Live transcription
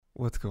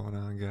What's going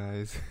on,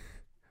 guys?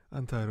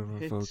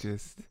 Untitled It's,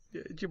 Unfocused.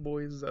 it's your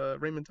boys,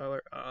 Raymond,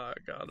 Tyler. Ah,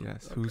 got him.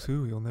 Yes, who's Okay.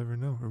 who? You'll never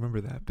know.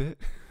 Remember that bit?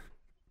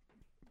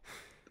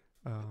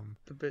 Um,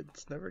 The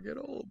bits never get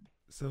old.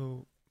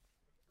 so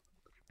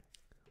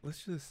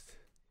let's just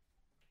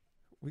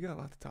we got a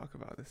lot to talk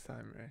about this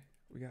time, Ray.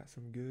 We got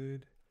some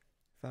good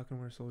Falcon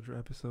Winter Soldier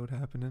episode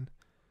happening.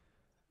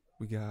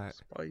 We got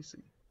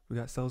Spicy. we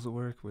got Cells at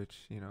Work, which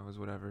is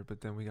whatever.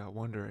 But then we got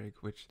Wonder Egg,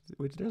 which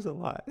there's a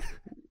lot,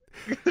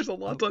 There's a a,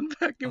 lot to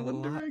unpack a in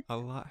Wonder lot, Egg. a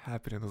lot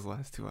happened in those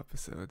last two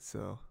episodes.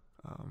 So,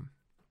 um,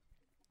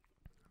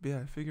 but yeah,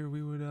 I figure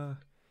we would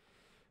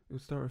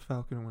start with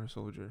Falcon and Winter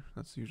Soldier.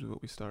 That's usually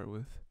what we start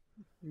with.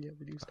 Yeah,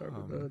 we do start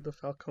with Um, the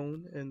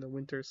Falcon and the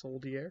Winter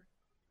Soldier.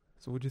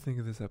 so what'd you think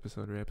of this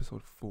episode, or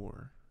episode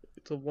 4?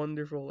 It's a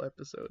wonderful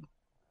episode.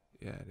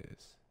 Yeah, it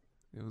is.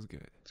 It was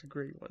good. It's a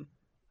great one.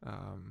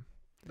 Um,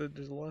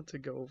 There's a lot to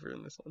go over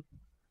in this one.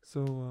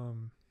 so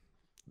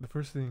the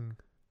first thing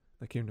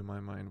that came to my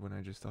mind when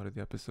I just thought of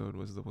the episode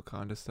was the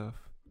Wakanda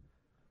stuff.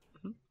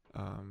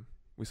 Mhm.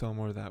 We saw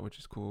more of that, which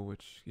is cool,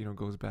 which,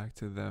 goes back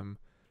to them,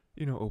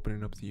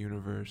 opening up the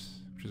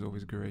universe, which is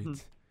always great.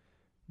 Mhm.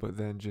 But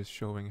then just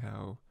showing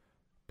how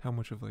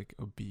much of like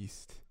a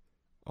beast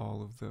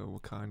all of the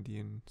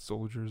Wakandian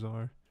soldiers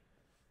are.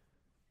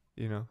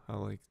 How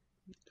like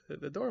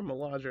The Dora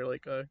Milaje are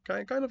like a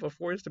kind of a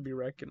force to be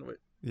reckoned with.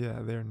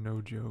 yeah, they're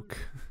no joke.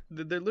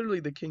 They're literally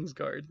the King's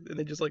Guard, and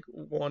they just like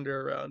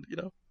wander around.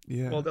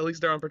 Yeah, Well, at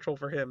least they're on patrol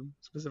for him,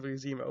 specifically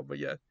Zemo. But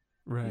yeah,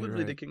 right,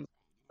 literally the right. King's.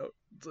 Guard.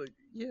 It's like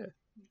yeah.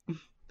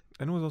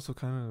 And it was also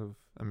kind of,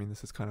 I mean,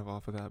 this is kind of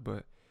off of that,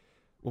 but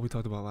what we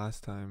talked about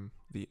last time,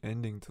 the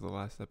ending to the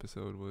last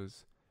episode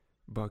was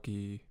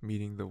Bucky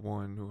meeting the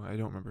one who I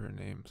don't remember her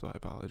name, so I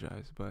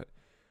apologize, but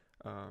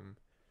um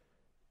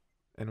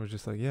and it was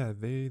just like, yeah,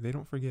 they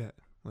don't forget.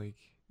 Like,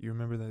 you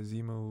remember that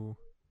Zemo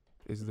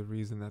is the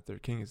reason that their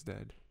king is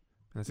dead.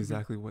 And that's Mhm.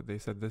 exactly what they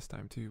said this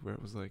time too, where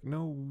it was like,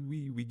 no,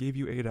 we gave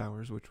you 8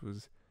 hours, which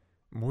was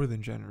more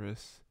than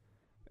generous,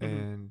 Mhm.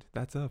 and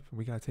that's up.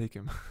 We gotta take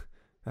him.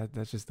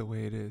 That's just the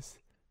way it is,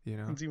 you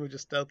know. And Zemo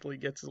just stealthily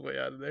gets his way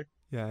out of there.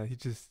 Yeah, he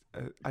just.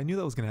 I knew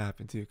that was gonna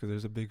happen too, because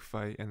there's a big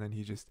fight, and then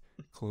he just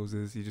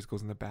closes. He just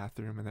goes in the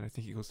bathroom, and then I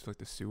think he goes to like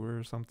the sewer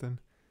or something.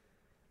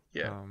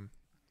 Yeah, Um,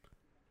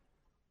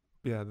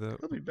 yeah,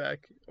 he'll be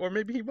back, or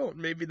maybe he won't.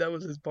 Maybe that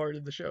was his part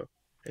of the show,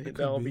 and it could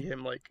that'll be be.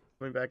 him like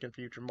coming back in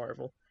future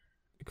Marvel.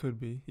 It could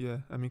be.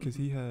 Yeah, I mean, because Mhm.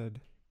 he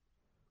had.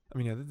 I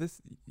mean, yeah,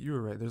 this. You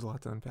were right. There's a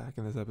lot to unpack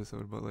in this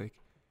episode, but like,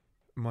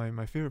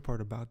 my favorite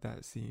part about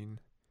that scene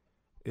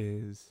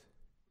is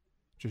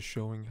just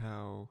showing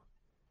how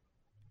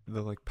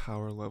the like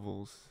power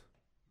levels,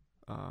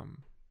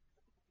 um,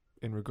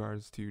 in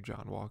regards to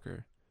John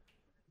Walker,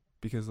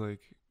 because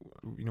like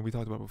we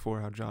talked about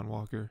before how John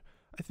Walker,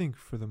 I think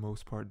for the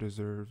most part,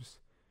 deserves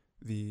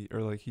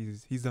or like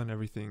he's done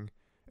everything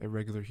a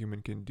regular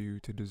human can do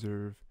to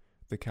deserve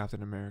the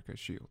Captain America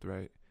shield,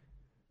 right?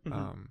 Mhm.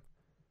 um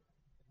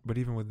but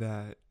even with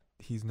that,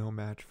 he's no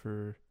match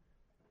for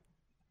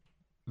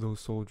those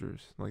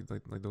soldiers, like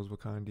those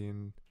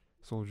Wakandian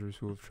soldiers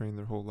who have trained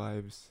their whole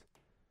lives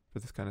for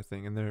this kind of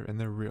thing, and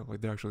they're real,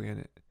 like they're actually in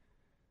it,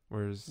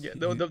 whereas Yeah, he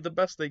the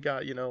best they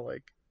got,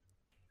 like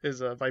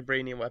is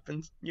vibranium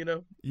weapons. They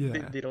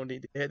yeah, they don't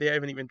need. They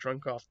haven't even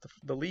drunk off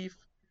the leaf.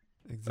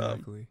 Um,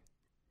 exactly.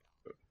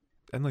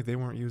 And like they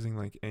weren't using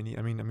like any,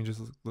 I mean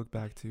just look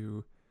back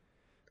to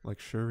like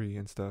Shuri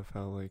and stuff,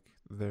 how like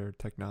their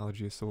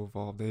technology is so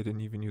evolved, they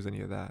didn't even use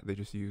any of that. They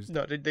just used,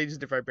 no, they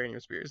just did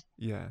vibranium spears.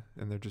 yeah,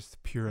 and they're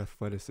just pure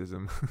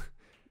athleticism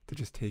to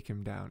just take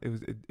him down.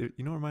 It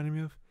you know what it reminded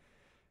me of?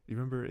 You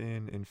remember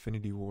in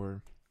Infinity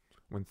War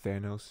when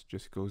Thanos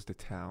just goes to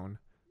town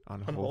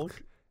on On Hulk,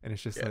 Hulk. and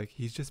it's just Yeah, like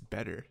he's just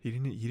better. He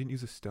didn't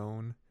use a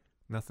stone,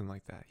 nothing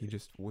like that. He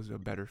just was a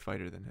better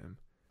fighter than him.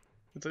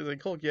 it's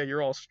like Hulk. Yeah,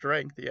 you're all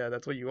strength. Yeah,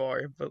 that's what you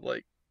are. But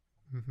like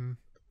Mhm.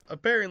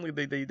 apparently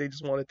they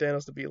just wanted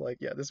Thanos to be like,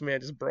 yeah, this man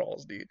just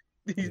brawls, dude.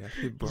 He's Yeah,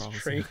 he he's brawls. Yeah,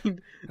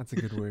 trained. that's a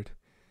good word.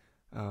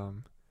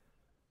 Um,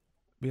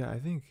 but yeah, I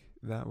think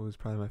that was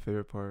probably my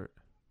favorite part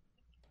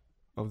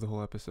of the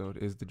whole episode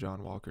is the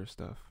John Walker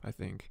stuff. I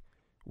think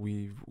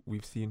we've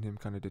seen him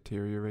kind of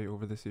deteriorate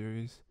over the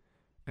series,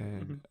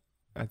 and Mhm.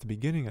 at the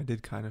beginning I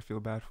did kind of feel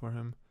bad for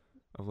him,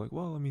 of like,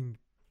 well, I mean,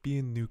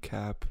 being new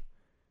Cap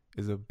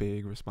is a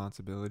big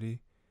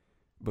responsibility,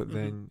 but Mhm.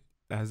 then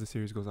as the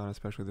series goes on,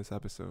 especially this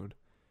episode,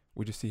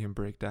 we just see him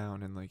break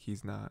down, and like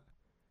he's not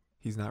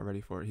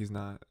ready for it. He's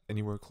not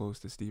anywhere close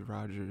to Steve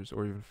Rogers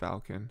or even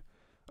Falcon,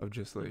 of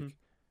just Mhm. like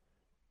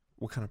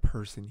what kind of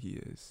person he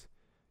is,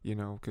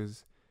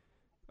 because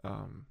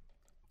um,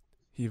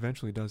 he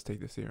eventually does take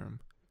the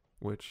serum,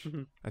 which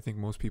Mhm. I think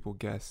most people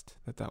guessed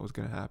that was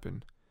going to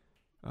happen.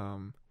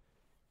 Um,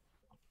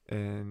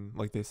 and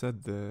like they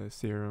said, the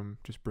serum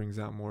just brings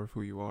out more of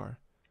who you are.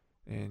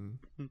 And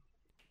Mhm.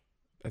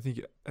 I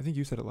think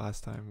you said it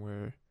last time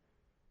where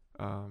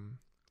um,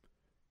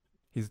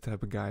 he's the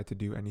type of guy to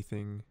do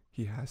anything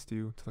he has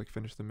to like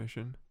finish the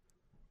mission.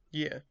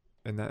 Yeah.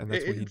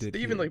 that's what he did They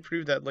even here. like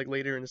proved that like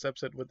later in this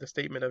episode with the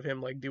statement of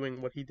him like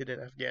doing what he did in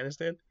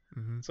Afghanistan.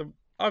 Hmm. So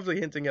obviously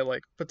hinting at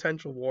like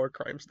potential war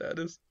crime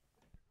status.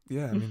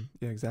 Yeah, I mean,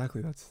 yeah,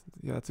 exactly. That's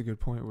a good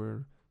point.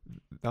 Where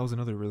that was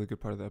another really good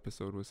part of the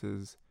episode was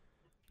his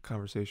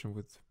conversation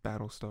with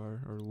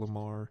Battlestar or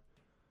Lamar,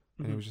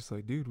 and it Hmm. was just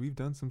like, dude, we've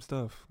done some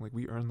stuff. Like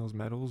we earned those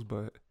medals,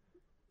 but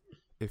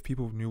if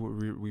people knew what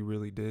we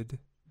really did,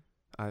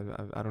 I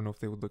don't know if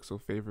they would look so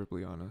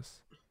favorably on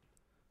us.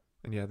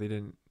 And yeah, they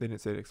didn't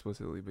say it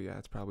explicitly, but yeah,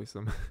 it's probably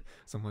some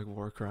some like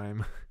war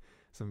crime,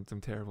 some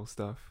terrible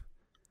stuff.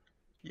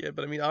 Yeah,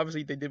 but I mean,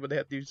 obviously they did what they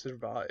had to do to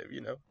survive,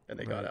 and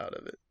they got Right, out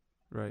of it.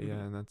 right,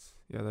 yeah, Hmm. and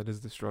that is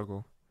the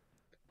struggle.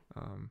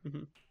 Um,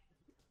 Hmm.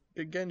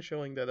 Again,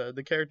 showing that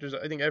the characters,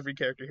 I think every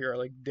character here are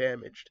like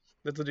damaged.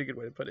 That's such a good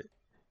way to put it.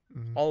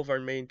 mhm. All of our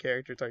main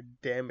characters are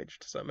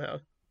damaged somehow.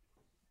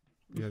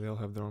 Yeah, they all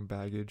have their own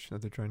baggage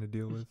that they're trying to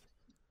deal with.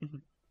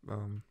 Mhm.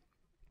 Um,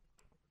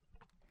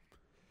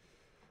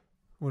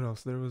 what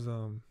else? There was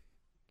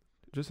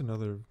just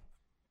another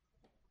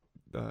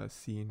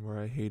scene where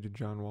I hated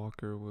John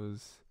Walker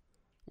was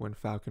when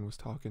Falcon was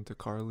talking to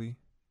Carly,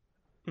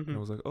 and I Mhm.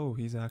 was like, oh,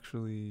 he's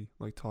actually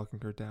like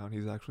talking her down.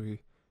 He's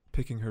actually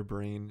picking her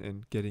brain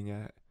and getting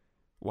at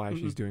why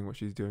she's Mhm. doing what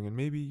she's doing. And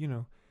maybe,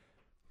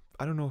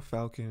 I don't know if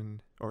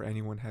Falcon or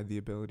anyone had the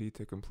ability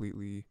to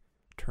completely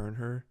turn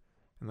her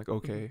and like, Mhm.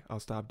 okay, I'll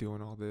stop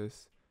doing all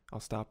this. I'll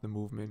stop the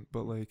movement.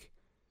 But like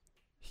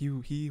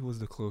he was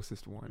the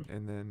closest one.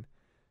 And then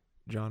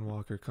John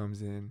Walker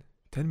comes in.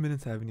 10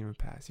 minutes haven't even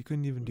passed. He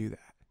couldn't even do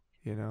that.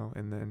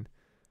 And then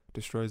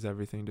destroys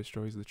everything,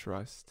 destroys the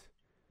trust.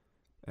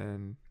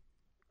 And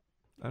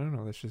I don't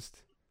know, that's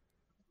just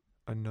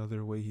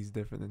another way he's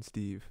different than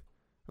Steve.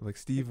 Like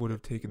Steve would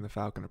have taken the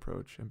Falcon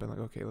approach and been like,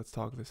 okay, let's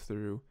talk this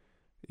through.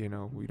 We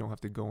don't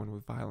have to go in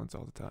with violence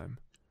all the time.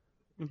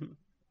 Mhm.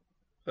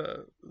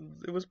 Uh,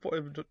 it was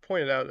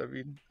pointed out. I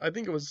mean, I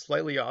think it was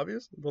slightly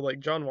obvious, but like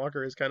John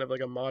Walker is kind of like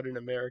a modern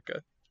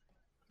America,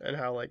 and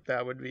how like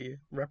that would be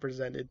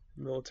represented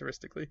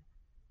militaristically.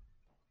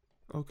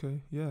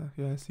 Okay, yeah,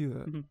 yeah, I see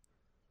that. Mhm.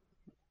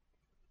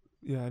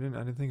 Yeah, I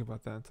didn't think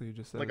about that until you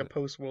just said Like a it.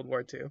 post World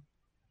War II.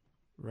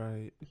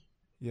 Right.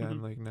 Yeah, and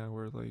Mhm. like now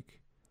we're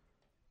like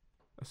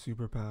a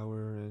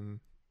superpower and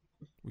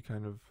we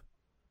kind of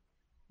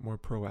more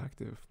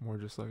proactive, more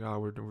just like, oh,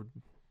 we're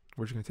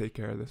just gonna take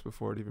care of this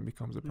before it even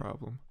becomes a Mhm.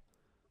 problem,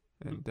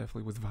 Mhm. and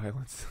definitely with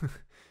violence,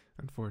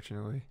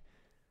 unfortunately.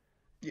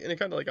 Yeah, and it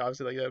kind of like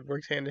obviously like that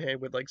works hand in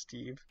hand with like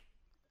Steve.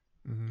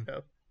 Hmm. You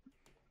know,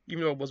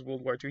 even though it was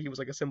World War II, he was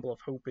like a symbol of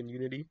hope and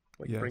unity,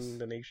 like bringing Yes,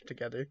 the nation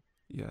together,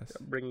 yes.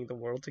 bringing the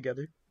world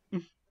together.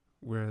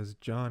 Whereas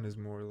John is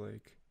more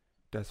like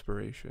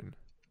desperation,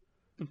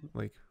 Mhm.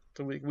 like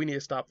So we need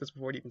to stop this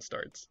before it even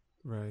starts.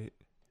 right,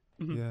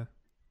 Mhm. yeah.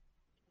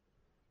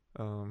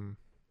 Um,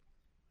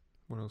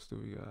 what else do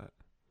we got,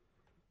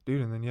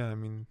 dude? And then yeah, I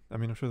mean,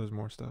 I'm sure there's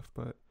more stuff,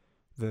 but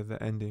the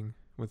ending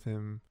with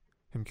him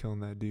killing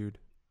that dude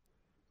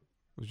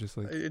was just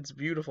like, It's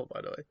beautiful,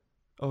 by the way.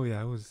 oh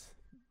yeah,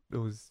 it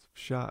was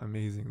shot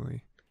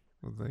amazingly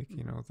with like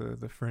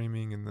the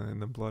framing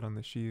and the blood on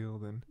the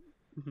shield, and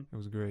Mhm. it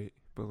was great.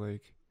 But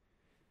like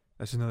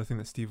that's another thing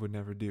that Steve would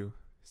never do.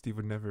 Steve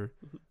would never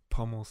Mhm.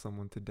 pummel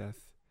someone to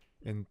death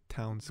in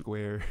town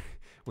square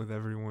with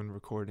everyone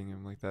recording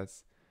him. Like that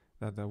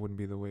wouldn't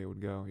be the way it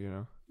would go.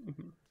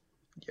 Mhm.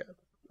 Yeah.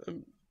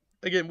 Um,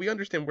 Again, we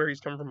understand where he's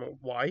come from and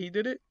why he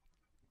did it,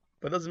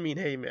 but it doesn't mean,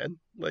 hey, man,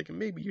 like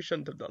maybe you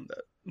shouldn't have done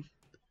that.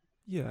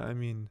 Yeah, I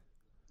mean,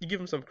 You give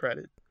him some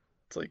credit.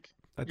 It's like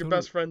I your totally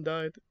best friend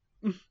died.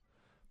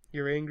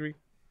 You're angry,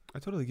 I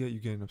totally get you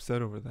getting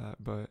upset over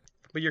that, but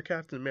but you're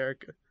Captain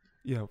America.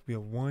 yeah,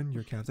 one,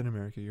 you're Captain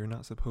America. You're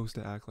not supposed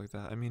to act like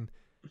that. I mean,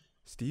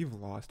 Steve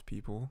lost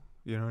people.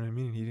 You know what I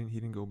mean? He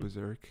didn't go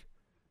berserk.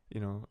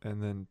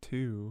 And then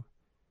two,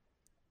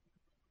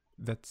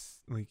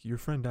 that's like your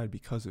friend died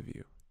because of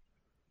you.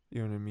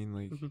 You know what I mean?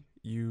 Like Mhm.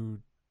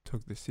 you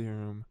took the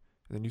serum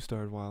and then you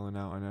started wilding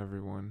out on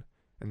everyone,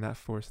 and that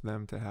forced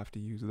them to have to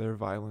use their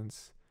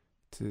violence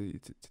to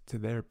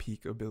their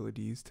peak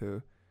abilities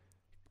to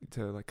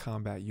like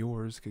combat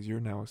yours because you're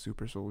now a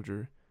super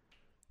soldier,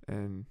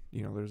 and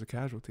there's a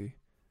casualty.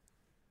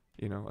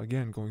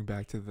 Again, going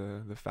back to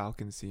the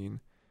Falcon scene,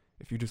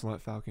 if you just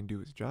let Falcon do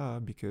his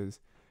job, because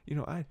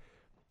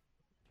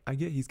I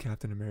get he's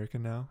Captain America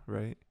now,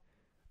 right?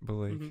 But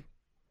Mhm. like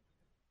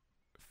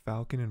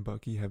Falcon and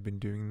Bucky have been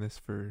doing this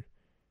for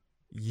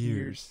Years.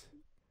 years.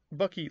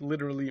 Bucky,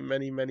 literally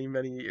many, many,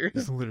 many He's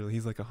years. literally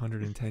he's like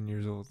 110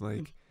 years old,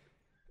 like,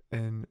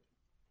 and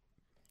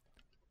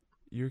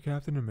you're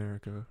Captain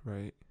America,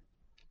 right?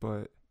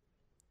 But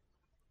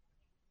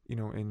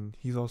and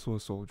he's also a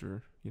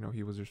soldier.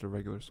 He was just a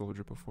regular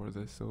soldier before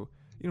this, so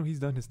he's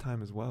done his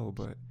time as well.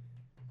 But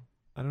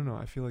I don't know.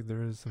 I feel like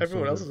there is some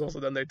Everyone sort else of has also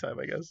done their time,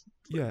 I guess.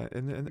 It's like, yeah,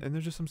 and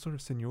there's just some sort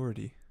of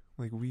seniority.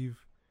 Like we've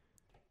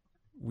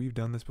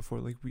done this before.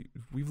 Like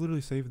we've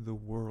literally saved the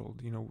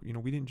world.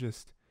 We didn't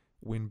just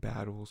win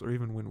battles or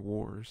even win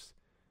wars.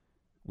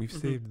 We've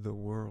mhm. saved the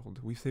world.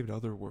 We've saved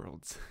other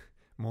worlds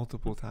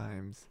multiple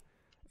times,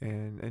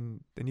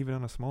 and even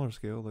on a smaller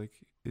scale, like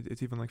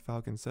it's even like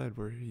Falcon said,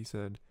 where he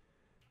said,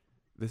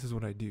 "This is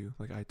what I do.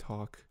 Like I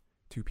talk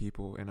to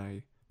people and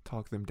I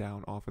talk them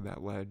down off of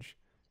that ledge,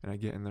 and I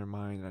get in their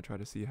mind and I try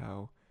to see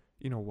how,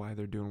 why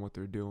they're doing what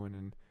they're doing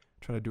and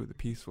try to do it the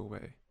peaceful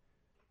way.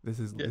 Yeah,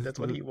 that's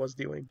what he was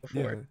doing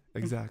Yeah, before.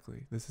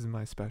 exactly. This is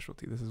my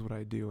specialty. This is what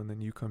I do." And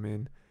then you come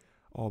in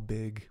all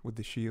big with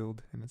the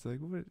shield, and it's like,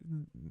 what?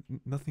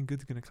 Nothing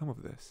good's gonna come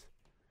of this.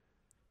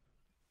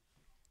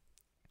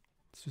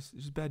 It's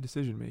just bad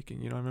decision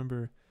making. I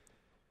remember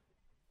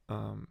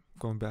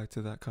going back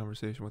to that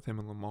conversation with him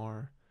and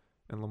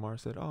Lamar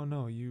said, "Oh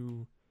no,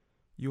 you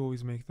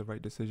always make the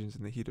right decisions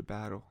in the heat of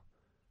battle."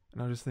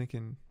 And I was just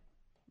thinking,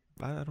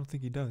 I don't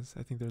think he does.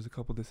 I think there's a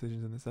couple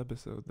decisions in this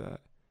episode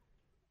that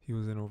he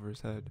was in over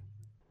his head.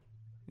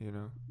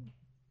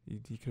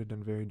 He could have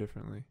done very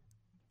differently.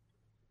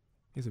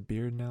 He has a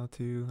beard now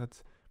too.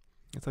 That's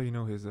how you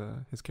know his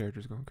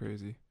character's going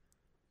crazy.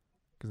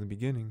 Because in the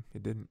beginning,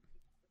 it didn't.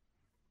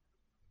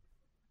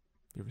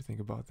 You ever think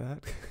about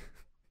that?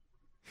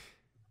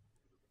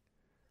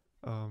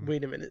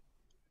 Wait a minute.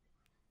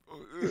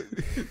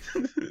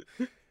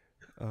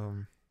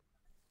 um.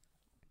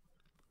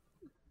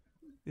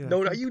 Yeah.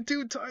 No, not you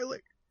too, Tyler.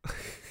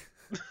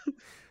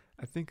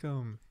 I think Okay,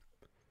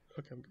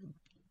 I'm good.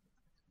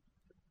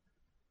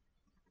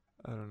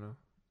 I don't know.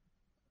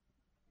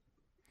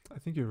 I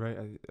think you're right.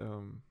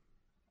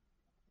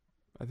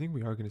 I think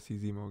we are going to see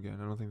Zemo again.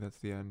 I don't think that's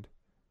the end.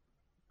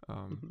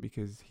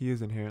 Because he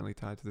is inherently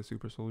tied to the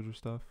super soldier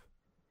stuff.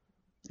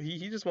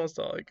 He just wants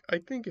to, like, I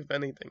think if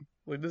anything,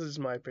 like, this is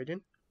my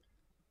opinion.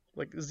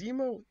 Like,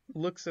 Zemo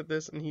looks at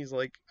this and he's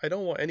like, I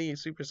don't want any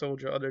super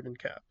soldier other than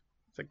Cap.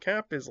 The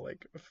Cap is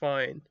like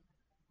fine.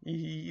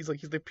 He's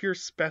the pure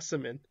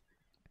specimen.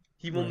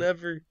 He will Right.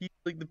 never. He's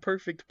like the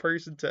perfect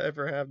person to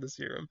ever have the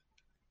serum.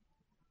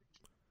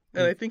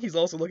 And I Like, think he's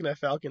also looking at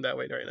Falcon that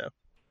way right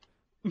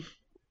now.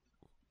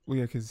 well,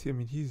 yeah, because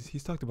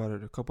he's talked about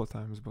it a couple of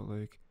times, but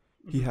like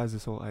he has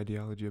this whole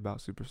ideology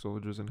about super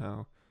soldiers and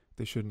how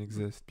they shouldn't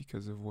exist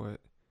because of what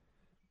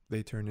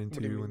they turn What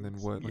do you into, and mean?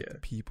 then what like Yeah. the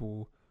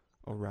people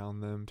around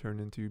them turn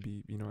into,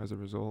 as a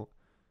result.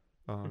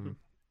 Mhm.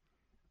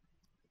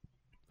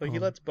 Like he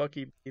lets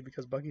Bucky be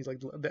because Bucky's like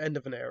the end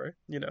of an era,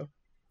 you know.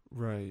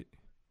 Right.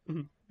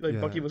 Like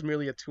Bucky Yeah. was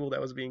merely a tool that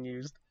was being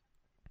used,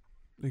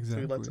 so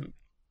he lets Exactly. him.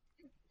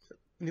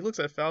 And he looks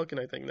at Falcon,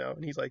 I think now,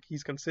 and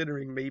he's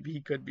considering maybe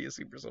he could be a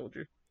super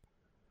soldier. Yeah,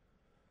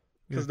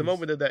 Because the because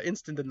moment of that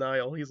instant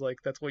denial, he's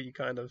like, that's what you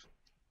kind of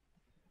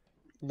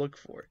look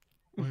for.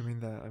 well,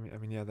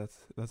 yeah,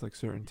 that's like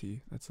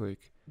certainty. That's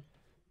like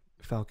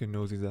Falcon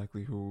knows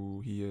exactly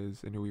who he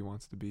is and who he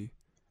wants to be.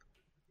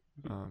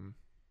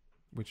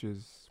 Which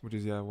is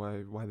yeah,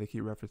 why they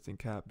keep referencing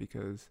Cap,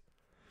 because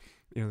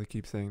they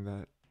keep saying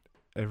that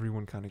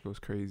everyone kind of goes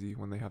crazy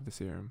when they have the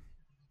serum.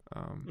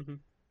 hmm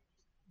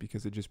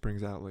Because it just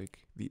brings out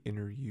like the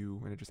inner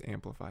you and it just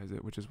amplifies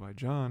it, which is why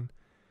John,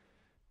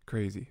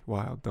 crazy,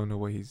 wild, don't know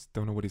what he's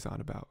on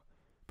about.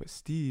 But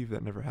Steve,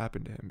 that never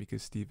happened to him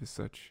because Steve is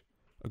such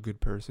a good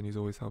person. He's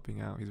always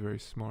helping out. He's very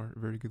smart,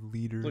 very good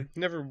leader. Like, he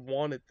never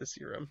wanted the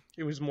serum.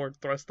 It was more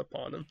thrust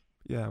upon him.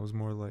 Yeah, it was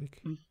more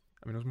like,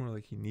 it was more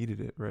like he needed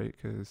it, right?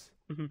 Because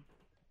Mm-hmm.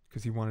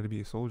 he wanted to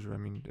be a soldier. I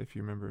mean, if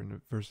you remember in the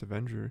first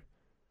Avenger,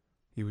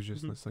 he was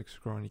just this like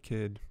scrawny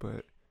kid,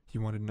 but he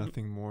wanted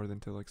nothing more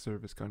than to like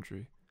serve his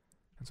country.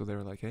 And so they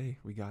were like, "Hey,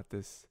 we got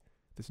this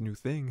new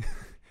thing.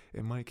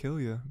 It might kill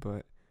you,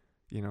 but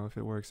if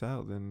it works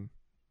out, then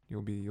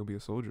you'll be a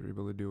soldier. You'll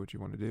be able to do what you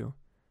want to do."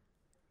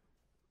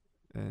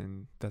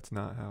 And that's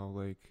not how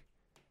like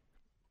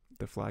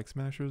the Flag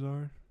Smashers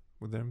are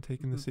with them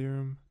taking the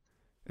serum.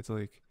 It's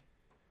like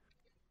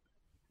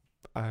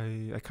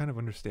I kind of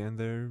understand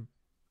their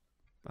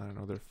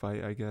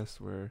fight, I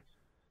guess, where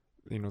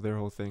their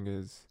whole thing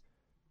is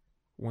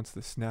once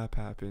the snap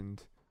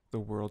happened, the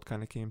world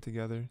kind of came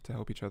together to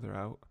help each other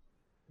out.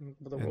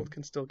 But the world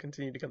can still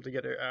continue to come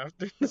together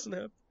after the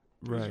snap.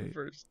 Right.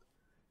 First.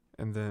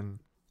 And then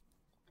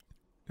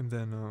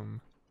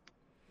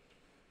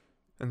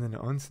it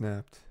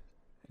unsnapped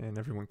and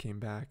everyone came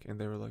back and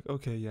they were like,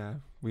 "Okay, yeah,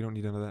 we don't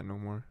need none of that no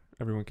more.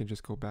 Everyone can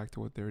just go back to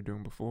what they were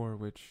doing before,"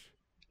 which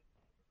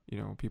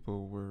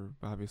people were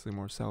obviously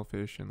more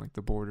selfish and like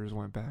the borders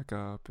went back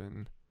up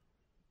and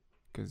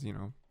because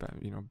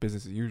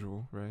business as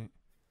usual, right?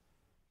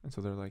 And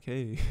so they're like,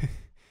 "Hey,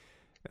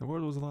 the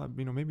world was a lot,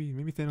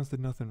 maybe Thanos did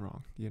nothing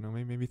wrong,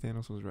 maybe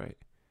Thanos was right."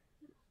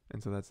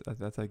 And so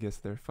that's I guess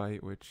their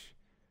fight, which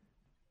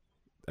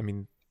I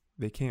mean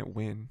they can't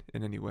win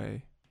in any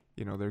way.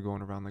 They're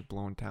going around like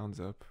blowing towns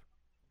up,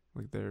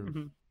 like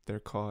their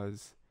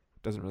cause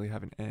doesn't really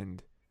have an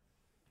end,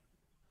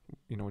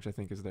 which I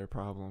think is their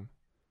problem.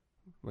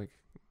 Like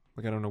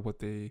I don't know what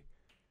they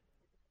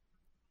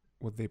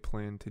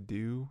plan to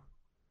do.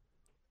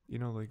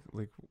 Like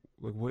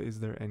what is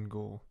their end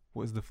goal?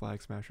 What is the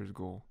Flag Smashers'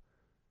 goal?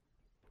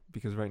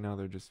 Because right now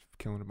they're just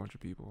killing a bunch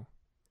of people.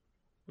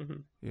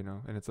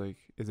 And it's like,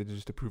 is it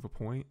just to prove a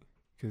point?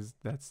 Because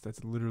that's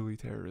literally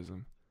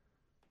terrorism.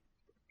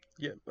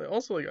 Yeah.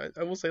 Also, like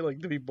I will say, like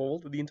to be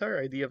bold, the entire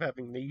idea of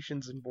having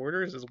nations and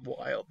borders is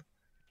wild.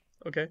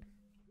 Okay.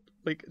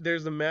 Like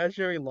there's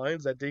imaginary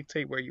lines that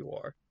dictate where you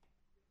are,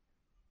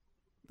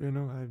 You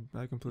know,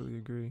 I completely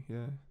agree.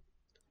 Yeah,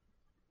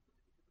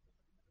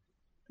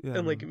 yeah. I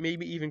and like mean,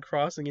 maybe even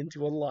crossing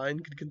into a line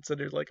could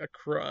consider like a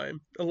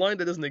crime. A line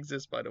that doesn't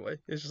exist, by the way.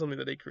 It's just something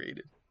that they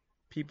created.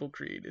 People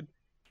created.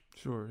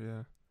 sure,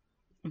 yeah.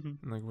 Hmm.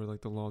 And like where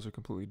like the laws are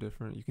completely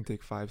different. You can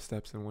take 5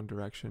 steps in one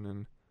direction,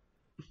 and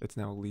it's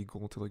now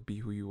illegal to like be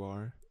who you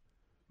are.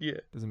 Yeah.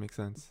 Doesn't make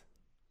sense.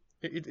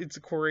 It's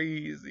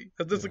crazy.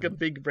 That's like Yeah, a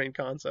big brain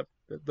concept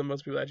that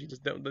most people actually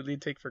just don't. That they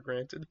take for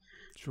granted.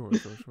 sure,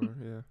 sure, sure.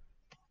 Yeah.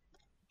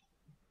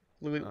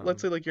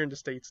 Let's Um. say like you're in the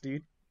states,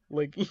 dude.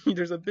 Like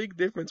there's a big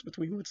difference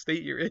between what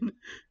state you're in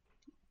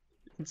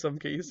some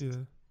cases.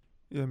 Yeah.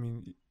 Yeah. I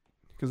mean,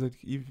 because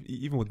like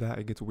even with that,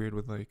 it gets weird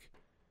with like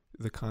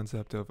the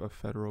concept of a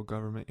federal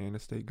government and a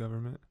state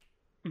government.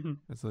 Hmm.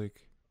 It's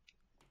like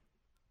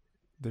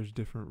there's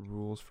different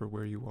rules for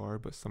where you are,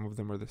 but some of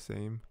them are the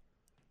same.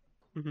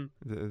 Hmm.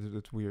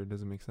 It's weird. It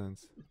doesn't make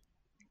sense.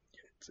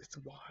 It's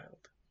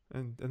wild.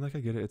 And like I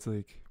get it. It's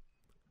like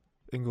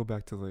it can go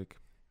back to like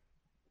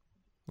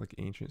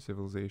ancient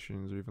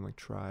civilizations or even like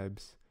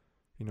tribes.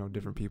 You know,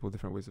 different Hmm. people,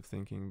 different ways of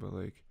thinking. But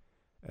like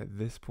at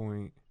this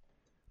point,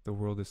 the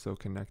world is so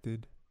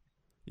connected.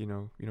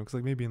 Because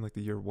like maybe in like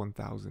the year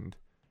 1000,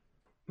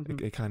 Hmm.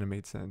 it kind of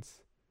made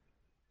sense.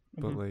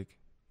 But Hmm. like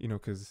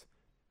because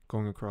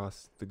going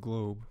across the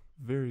globe,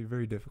 very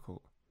very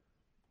difficult.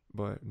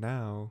 But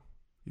now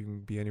you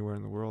can be anywhere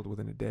in the world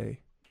within a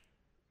day,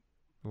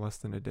 less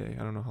than a day.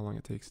 I don't know how long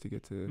it takes to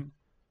get to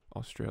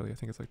Australia. I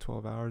think it's like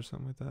 12 hours,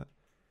 something like that.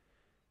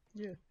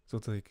 Yeah. So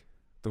it's like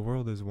the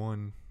world is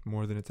one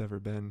more than it's ever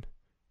been,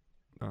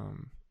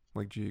 um,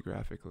 like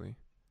geographically.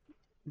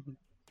 Hmm.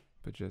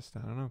 But just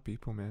I don't know,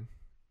 people, man,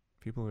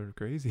 people are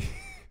crazy,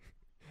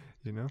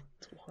 you know?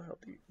 It's wild,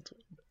 dude.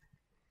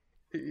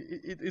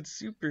 It's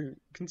super.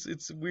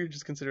 It's weird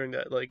just considering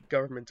that like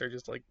governments are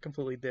just like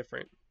completely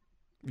different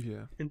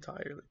Yeah.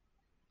 entirely.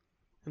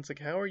 It's like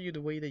how are you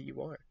the way that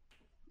you are?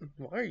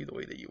 Why are you the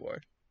way that you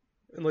are?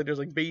 And like there's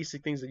like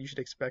basic things that you should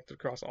expect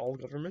across all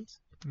governments.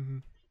 Hmm.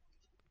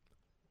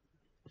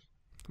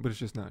 But it's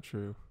just not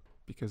true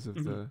because of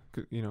Hmm.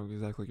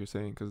 exactly like you're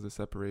saying, because of the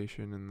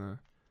separation and the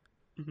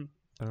Hmm.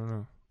 I don't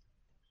know,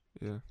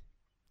 yeah,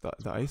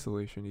 the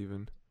isolation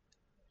even.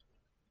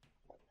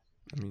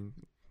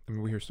 I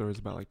mean, we hear stories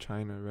about like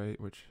China, right?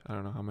 Which I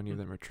don't know how many of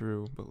them are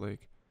true, but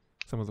like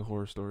some of the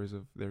horror stories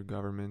of their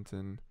government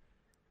and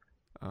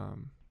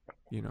um,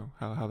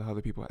 how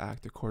the people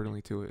act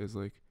accordingly to it is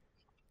like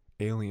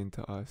alien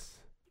to us,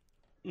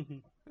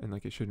 Hmm. and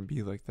like it shouldn't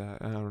be like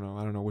that. And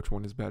I don't know which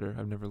one is better.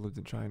 I've never lived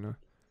in China,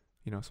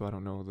 so I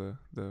don't know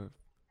the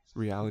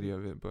reality Hmm.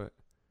 of it, but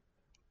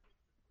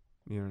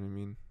you know what I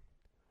mean?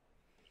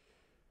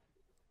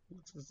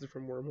 It's a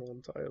different wormhole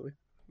entirely.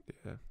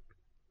 Yeah.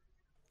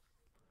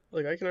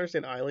 Like I can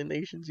understand island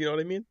nations, you know what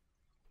I mean?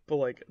 But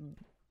like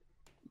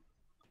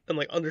and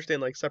like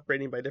understand like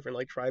separating by different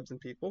like tribes and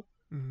people.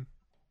 Hmm.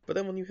 But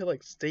then when you hit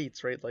like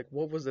states, right? Like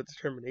what was the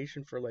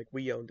determination for like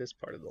we own this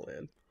part of the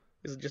land?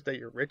 Is it just that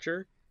you're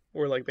richer?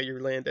 Or like that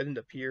your land ended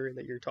up here and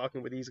that you're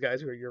talking with these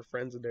guys who are your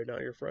friends and they're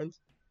not your friends?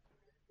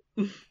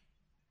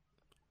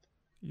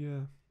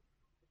 Yeah.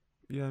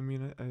 Yeah. I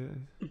mean,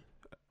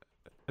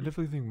 I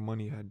definitely think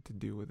money had to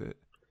do with it.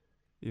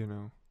 You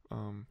know.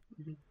 Um.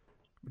 Mhm.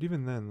 But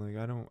even then, like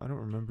I don't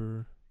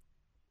remember.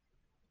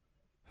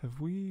 Have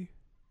we?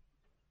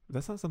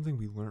 That's not something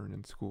we learn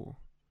in school.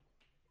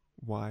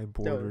 Why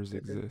No, borders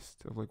it didn't.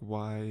 exist? Of like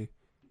why?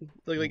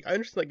 Like I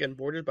understand like again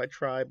borders by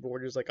tribe,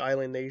 borders like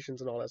island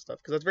nations and all that stuff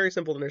because that's very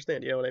simple to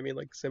understand. You know what I mean?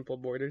 Like simple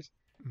borders.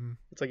 Mm,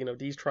 It's like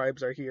these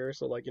tribes are here,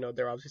 so like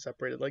they're obviously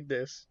separated like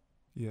this.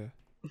 yeah.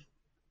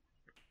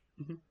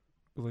 Hmm.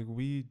 But like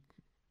we've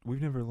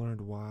never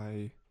learned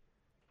why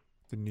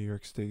the New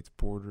York State's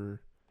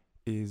border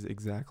is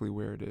exactly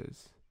where it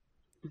is.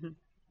 Hmm.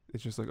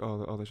 It's just like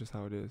oh that's just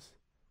how it is.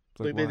 It's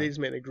like Like they why? just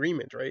made an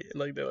agreement, right? And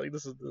like they're like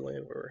this is the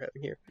land where we're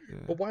having here.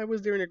 Yeah. But why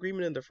was there an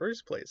agreement in the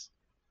first place?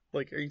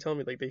 Like, are you telling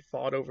me like they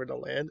fought over the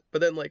land?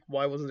 But then like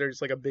why wasn't there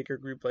just like a bigger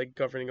group like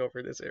governing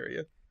over this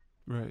area?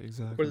 Right.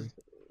 Was Exactly.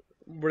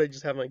 were they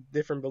just having like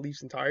different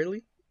beliefs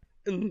entirely?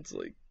 And it's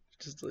like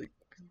just like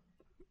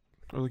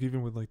Or like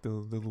even with like the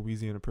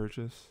Louisiana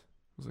Purchase,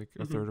 it was like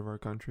a hmm third of our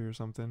country or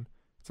something.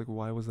 It's like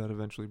why was that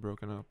eventually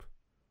broken up?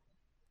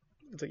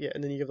 it's like yeah,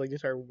 and then you have like the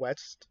entire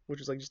West,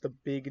 which is like just a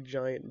big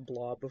giant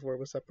blob before it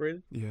was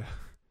separated. Yeah.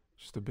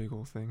 Just a big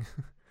old thing.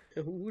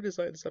 And who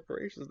decided the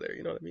separations there?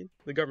 You know what I mean?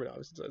 The government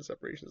obviously decided the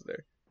separations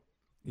there.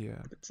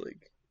 Yeah. But it's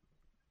like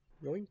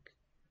yoink,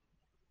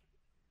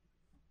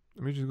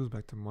 I mean, it just goes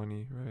back to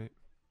money, right?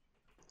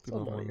 it's all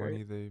People have more money,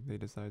 right? money. They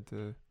decide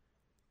to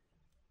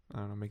I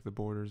don't know make the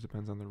borders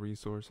depends on the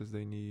resources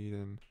they need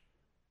and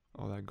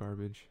all that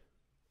garbage.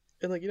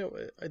 And like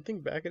I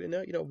think back at it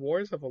now,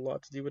 wars have a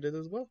lot to do with it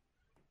as well.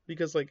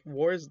 Because like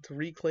wars to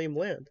reclaim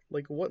land.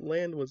 Like what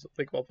land was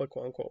like well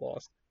quote unquote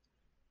lost?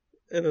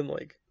 And then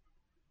like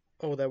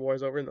oh, that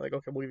war's over, and they're like,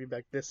 okay, we'll give you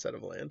back this set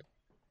of land.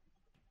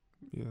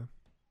 Yeah.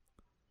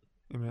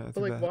 I mean, I But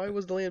think like, why that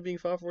was the land being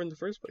fought for in the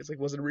first place? Like,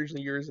 was it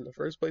originally yours in the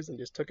first place and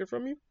just took it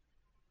from you,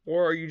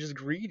 or are you just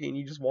greedy and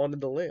you just wanted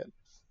the land?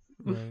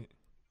 right.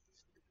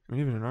 I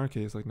mean, even in our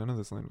case, like none of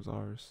this land was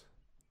ours,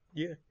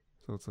 Yeah,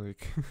 so it's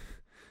like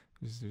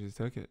we just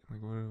took it. Like,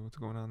 what's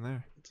going on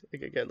there? it's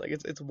like again, like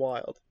it's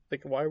wild.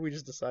 Like, why are we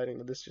just deciding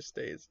that this just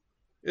stays?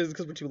 Is it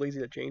because we're too lazy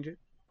to change it?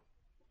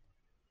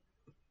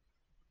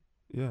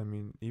 Yeah, I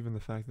mean, even the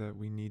fact that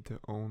we need to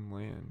own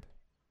land.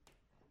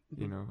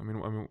 You Hmm. know, I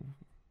mean,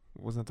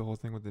 wasn't that the whole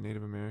thing with the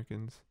Native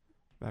Americans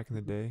back in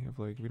the Hmm. day of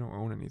like we don't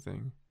own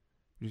anything,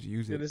 we just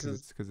use Yeah, it this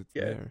is because it's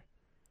yeah. there.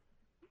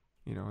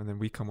 You know, and then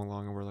we come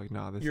along and we're like,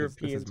 nah, this is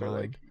Europeans are mine.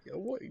 like,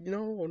 what?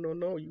 No, no,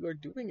 no, you are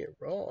doing it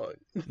wrong.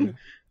 Yeah,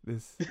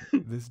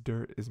 this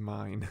dirt is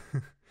mine.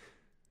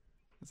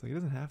 It's like it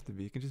doesn't have to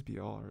be. It can just be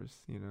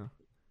ours. You know.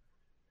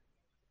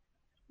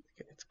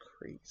 It's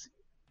crazy.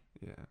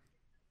 Yeah.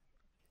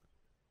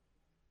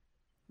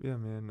 Yeah,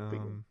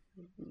 man.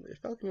 But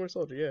Falcon Winter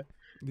Soldier,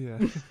 yeah.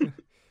 Yeah.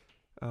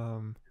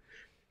 um.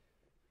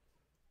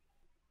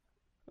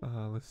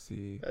 Let's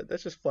see.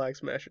 That's just Flag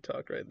Smasher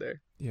talk right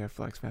there. Yeah,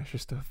 Flag Smasher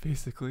stuff,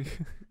 basically.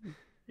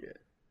 Yeah,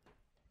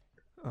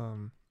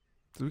 um.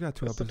 So we got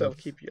two that's stuff that'll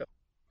episodes. keep you up.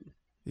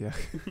 Yeah.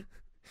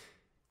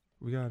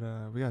 We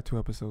got two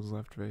episodes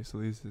left, right? So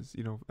this is,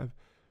 you know,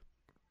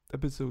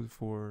 episode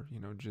 4, you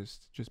know,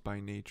 just by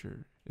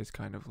nature is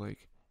kind of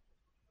like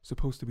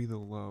supposed to be the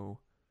low.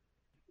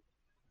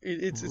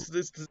 It's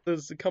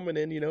this coming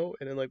in, and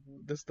then like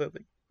this the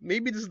like,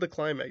 maybe this is the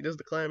climax. This is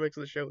the climax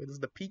of the show. This is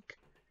the peak,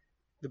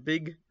 the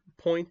big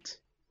point.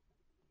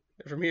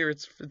 And from here,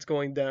 it's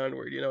going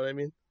downward. You know what I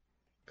mean?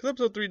 Because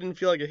episode 3 didn't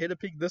feel like it hit a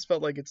peak. This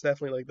felt like it's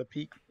definitely like the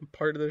peak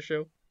part of the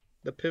show,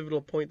 the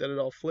pivotal point that it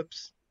all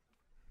flips.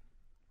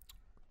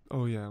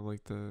 Oh yeah,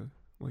 like the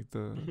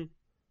Hmm.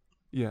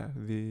 yeah,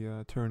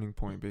 the turning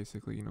point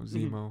basically, you know, Hmm.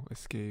 Zemo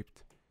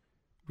escaped.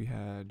 We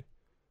had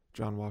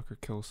John Walker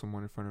kill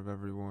someone in front of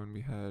everyone. We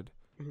had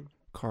Hmm.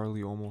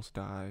 Carly almost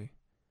die.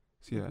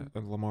 So yeah, Hmm.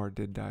 and Lamar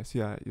did die. So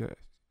yeah.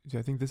 So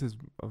I think this is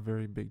a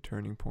very big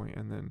turning point,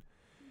 and then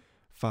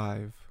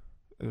 5,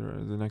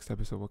 the next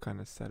episode will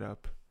kind of set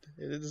up.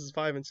 This is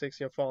 5 and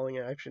 6, falling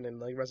action and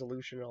like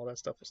resolution and all that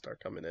stuff will start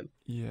coming in.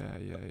 Yeah.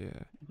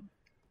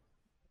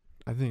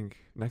 I think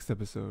next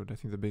episode, I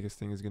think the biggest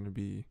thing is gonna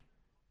be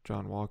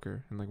John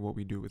Walker and like what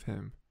we do with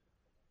him,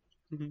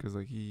 Hmm. because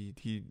like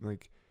he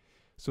like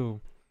so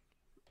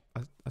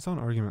I saw an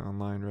argument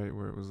online, right,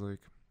 where it was like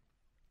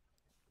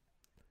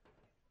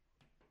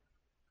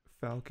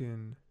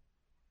Falcon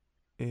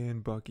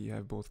and Bucky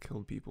have both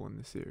killed people in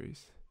the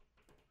series,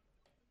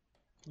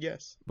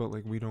 Yes. but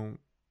like we don't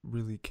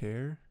really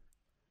care.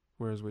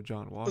 Whereas with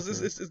John It's, it's,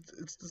 Walker, it's,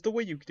 it's, it's the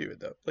way you do it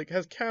though. Like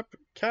has Cap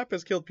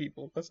has killed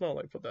people. Let's not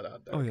like put that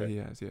out there. oh yeah, Okay, he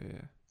has, yeah.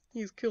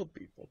 he's killed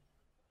people,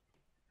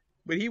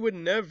 but he would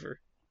never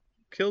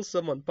kill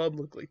someone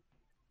publicly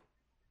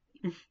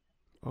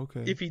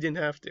Okay, if he didn't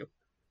have to.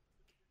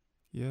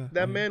 yeah,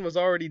 That man was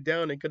already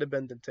down and could have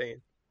been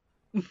detained.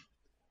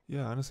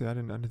 yeah. Honestly, I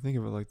didn't think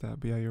of it like that.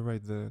 But yeah, you're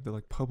right. The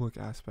like public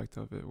aspect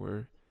of it,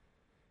 where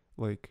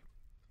like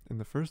in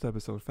the first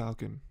episode,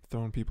 Falcon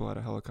throwing people out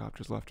of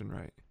helicopters left and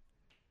right,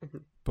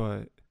 Mhm.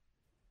 but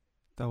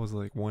that was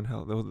like one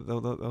hell. That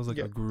was like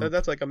Yeah, a group.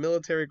 that's like a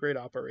military grade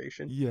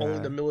operation. Only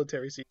the Yeah,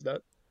 military sees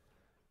that.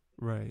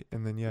 right.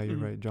 And then yeah, you're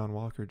Hmm. right. John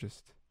Walker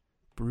just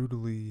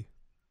brutally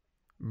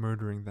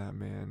murdering that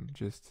man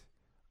just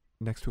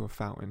next to a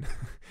fountain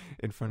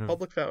in front of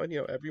Public fountain.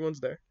 Everyone's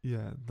there.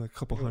 yeah, like a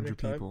couple Everyone in hundred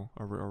time. people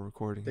are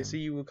recording They him. see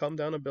you come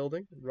down a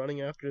building,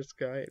 running after this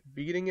guy,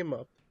 beating him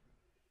up,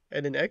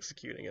 and then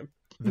executing him.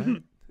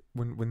 That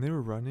when they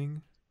were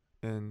running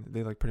and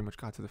they like pretty much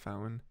got to the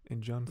fountain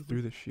and John Mhm.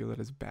 threw the shield at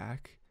his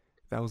back,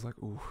 that was like,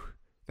 ooh,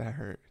 that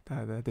hurt.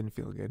 That didn't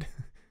feel good.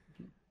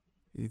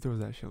 He throws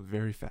that shield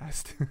very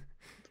fast.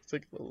 It's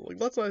like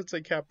let's not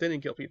say Cap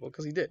didn't kill people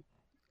because he did.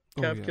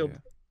 Oh Cap yeah, killed yeah.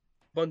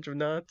 a bunch of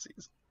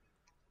Nazis,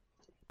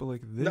 But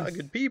like not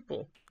good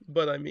people,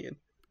 but I mean,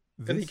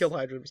 and he this, killed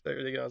Hydra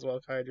as well.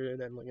 Hydra, and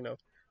then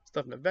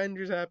stuff in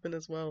Avengers happened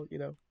as well.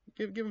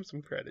 Give him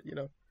some credit.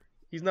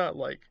 He's not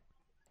like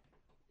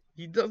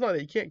he does not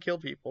he can't kill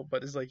people,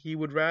 but it's like he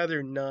would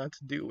rather not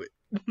do it.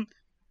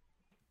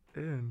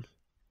 and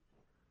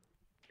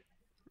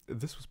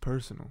this was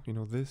personal. You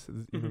know,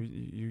 you know,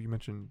 Mhm. you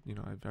mentioned, you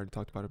know, I've already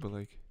talked about it, but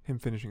like him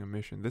finishing a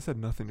mission, this had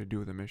nothing to do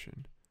with the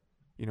mission.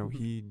 You know,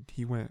 Mhm.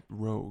 he went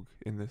rogue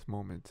in this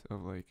moment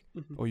of like,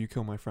 Mhm. oh, you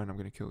kill my friend, I'm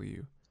gonna kill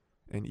you,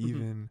 and Mhm.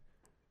 even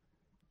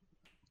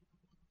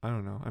I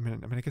don't know. I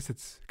mean, I guess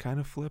it's kind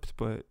of flipped,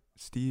 but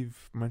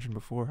Steve mentioned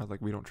before how like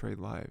we don't trade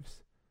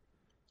lives,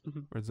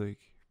 Mhm. where it's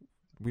like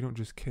we don't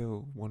just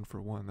kill one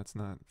for one. That's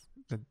not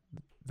that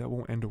that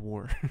won't end a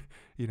war.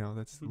 You know,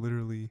 that's Mhm.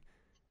 literally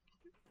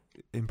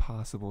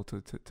impossible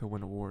to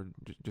win a war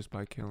just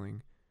by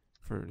killing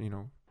for, you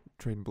know,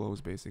 trading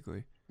blows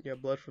basically. Yeah,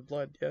 blood for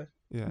blood. Yeah.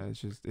 Yeah, it's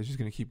just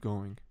gonna keep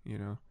going, you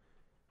know.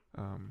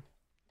 I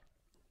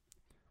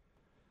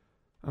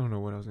don't know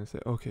what I was gonna say.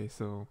 Okay,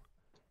 so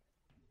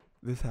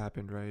this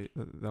happened, right?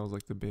 That was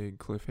like the big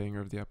cliffhanger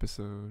of the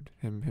episode.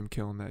 Him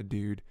killing that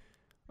dude.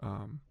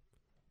 Um,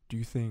 do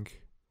you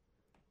think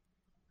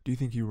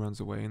he runs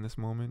away in this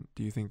moment?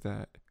 Do you think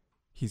that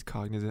he's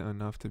cognizant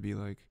enough to be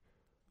like,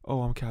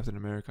 oh, I'm Captain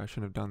America, I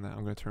shouldn't have done that,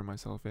 I'm gonna turn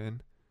myself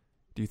in?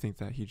 Do you think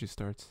that he just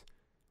starts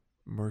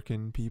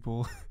murking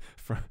people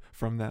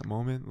from that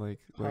moment? Like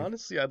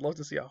Honestly, I'd love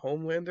to see a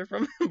Homelander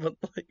from him, but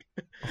like,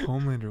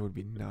 Homelander would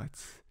be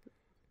nuts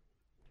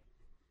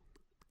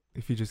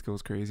if he just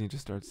goes crazy and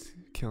just starts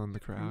killing the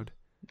crowd.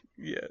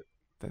 yeah.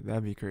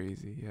 That'd be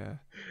crazy. Yeah.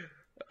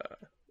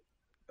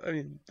 I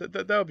mean,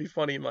 that would be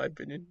funny in my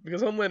opinion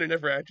because Homelander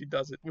never actually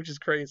does it, which is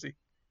crazy.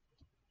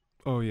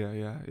 Oh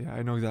yeah.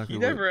 I know exactly He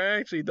what. never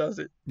actually does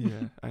it.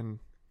 Yeah, and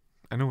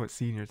I know what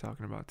scene you're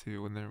talking about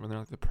too. When they're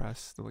like the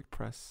press,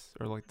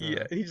 or like the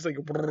Yeah, he just like.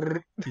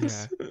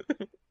 yeah.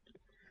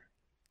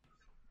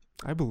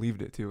 I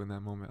believed it too in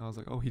that moment. I was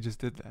like, oh, he just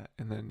did that,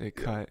 and then it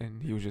Yeah. cut,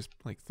 and he was just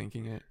like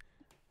thinking it,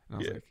 and I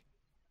was Yeah. like,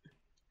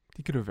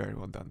 he could have very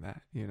well done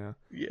that, you know?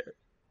 Yeah,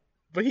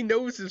 but he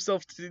knows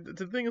himself.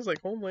 The thing is,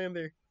 like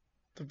Homelander,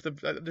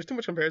 there's too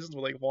much comparisons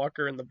with like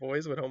Walker and the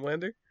boys with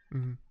Homelander,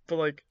 Mm-hmm. but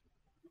like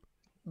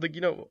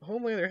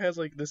Homelander has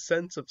like this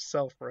sense of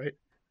self, right?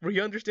 Where he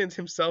understands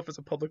himself as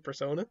a public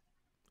persona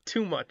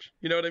too much.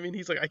 You know what I mean?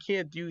 He's like, I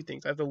can't do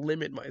things. I have to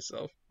limit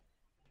myself.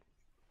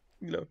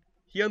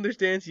 He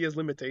understands he has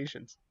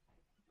limitations.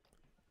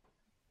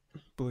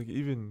 But like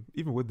even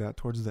with that,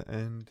 towards the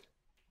end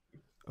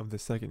of the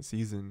second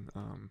season,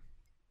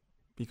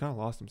 he kind of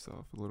lost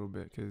himself a little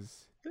bit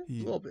because A he,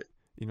 little bit.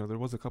 there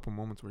was a couple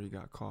moments where he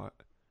got caught.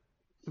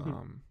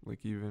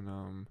 Like even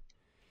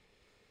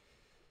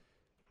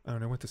I don't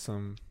know, I went to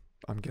some,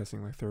 I'm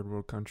guessing like third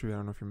world country. I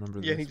don't know if you remember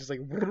Yeah, this. he just like.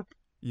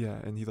 Yeah,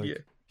 and he like Yeah.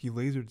 he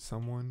lasered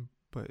someone,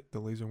 but the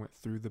laser went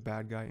through the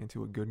bad guy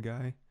into a good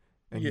guy,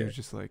 and he Yeah. was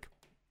just like,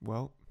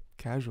 well,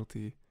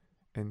 casualty,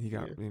 and he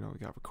got Yeah.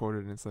 got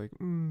recorded, and it's like,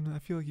 I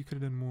feel like you could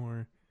have done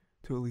more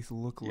to at least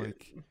look Yeah.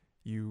 like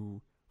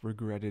you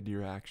regretted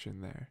your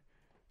action there,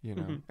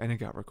 Mhm. and it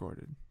got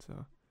recorded.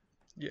 So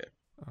Yeah.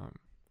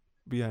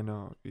 but yeah,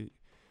 no,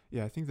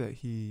 yeah, I think that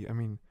I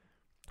mean,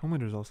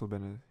 Homelander's also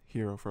been a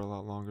hero for a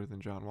lot longer than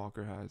John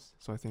Walker has,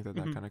 so I think that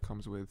Mhm. kind of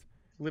comes with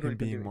Literally him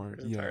been being doing more, it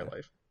his entire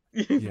life.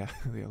 yeah,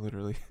 yeah,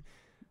 literally.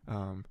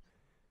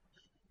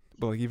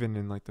 But like even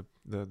in like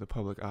the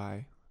public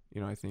eye,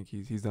 I think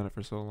he's done it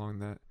for so long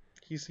that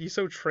He's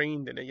so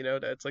trained in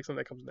it, that's like something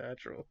that comes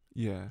natural.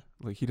 yeah,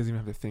 like he doesn't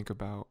even have to think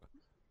about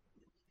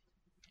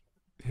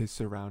his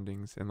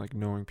surroundings and like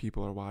knowing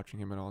people are watching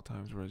him at all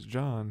times. Whereas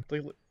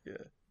Like, yeah.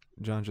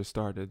 John just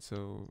started,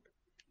 so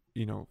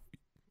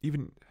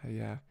even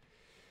yeah,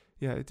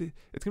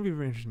 it's gonna be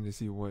very interesting to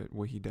see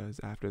what he does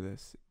after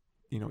this.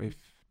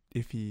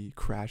 If he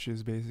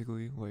crashes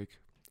basically like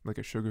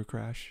a sugar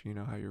crash,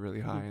 how you're really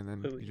high and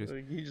then you just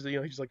He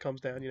just like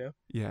comes down.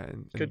 yeah,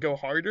 and Could go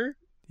harder,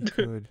 he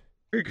could.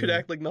 or he could Yeah.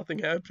 act like nothing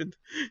happened.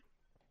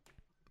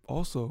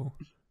 Also,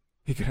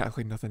 he could act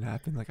like nothing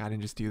happened, like I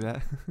didn't just do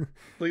that.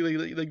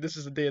 Like this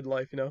is a day in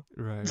life.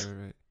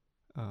 Right.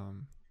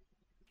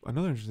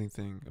 Another interesting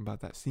thing about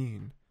that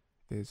scene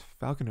is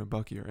Falcon and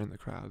Bucky are in the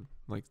crowd.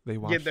 Like they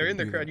watched Yeah, they're him in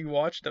the do crowd. that. You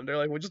watch them. They're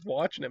like, we're just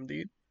watching him,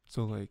 dude.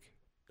 So like,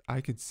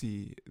 I could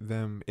see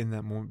them in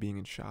that moment being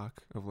in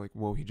shock of like,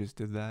 whoa, he just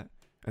did that,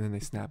 and then they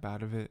snap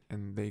out of it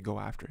and they go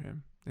after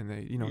him and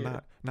they,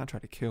 Yeah. not try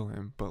to kill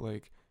him, but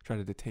like try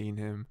to detain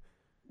him,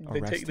 They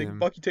arrest take him.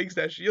 Bucky takes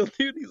that shield,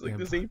 dude. He's like, Yeah,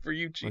 this ain't for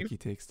you, Chief. Bucky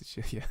takes the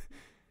shit. Yeah.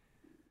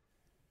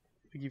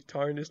 Like, you've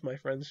tarnished my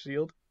friend's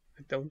shield.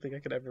 I don't think I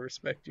could ever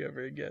respect you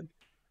ever again.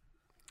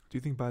 Do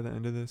you think by the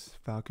end of this,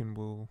 Falcon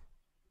will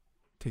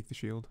take the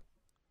shield?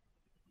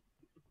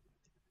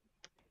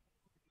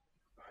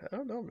 I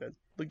don't know, man.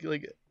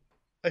 Like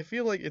I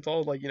feel like it's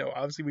all like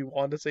obviously we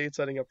want to say it's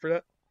setting up for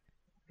that,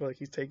 but like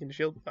he's taking the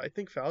shield. I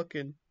think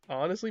Falcon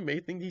honestly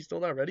may think he's still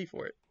not ready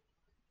for it.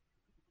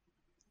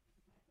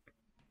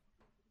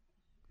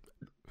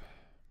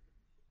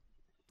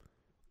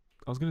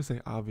 I was gonna say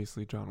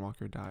obviously John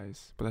Walker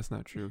dies, but that's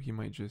not true. He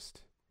might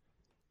just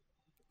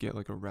get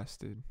like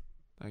arrested,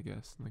 I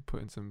guess, and, like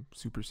put in some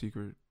super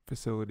secret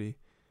facility.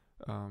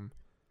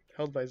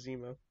 Held by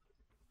Zemo.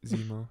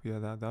 Zemo, yeah,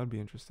 that would be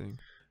interesting.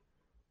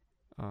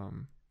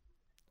 Um,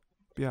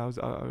 but yeah, I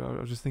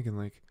was just thinking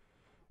like,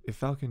 if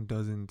Falcon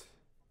doesn't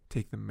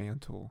take the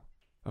mantle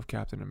of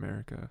Captain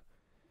America,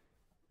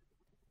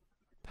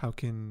 how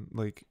can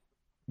like,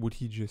 would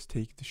he just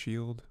take the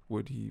shield?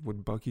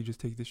 Would Bucky just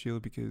take the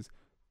shield because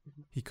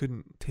he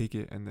couldn't take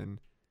it and then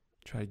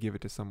try to give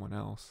it to someone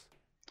else?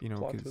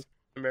 Plot Because twist.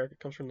 America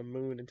comes from the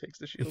moon and takes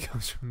the he shield.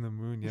 comes from the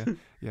moon. Yeah,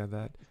 yeah.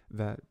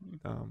 That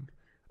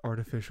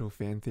artificial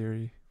fan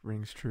theory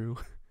rings true.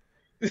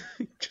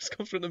 Just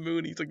comes from the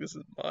moon. He's like, this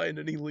is mine,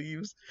 and he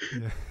leaves.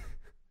 Yeah.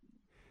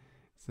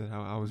 Said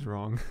how I was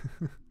wrong.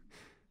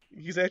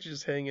 He's actually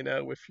just hanging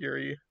out with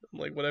Fury on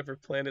like whatever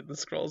planet the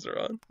Skrulls are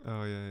on.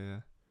 Oh yeah.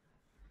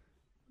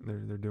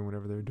 They're doing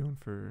whatever they're doing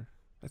for.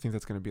 I think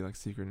that's gonna be like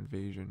Secret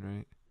Invasion,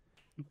 right?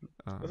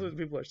 That's what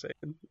people are saying.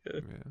 Yeah.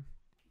 Yeah.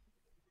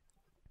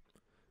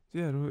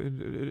 Yeah,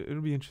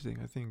 it'll be interesting.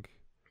 I think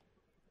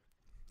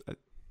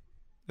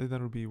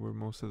that'll be where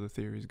most of the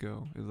theories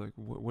go. Is like,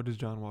 what does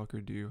John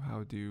Walker do?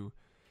 How do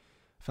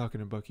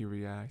Falcon and Bucky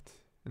react?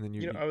 And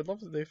then I would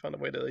love if they found a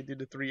way to like do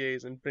the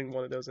 3As and bring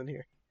one of those in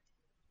here.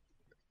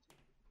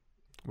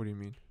 what do you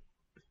mean?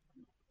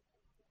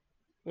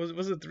 Was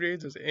it 3As?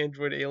 It was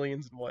android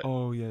aliens and what?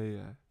 Oh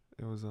yeah.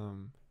 It was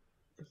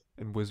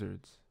in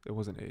Wizards. It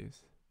wasn't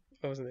A's.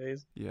 Oh, was it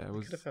A's? Yeah, it They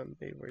was. could have found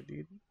an A word,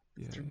 dude.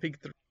 Yeah, Big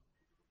three.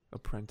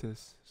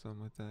 Apprentice,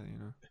 something like that.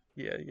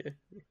 Yeah. Do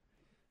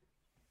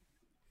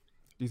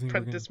you think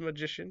Apprentice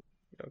magician.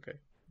 Okay.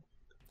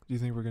 Do you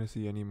think we're gonna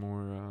see any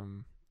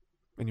more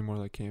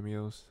like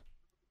cameos?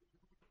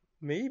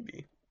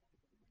 Maybe.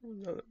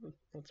 No,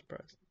 not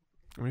surprised.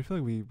 I mean, I feel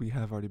like we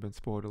have already been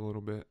spoiled a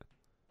little bit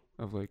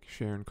of like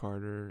Sharon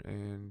Carter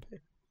and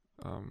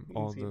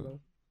all the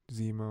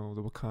Zemo,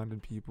 the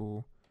Wakandan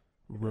people,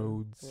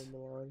 Rhodes.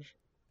 Melange,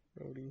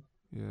 Rhodey.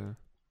 Yeah.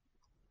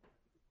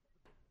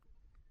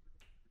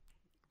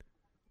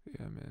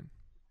 Yeah, man.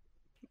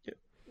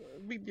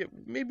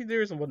 Maybe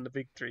there isn't one in the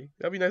big three.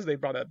 That'd be nice if they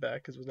brought that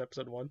back because it was in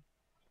episode 1.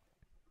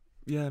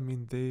 Yeah, I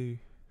mean they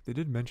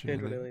did mention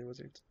Android it. alien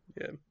wizards.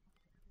 Yeah.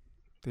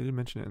 They did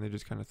mention it, and they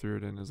just kind of threw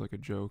it in as like a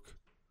joke,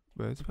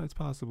 but it's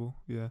possible.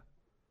 Yeah.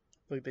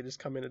 Like they just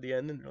come in at the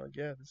end and they're like,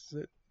 yeah, this is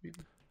it.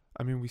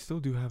 I mean, we still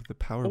do have the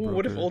power broker.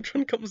 What if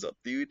Ultron comes up,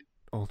 dude?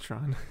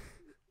 Ultron.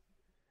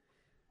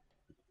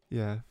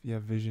 yeah.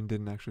 Vision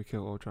didn't actually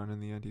kill Ultron in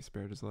the end. He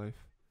spared his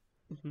life.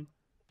 Mm-hmm.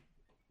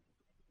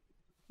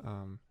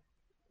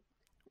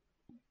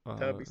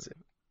 That would be sick.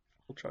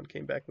 Ultron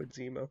came back with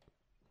Zemo.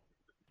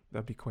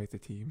 That'd be quite the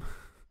team.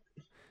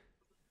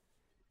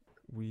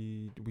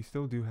 we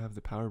still do have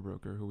the power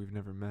broker who we've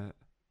never met.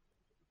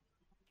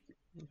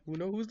 Who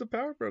knows who's the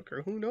power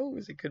broker? Who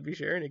knows? It could be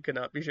Sharon. It could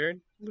not be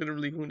Sharon.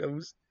 Literally, who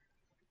knows?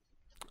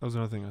 That was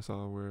another thing I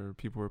saw where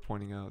people were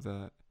pointing out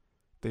that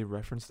they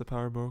referenced the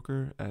power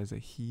broker as a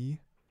he.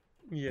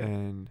 Yeah.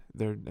 And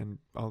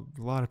a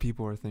lot of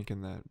people are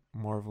thinking that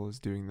Marvel is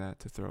doing that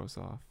to throw us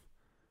off.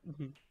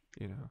 Mm-hmm.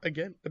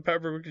 Again, the power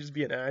broker could just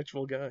be an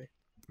actual guy.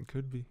 It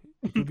could be.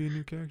 It could be a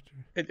new character.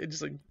 It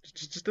just like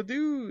just a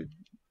dude.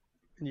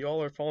 And you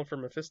all are falling for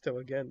Mephisto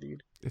again,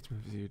 dude. It's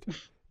dude.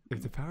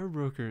 If the power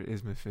broker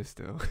is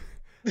Mephisto,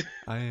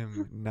 I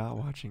am not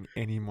watching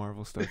any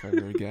Marvel stuff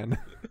ever again.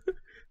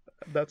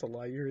 That's a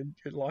lie. You're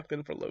locked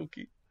in for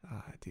Loki.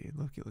 Dude,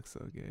 Loki looks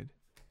so good.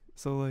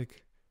 So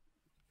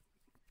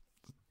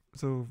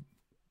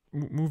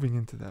moving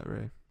into that,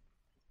 Ray.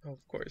 Oh,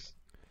 of course,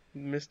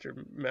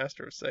 Mr.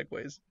 Master of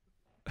Segways.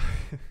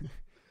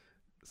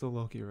 So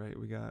Loki, right?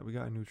 We got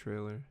a new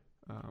trailer.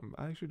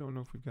 I actually don't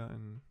know if we've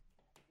gotten.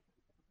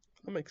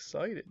 I'm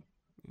excited.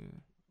 Yeah.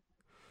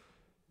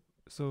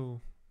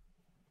 So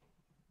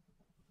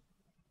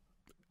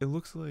it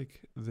looks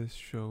like this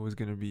show is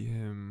gonna be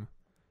him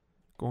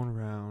going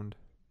around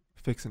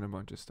fixing a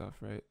bunch of stuff,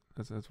 right?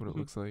 That's what it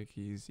looks like.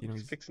 He's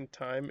fixing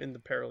time in the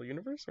parallel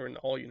universe or in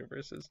all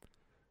universes.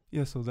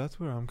 Yeah, so that's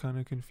where I'm kind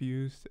of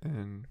confused,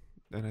 and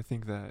I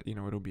think that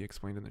it'll be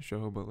explained in the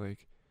show, but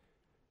like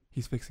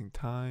he's fixing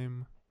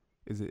time.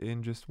 Is it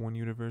in just one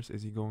universe?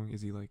 Is he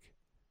like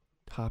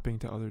hopping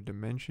to other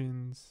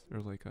dimensions or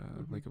like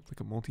a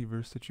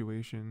multiverse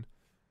situation?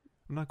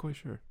 I'm not quite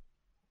sure.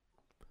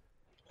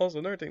 Also,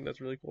 another thing that's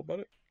really cool about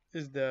it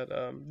is that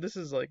this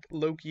is like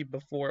Loki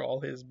before all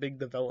his big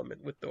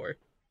development with Thor.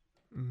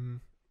 Mm-hmm.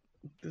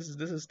 This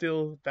is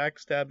still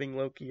backstabbing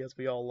Loki as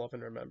we all love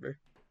and remember.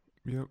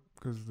 Yep,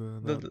 because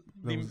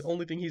the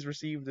only thing he's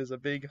received is a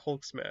big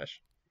Hulk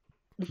smash.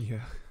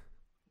 Yeah.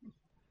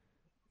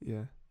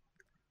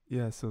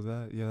 So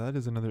that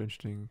is another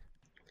interesting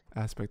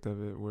aspect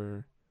of it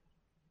where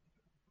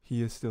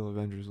he is still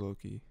Avengers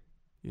Loki.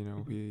 We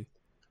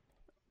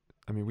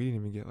didn't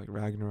even get like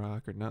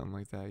Ragnarok or nothing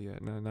like that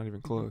yet. No, not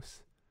even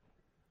close.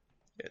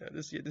 Yeah,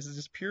 this is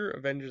just pure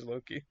Avengers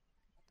Loki.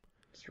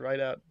 Just right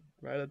out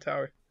of the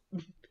tower.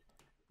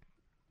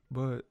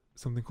 But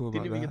something cool about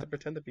that. Didn't even get to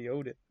pretend to be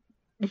Odin.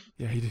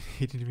 Yeah, he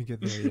didn't even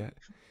get there yet.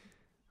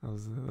 That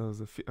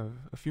was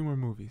a few more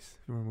movies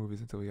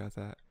until we got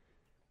that.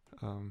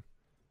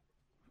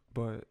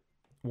 But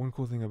one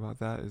cool thing about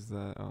that is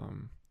that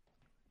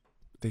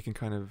they can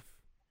kind of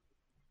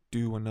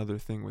do another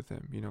thing with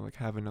him, like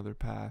have another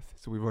path.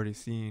 So we've already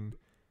seen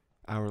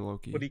our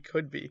Loki. What he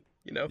could be,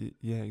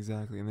 Yeah,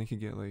 exactly. And they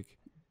could get like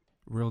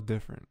real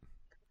different,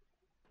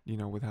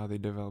 with how they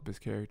develop his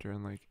character.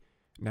 And like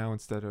now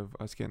instead of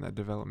us getting that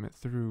development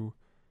through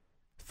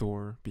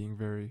Thor being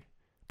very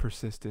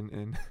persistent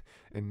and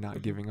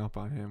not giving up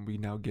on him, we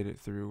now get it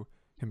through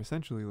him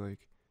essentially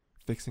like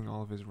fixing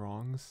all of his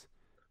wrongs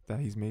that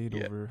he's made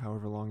over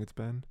however long it's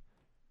been.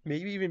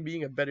 Maybe even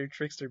being a better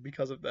trickster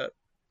because of that.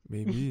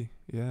 Maybe,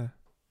 yeah.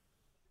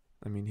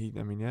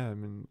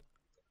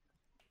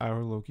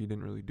 Our Loki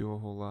didn't really do a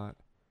whole lot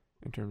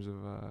in terms of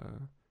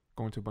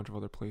going to a bunch of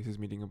other places,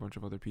 meeting a bunch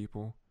of other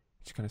people.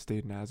 He just kind of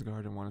stayed in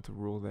Asgard and wanted to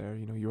rule there.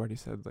 You already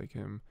said like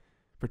him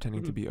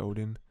pretending to be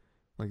Odin,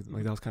 like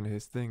that was kind of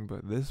his thing.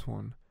 But this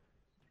one,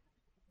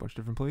 bunch of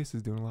different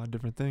places, doing a lot of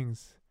different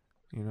things.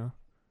 You know.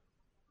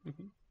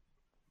 Hmm.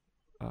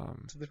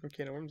 Um, It's a different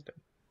can of worms there.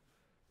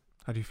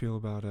 how do you feel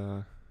about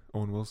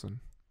Owen Wilson?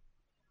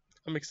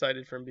 I'm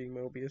excited for him being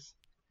Mobius.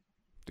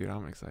 Dude,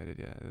 I'm excited.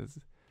 Yeah,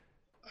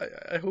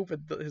 I hope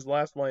his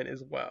last line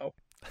is "Wow."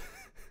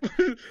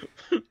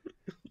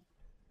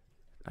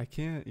 I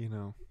can't. You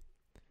know.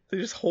 They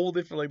just hold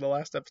it for like the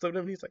last episode,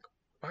 and he's like,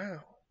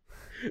 "Wow."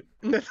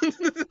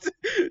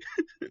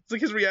 It's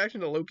like his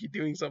reaction to Loki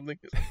doing something.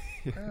 Is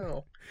like,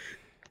 wow.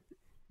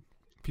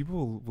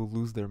 People will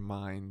lose their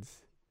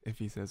minds if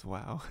he says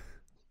 "Wow."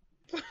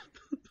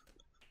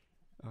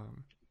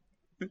 Um,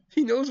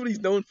 He knows what he's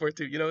known for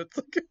too. It's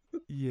like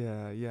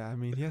yeah. I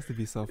mean, he has to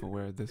be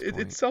self-aware at this it's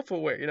point.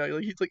 self-aware.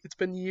 Like he's like it's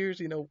been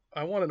years.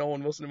 I want an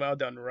Owen Wilson wow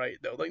done right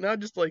though. Like not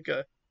just like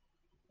a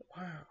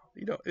wow.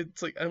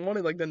 It's like I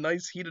wanted like the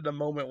nice heat of the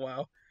moment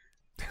wow.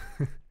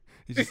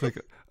 He's just like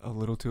a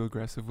little too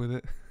aggressive with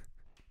it.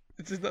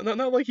 It's just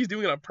not like he's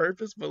doing it on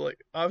purpose, but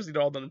like obviously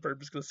they're all done on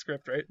purpose because of the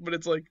script, right? But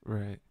it's like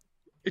Right.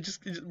 it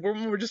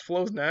just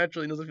flows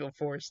naturally and doesn't feel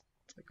forced.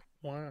 It's like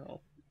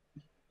wow.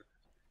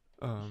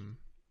 Um.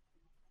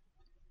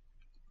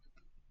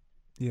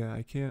 Yeah,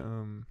 I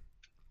can't.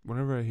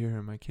 Whenever I hear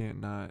him, I can't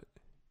not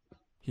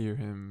hear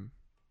him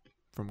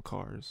from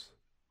Cars.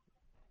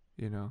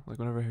 You know, like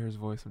whenever I hear his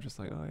voice, I'm just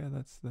like, oh yeah,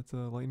 that's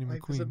Lightning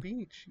Life is a McQueen.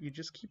 beach. You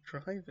just keep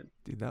driving.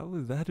 Dude,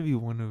 that had to be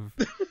one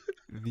of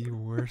the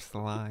worst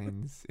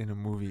lines in a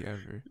movie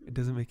ever. It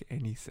doesn't make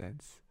any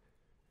sense.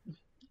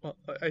 Well,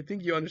 I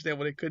think you understand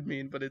what it could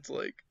mean, but it's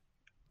Like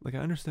I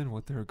understand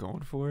what they're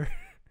going for,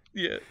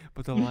 yeah.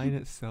 but the line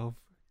itself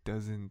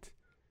doesn't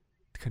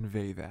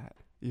convey that.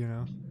 You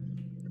know?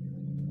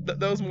 That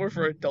was more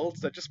for adults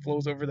that just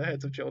flows over the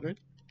heads of children.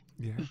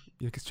 Yeah, yeah.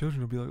 Because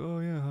children will be like, oh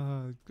yeah,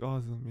 haha,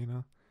 awesome. You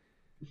know?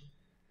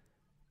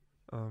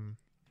 Um,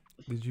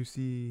 did you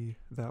see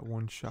that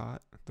one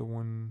shot? The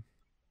one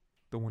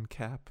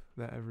cap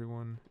that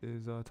everyone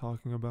is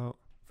talking about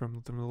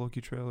from the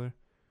Loki trailer.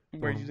 The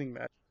Where he's one, using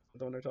magic,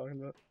 the one they're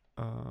talking about.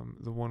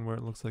 the one where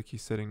it looks like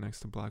he's sitting next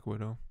to Black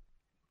Widow.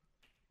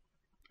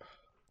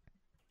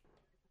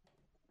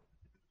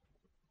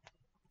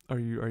 Are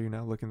you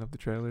now looking up the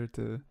trailer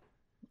to?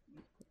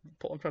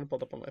 I'm trying to pull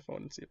it up on my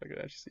phone and see if I can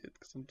actually see it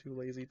because I'm too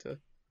lazy to.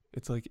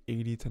 It's like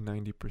 80 to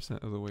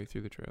 90% of the way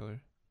through the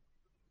trailer.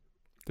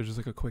 There's just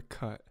like a quick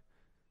cut,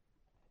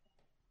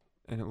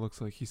 and it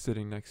looks like he's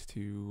sitting next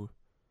to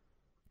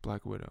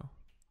Black Widow.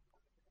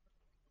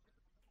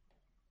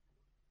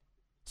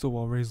 So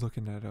while Ray's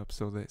looking that up,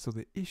 so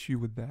the issue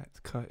with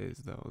that cut is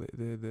though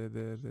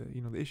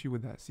the issue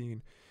with that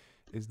scene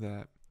is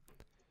that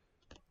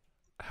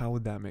how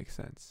would that make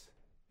sense,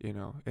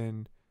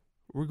 And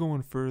we're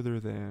going further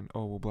than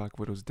Black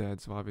Widow's dead,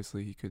 so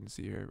obviously he couldn't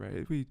see her,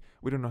 right? We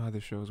don't know how the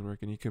shows work,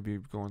 and he could be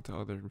going to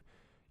other,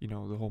 the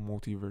whole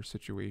multiverse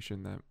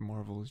situation that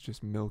Marvel is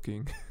just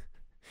milking.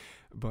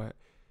 But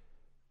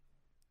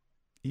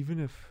even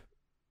if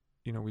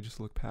we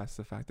just look past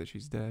the fact that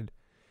she's dead,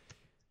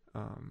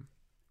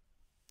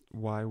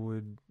 why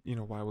would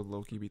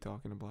Loki be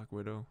talking to Black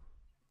Widow?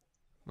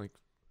 Like,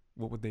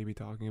 what would they be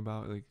talking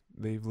about? Like,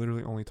 they've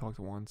literally only talked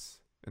once,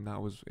 and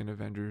that was in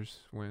Avengers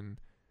when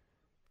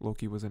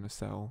Loki was in a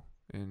cell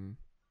and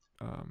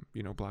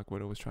Black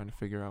Widow was trying to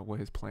figure out what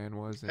his plan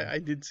was. And I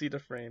did see the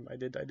frame. I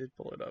did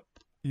pull it up.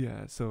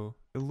 yeah, so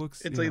it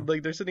looks. It's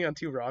like they're sitting on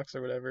two rocks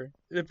or whatever.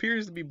 It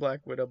appears to be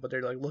Black Widow, but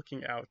they're like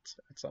looking out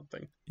at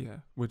something. Yeah,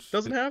 which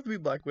Doesn't have to be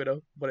Black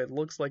Widow, but it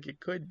looks like it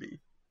could be.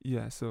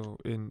 Yeah, so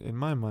in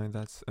my mind,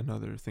 that's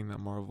another thing that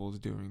Marvel is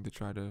doing to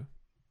try to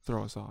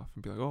throw us off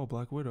and be like, oh,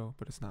 Black Widow,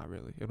 but it's not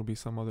really. It'll be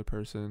some other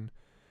person.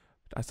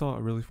 I saw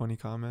a really funny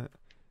comment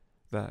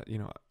that,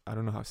 I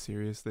don't know how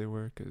serious they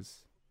were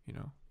because,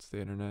 it's the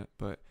internet,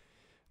 but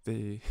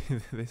they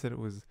they said it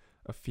was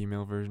a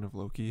female version of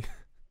Loki.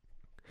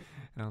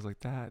 And I was like,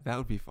 that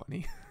would be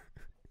funny.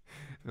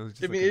 It was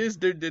just it is,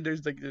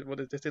 there's like, what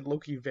is they said,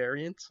 Loki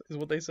variant is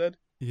what they said.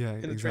 Yeah,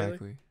 in the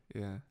exactly.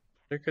 Yeah.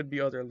 There could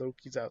be other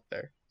Lokis out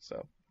there,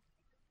 so.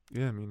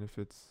 Yeah, I mean, if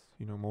it's,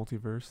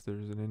 multiverse,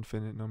 there's an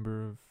infinite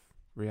number of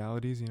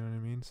realities, you know what I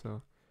mean?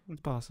 So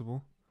it's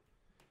possible.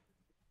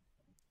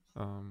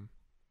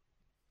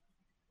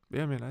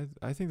 Yeah, man,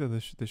 I think that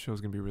this show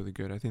is going to be really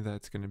good. I think that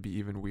it's going to be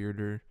even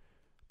weirder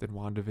than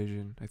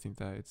WandaVision. I think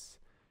that it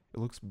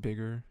looks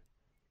bigger,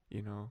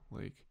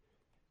 like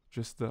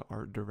just the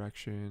art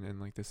direction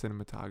and like the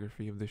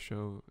cinematography of the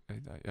show.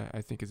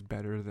 I think is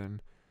better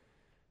than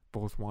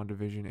both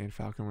WandaVision and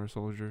Falcon Winter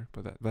Soldier,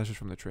 but that's just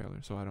from the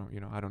trailer. So I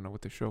don't know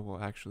what the show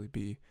will actually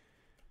be,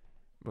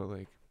 but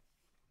like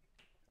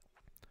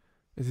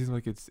it seems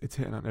like it's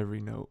hitting on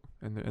every note,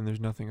 and there's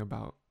nothing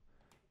about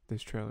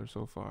this trailer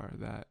so far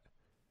that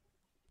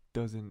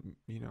doesn't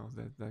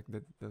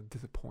that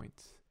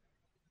disappoints,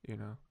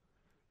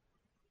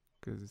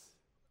 because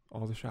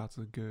all the shots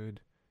look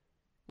good.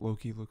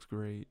 Loki looks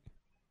great.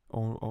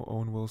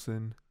 Owen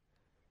Wilson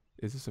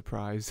is a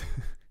surprise.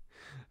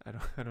 I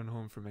don't know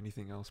him from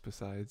anything else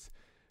besides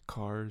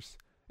Cars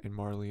and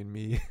Marley and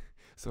Me.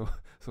 So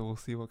we'll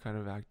see what kind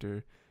of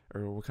actor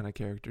or what kind of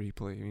character he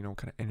plays, what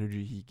kind of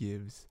energy he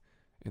gives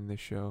in this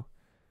show.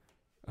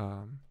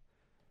 Um,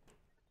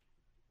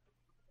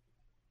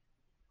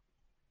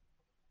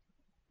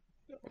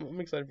 I'm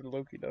excited for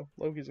Loki though.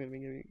 Loki's gonna be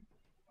getting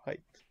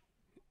hyped.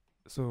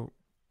 so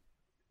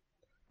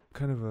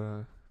kind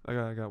of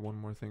I got one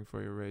more thing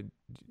for you, Ray.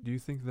 Do you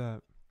think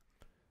that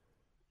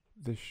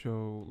this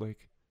show,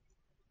 like,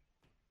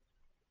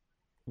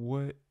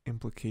 what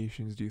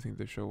implications do you think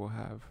the show will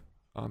have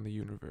on the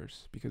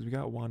universe? Because we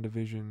got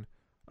WandaVision,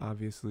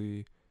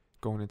 obviously,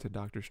 going into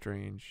Doctor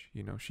Strange.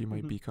 You know, she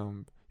might Hmm.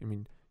 become. I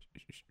mean,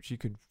 she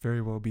could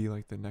very well be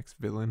like the next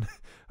villain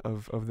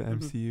of the Hmm.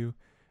 MCU.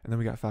 And then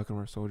we got Falcon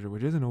Winter Soldier,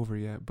 which isn't over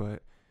yet,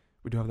 but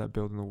we do have that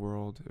build in the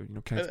world. You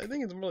know, I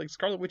think it's more like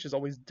Scarlet Witch is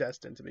always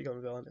destined to become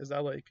a villain. Is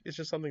that like it's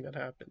just something that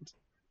happens?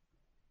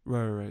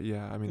 right.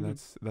 Yeah, I mean Hmm.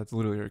 that's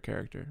literally her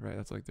character, right?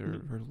 That's like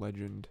Hmm. her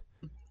legend.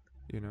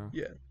 You know.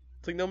 Yeah,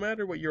 it's like no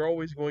matter what, you're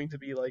always going to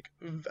be like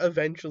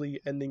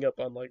eventually ending up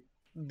on like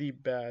the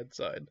bad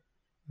side,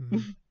 Hmm. And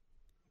then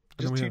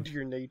just we due have to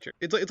your nature.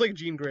 It's like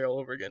Jean Grey all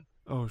over again.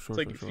 oh It's sure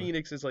like sure sure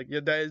Phoenix is like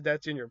yeah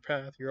that's in your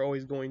path. You're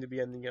always going to be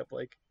ending up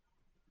like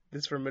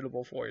this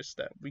formidable force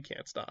that we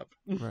can't stop.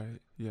 right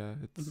yeah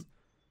Mhm.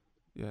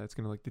 it's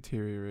gonna like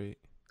deteriorate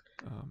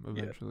Yeah.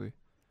 eventually.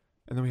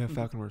 And then we have Mhm.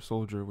 Falcon Winter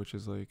Soldier, which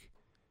is like,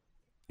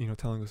 you know,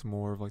 telling us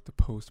more of like the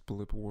post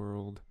blip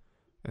world,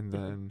 and Mhm.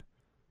 then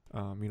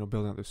you know,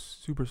 building out this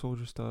super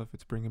soldier stuff.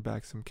 It's bringing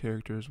back some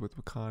characters with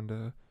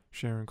Wakanda,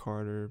 Sharon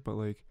Carter, but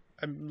like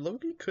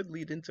Loki could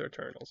lead into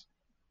Eternals,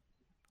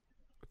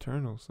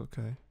 Eternals.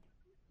 Okay,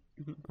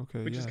 Mhm.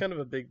 okay, which is yeah, kind of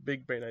a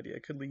big brain idea.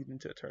 It could lead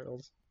into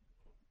Eternals.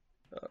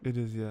 Um, it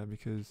is. Yeah,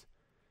 because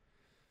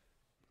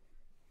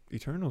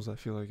Eternals, I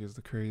feel like, is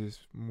the craziest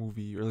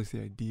movie, or at least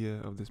the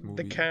idea of this the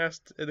movie.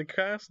 cast of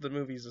the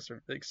movie is just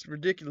like,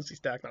 ridiculously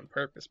stacked on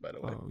purpose. By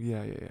the way, Oh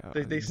yeah,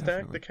 they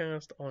stacked the definitely.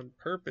 cast on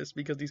purpose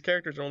because these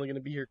characters are only going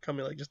to be here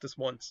coming like just this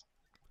once.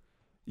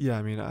 Yeah,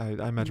 I mean,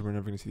 I imagine we're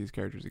never gonna see these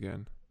characters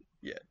again.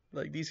 Yeah,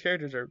 like these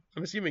characters are,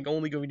 I'm assuming,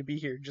 only going to be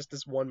here just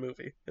this one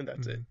movie, and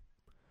that's it. Hmm.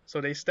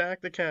 So they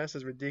stack the cast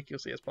as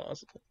ridiculously as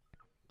possible.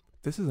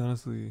 This is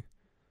honestly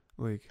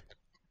like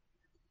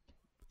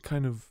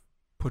kind of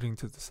putting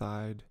to the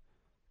side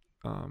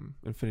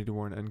Infinity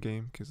War and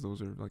Endgame because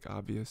those are like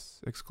obvious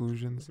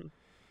exclusions.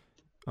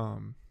 Hmm.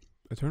 Um,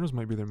 Eternals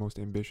might be their most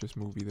ambitious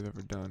movie they've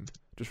ever done,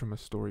 just from a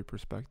story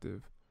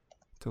perspective.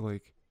 To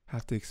like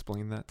have to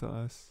explain that to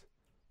us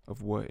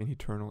of what an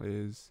Eternal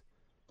is,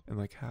 and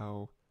like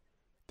how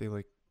they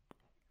like,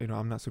 you know,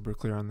 I'm not super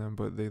clear on them,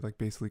 but they like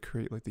basically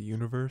create like the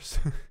universe.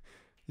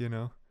 You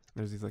know,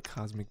 there's these like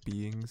cosmic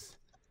beings,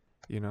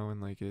 you know,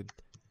 and like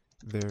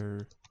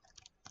their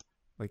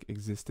like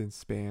existence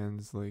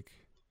spans like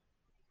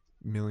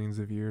millions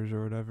of years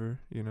or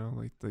whatever, you know,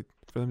 like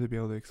for them to be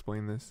able to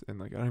explain this, and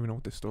like I don't even know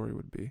what the story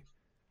would be.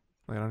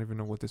 Like I don't even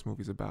know what this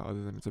movie's about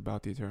other than it's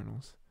about the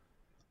Eternals.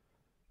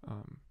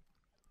 Um,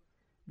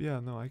 yeah,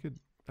 no, I could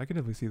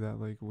definitely see that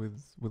like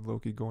with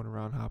Loki going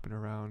around, hopping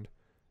around,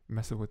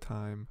 messing with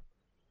time.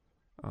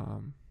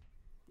 Um,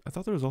 I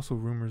thought there was also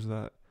rumors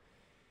that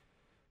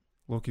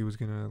Loki was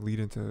gonna lead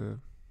into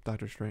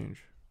Doctor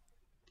Strange.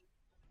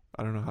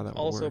 I don't know how that would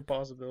Also a work.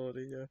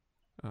 possibility, yeah.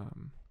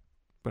 Um,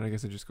 but I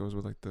guess it just goes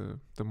with like the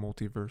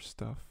multiverse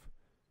stuff.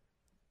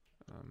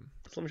 Um,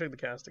 So let me check the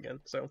cast again.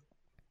 So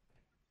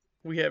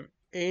we have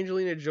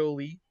Angelina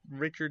Jolie,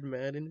 Richard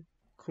Madden,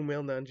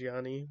 Kumail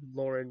Nanjiani,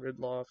 Lauren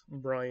Ridloff,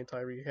 Brian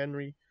Tyree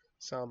Henry,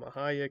 Salma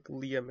Hayek,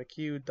 Leah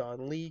McHugh,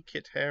 Don Lee,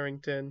 Kit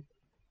Harington,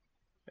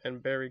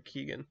 and Barry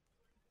Keoghan.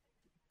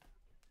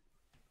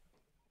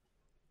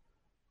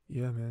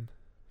 yeah, man.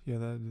 Yeah,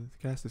 that the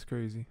cast is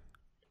crazy.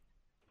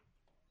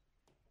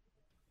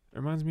 It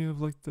reminds me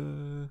of like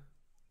the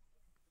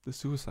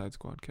Suicide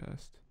Squad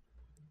cast.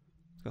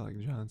 It's got like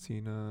John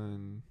Cena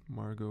and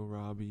Margot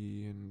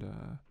Robbie and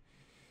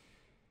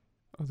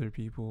other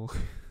people.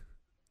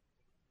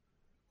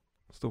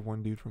 It's the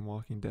one dude from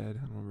Walking Dead.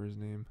 I don't remember his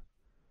name.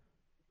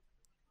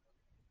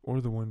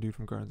 Or the one dude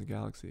from Guardians of the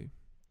Galaxy.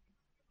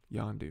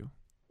 Yondu. Don't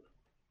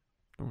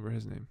remember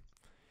his name.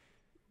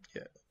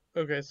 Yeah.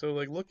 Okay, so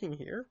like looking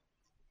here,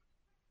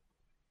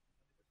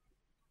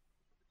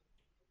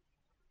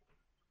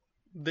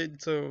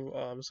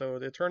 so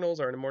the Eternals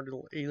are an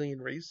immortal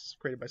alien race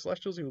created by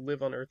Celestials who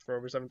live on Earth for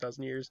over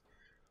 7,000 years,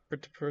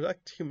 to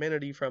protect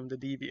humanity from the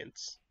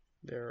deviants,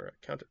 their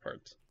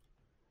counterparts.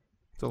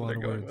 It's a That's what lot they're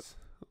of going with. words.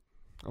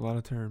 A lot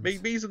of terms.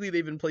 Basically,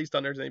 they've been placed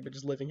on Earth and they've been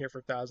just living here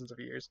for thousands of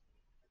years.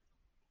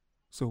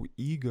 So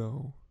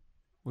Ego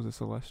was a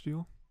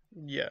celestial?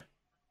 Yeah,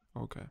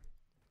 Okay.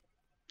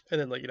 and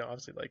then like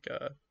obviously like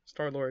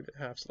Star Lord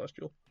half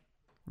Celestial.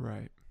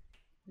 Right.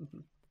 Hmm.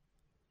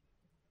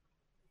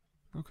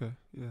 Okay.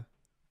 Yeah.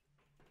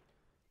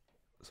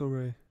 So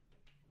Ray,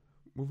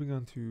 moving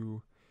on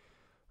to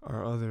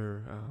our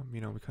other, you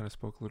know, we kind of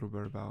spoke a little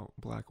bit about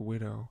Black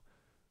Widow.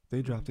 They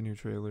Hmm. dropped a new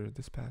trailer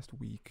this past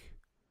week,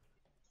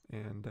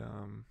 and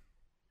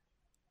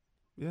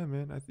yeah,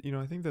 man, you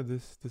know, I think that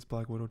this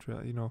Black Widow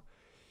trailer, you know,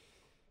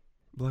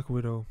 Black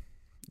Widow,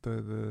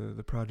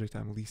 the project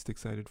I'm least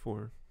excited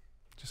for,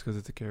 just because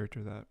it's a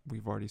character that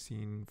we've already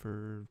seen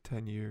for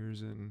 10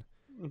 years and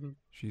Hmm.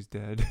 she's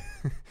dead,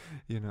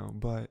 you know.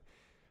 But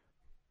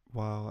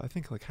while I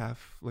think like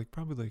half, like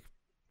probably like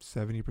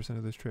 70%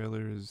 of this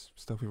trailer is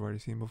stuff we've already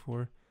seen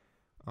before,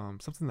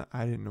 something that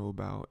I didn't know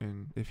about,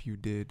 and if you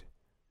did,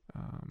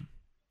 um,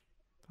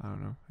 I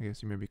don't know, I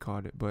guess you maybe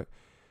caught it, but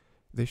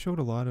they showed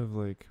a lot of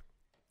like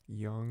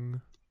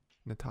young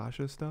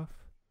Natasha stuff.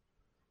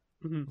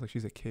 Hmm. Like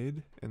she's a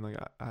kid, and like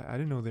I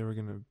didn't know they were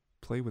gonna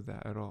play with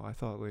that at all. I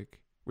thought like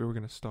we were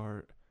gonna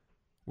start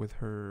with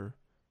her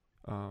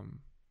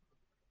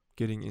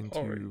getting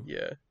Already, into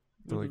yeah.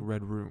 the like Hmm.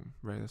 red room,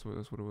 right? That's what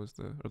it was,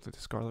 or like the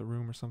Scarlet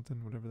Room or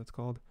something, whatever that's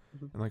called,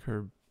 Hmm. and like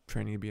her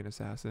training to be an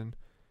assassin.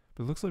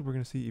 But it looks like we're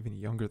gonna see even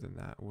younger than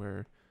that,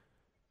 where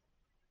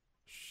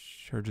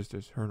her just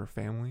as her and her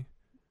family,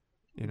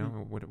 you know,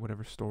 Hmm.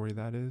 whatever story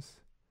that is.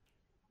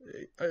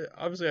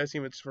 Obviously, I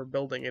assume it's for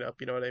building it up.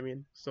 You know what I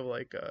mean? So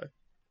like,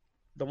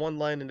 the one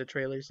line in the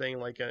trailer saying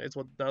like, it's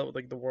what not what,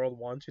 like the world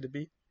wants you to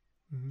be. It's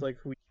Hmm. like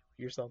who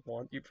you yourself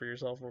want you for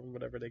yourself or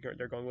whatever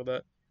they're going with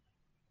that.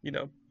 You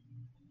know.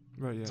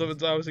 Right. So Yes.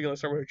 it's obviously gonna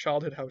start with her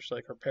childhood, how she,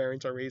 like her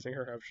parents are raising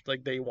her, how she,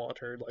 like they want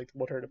her, like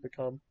want her to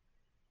become,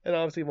 and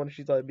obviously when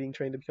she's like being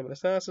trained to become an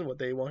assassin, what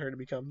they want her to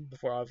become.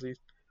 Before obviously,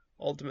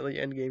 ultimately,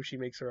 endgame, she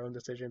makes her own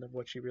decision of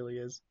what she really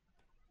is.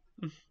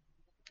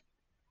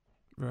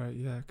 Right.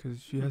 Yeah.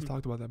 Because she has Hmm.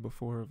 talked about that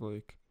before. Of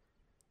like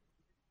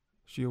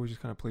she always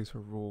just kind of plays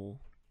her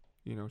role.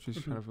 You know, she's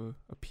Hmm. kind of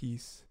a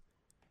piece.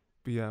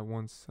 But yeah,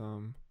 once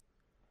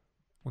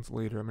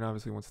later, I mean,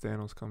 obviously once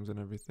Thanos comes and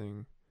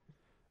everything,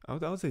 I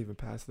would say even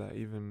past that,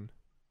 even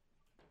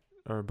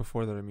or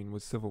before that. I mean,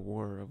 with Civil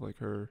War of like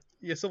her,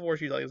 Yeah, Civil War,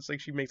 she like it's like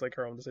she makes like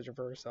her own decision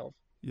for herself.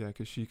 yeah,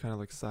 because she kind of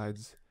like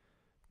sides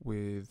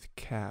with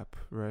Cap,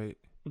 right?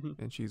 Hmm.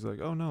 And she's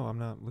like, oh no, I'm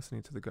not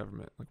listening to the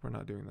government. Like we're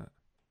not doing that.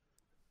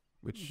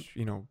 Hmm. Which,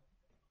 you know,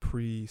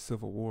 pre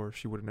Civil War,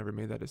 she would have never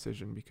made that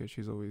decision because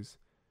she's always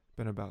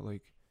been about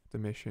like the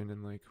mission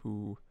and like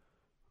who,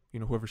 you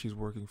know, whoever she's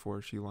working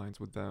for, she aligns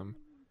with them.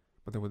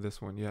 But then with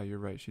this one, yeah, you're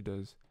right. She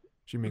does.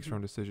 She makes Hmm. her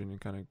own decision and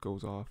kind of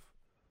goes off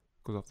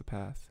the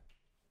path.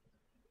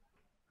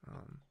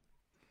 Um,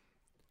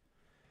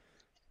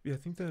 yeah, I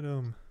think that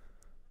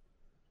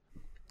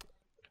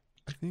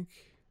I think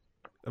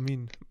I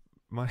mean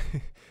my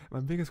my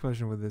biggest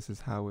question with this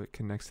is how it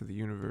connects to the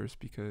universe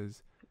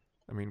because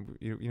I mean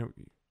you know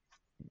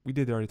we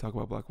did already talk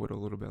about Black Widow a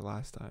little bit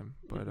last time,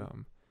 but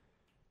Hmm.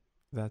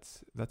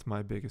 that's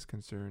my biggest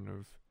concern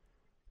of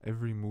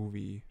every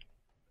movie,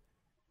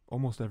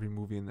 almost every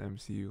movie in the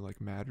MCU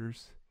like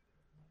matters.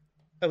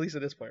 At least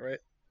at this point, right?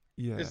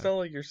 It's Yeah, not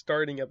like you're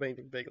starting up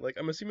anything big. Like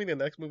I'm assuming the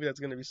next movie that's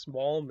gonna be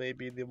small,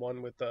 maybe the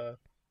one with the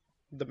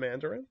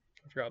Mandarin.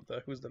 I forgot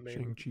the who's the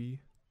main Shang-Chi.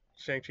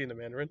 Shang-Chi and the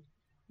Mandarin,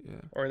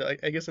 Yeah, or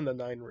I guess in the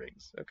Nine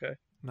Rings. Okay,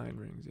 Nine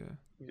Rings. Yeah.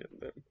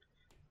 yeah,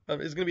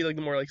 it's gonna be like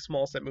the more like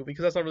small set movie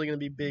because that's not really gonna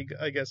be big,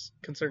 I guess,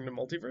 concerning the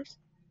multiverse.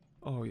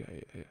 Oh yeah,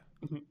 yeah, yeah.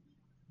 Mhm.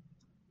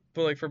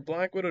 But like for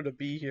Black Widow to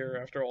be here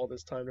after all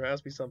this time, there has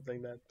to be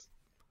something that.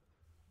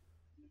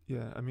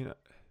 Yeah, I mean,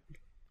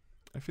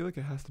 I feel like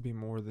it has to be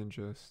more than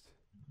just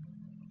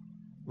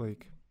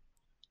like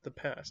The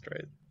past,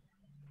 right?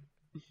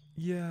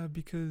 yeah,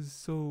 because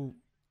so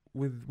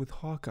with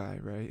Hawkeye,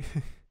 right?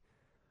 He's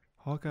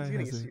Hawkeye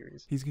getting a has a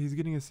series. he's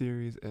getting a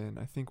series, and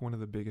I think one of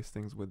the biggest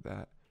things with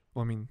that,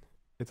 well, I mean,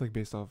 it's like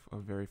based off a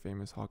very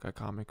famous Hawkeye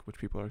comic, which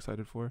people are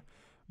excited for,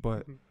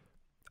 but Hmm.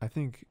 I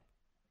think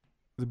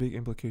the big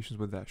implications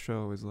with that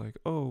show is like,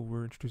 oh,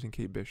 we're introducing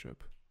Kate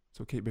Bishop,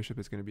 so Kate Bishop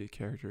is going to be a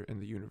character in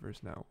the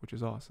universe now, which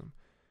is awesome.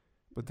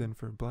 But then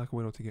for Black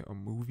Widow to get a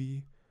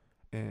movie,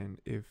 and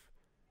if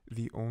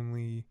the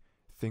only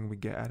thing we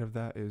get out of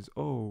that is,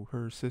 oh,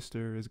 her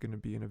sister is going to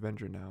be an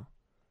Avenger now,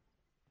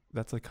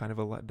 that's like kind of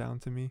a letdown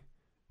to me.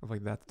 Of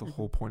like that's the Hmm.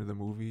 whole point of the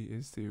movie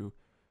is to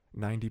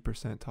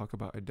 90% talk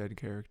about a dead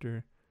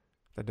character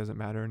that doesn't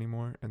matter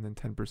anymore, and then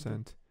Hmm.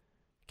 10%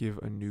 give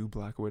a new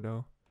Black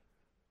Widow.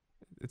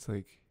 It's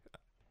like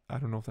I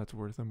don't know if that's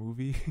worth a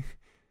movie.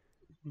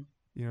 Hmm.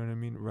 You know what I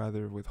mean?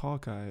 Rather with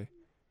Hawkeye,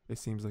 it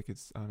seems like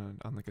it's on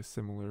like a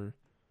similar,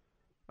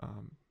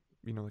 um,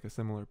 like a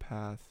similar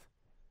path,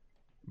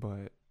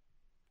 but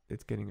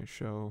it's getting a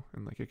show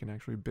and like it can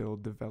actually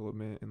build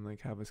development and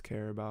like have us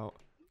care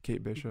about Kate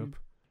Hmm. Bishop.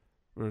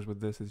 Whereas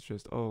with this, it's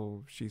just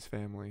oh she's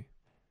family,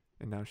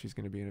 and now she's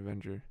gonna be an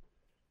Avenger.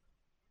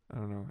 I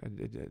don't know.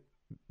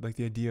 Like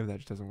the idea of that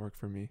just doesn't work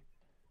for me.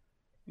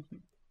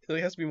 It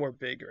has to be more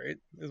big, right?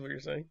 Is what you're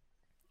saying.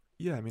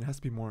 Yeah, I mean it has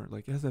to be more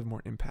like it has to have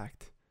more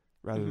impact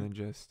rather Hmm. than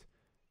just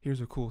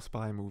here's a cool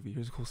spy movie,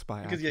 here's a cool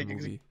spy Because yeah, action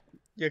movie.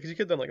 because you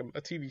could have done like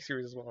a TV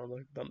series as well and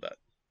like done that.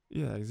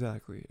 Yeah,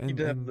 exactly. You And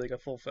didn't have and like a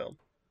full film.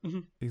 Hmm.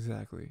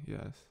 exactly,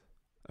 yes.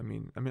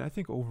 I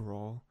think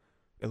overall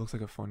it looks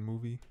like a fun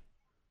movie,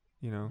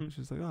 you know. Hmm. It's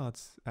just like, oh,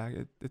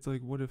 it's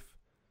like what if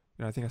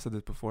I think I said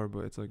this before,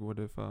 but it's like what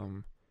if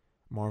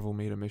Marvel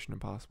made a Mission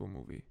Impossible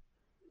movie?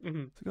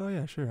 Hmm. It's like, oh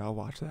yeah, sure, I'll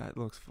watch that.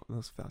 It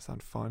that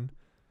sound fun.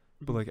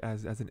 But Hmm. like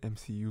as an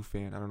MCU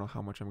fan, I don't know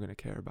how much I'm going to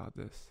care about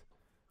this.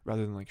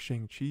 rather than like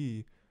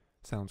Shang-Chi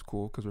sounds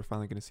cool because we're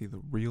finally going to see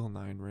the real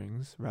Nine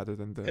Rings rather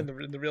than And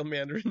the real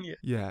Mandarin, yeah.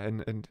 yeah,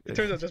 and It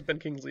turns out it's just Ben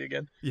Kingsley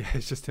again. yeah,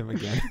 it's just him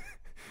again.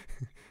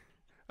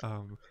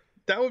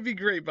 That would be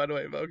great, by the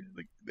way, Mo.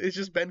 Like, it's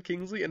just Ben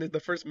Kingsley, and the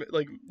first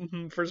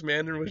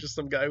Mandarin was just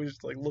some guy who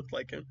just like looked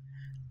like him.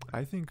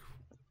 I think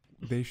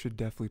they should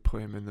definitely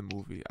put him in the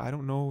movie. I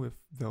don't know if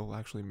they'll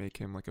actually make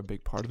him like a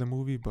big part of the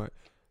movie, but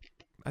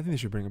I think they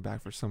should bring him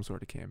back for some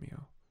sort of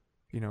cameo.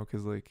 You know,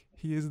 because like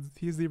he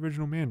is the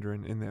original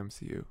Mandarin in the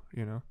MCU.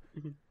 You know,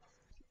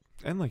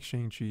 and like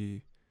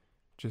Shang-Chi,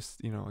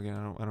 just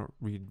again I don't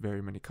read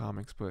very many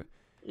comics, but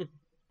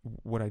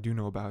what I do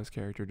know about his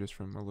character just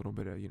from a little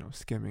bit of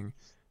skimming,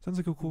 sounds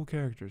like a cool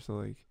character. So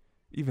like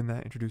even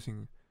that,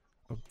 introducing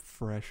a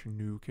fresh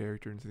new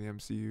character into the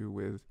MCU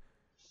with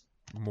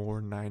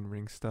more Nine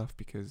Rings stuff,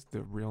 because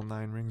the real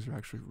Nine Rings are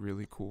actually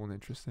really cool and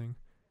interesting.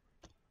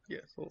 Yeah,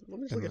 so let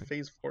me just look at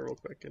Phase 4 real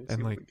quick and see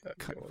And what like we got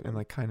going on. and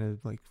like kind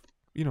of like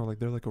like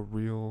they're like a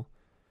real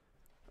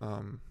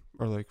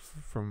or like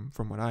from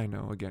what I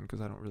know, again,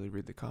 because I don't really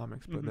read the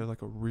comics, but they're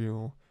like a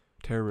real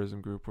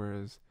terrorism group,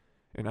 whereas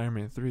in Iron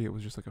Man 3 it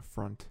was just like a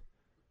front.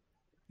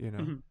 It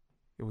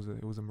was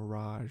a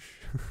mirage.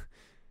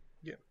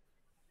 Yeah.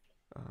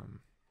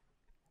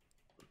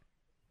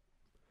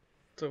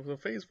 So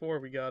Phase 4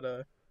 we got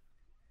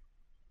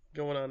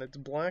going on. It's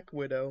Black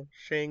Widow,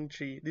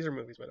 Shang-Chi. These are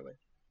movies, by the way.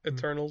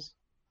 Eternals,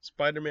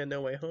 Spider-Man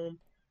No Way Home,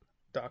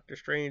 Doctor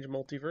Strange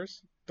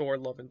Multiverse, Thor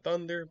Love and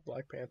Thunder,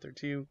 Black Panther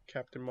 2,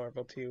 Captain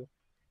Marvel 2,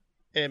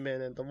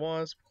 Ant-Man and the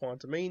Wasp,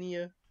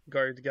 Quantumania,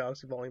 Guardians of the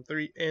Galaxy Volume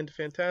 3, and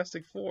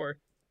Fantastic Four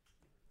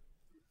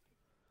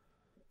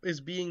is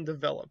being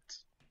developed.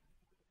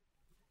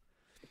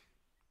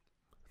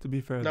 To be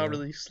fair, not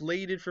really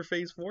slated for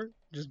Phase 4,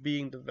 just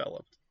being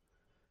developed.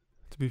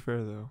 To be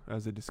fair, though,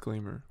 as a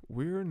disclaimer,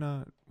 we're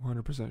not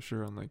 100%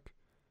 sure on like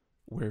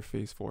where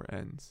Phase 4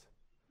 ends.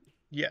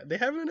 Yeah, they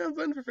haven't announced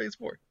the end for Phase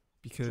 4.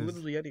 Because it's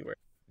literally anywhere.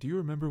 Do you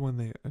remember when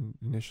they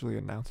initially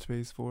announced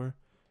Phase 4?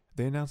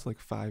 They announced like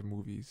 5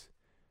 movies,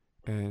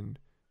 and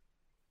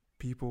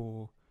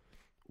people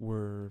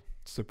were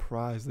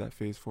surprised that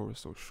Phase 4 was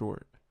so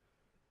short.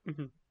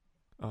 And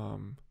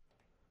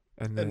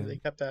then they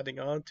kept adding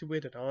on to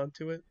it and on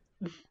to it.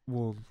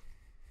 well,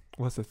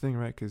 that's the thing,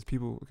 right? Because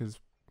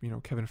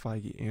Kevin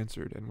Feige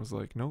answered and was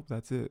like, "Nope,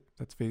 that's it.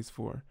 That's Phase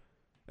 4."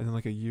 And then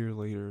like a year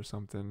later or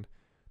something,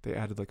 they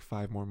added like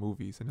 5 more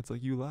movies, and it's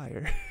like, you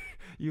liar.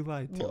 You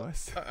lied to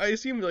us. I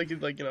assume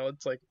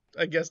it's like,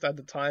 I guess at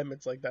the time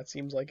it's like that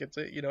seems like it's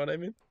it, you know what I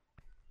mean?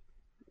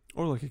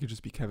 Or like it could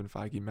just be Kevin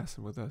Feige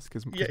messing with us,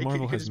 because it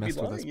Marvel could has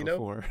messed with us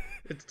before.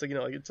 It's like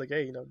it's like,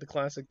 hey, the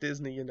classic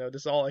Disney,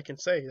 this is all I can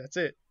say. That's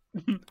it.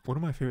 One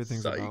of my favorite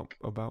things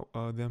about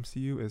the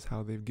MCU is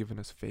how they've given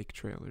us fake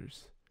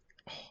trailers.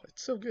 Oh,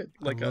 it's so good.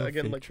 Like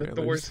again, like trailers.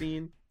 The Thor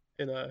scene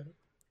in the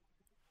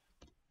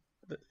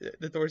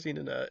Thor scene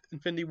in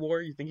Infinity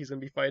War. You think he's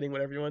gonna be fighting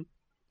with everyone?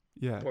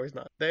 Yeah. Thor's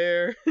not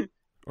there.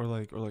 or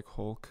like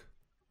Hulk,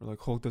 or like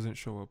Hulk doesn't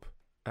show up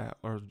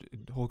or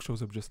Hulk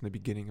shows up just in the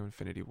beginning of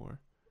Infinity War.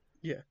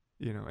 Yeah.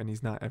 And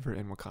he's not ever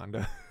in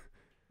Wakanda.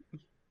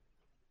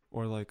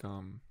 Or like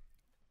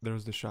there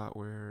was the shot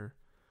where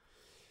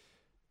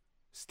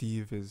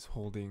Steve is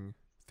holding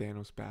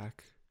Thanos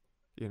back,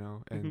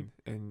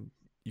 and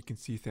you can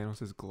see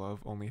Thanos'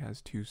 glove only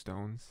has 2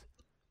 stones.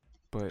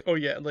 But oh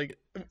yeah, like,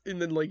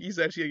 and then like he's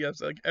actually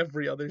against like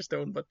every other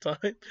stone but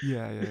time.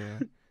 Yeah.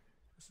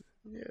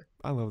 Yeah.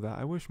 I love that.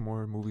 I wish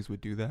more movies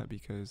would do that,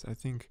 because I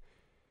think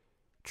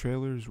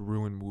trailers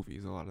ruin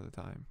movies a lot of the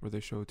time, where they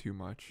show too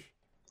much.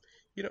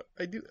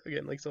 I do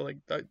again, like, so like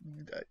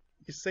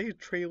you say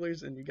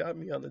trailers and you got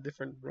me on a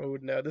different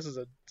road now. This is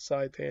a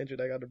side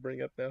tangent I got to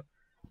bring up now.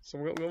 So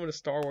we're going to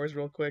Star Wars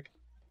real quick.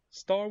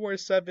 Star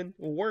Wars 7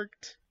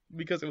 worked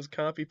because it was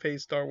copy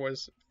paste Star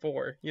Wars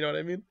 4. You know what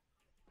I mean?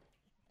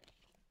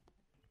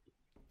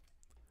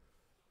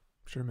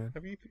 Sure, man.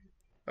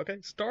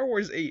 Okay, Star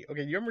Wars 8.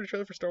 Okay, you remember the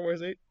trailer for Star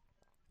Wars 8?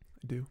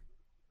 I do.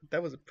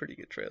 That was a pretty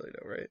good trailer,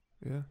 though, right?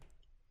 Yeah.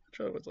 The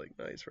trailer was like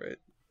nice, right?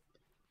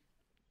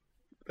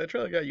 That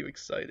trailer got you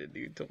excited,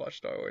 dude, to watch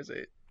Star Wars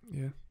 8.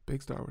 Yeah,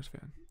 big Star Wars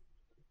fan.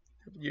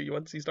 You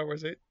went to see Star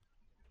Wars 8?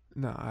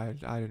 No, I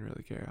didn't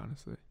really care,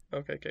 honestly.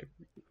 Okay.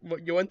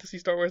 You went to see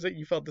Star Wars 8,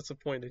 you felt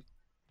disappointed.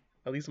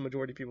 At least the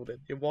majority of people did.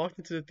 You walked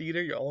into the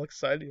theater, you're all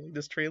excited. You're like,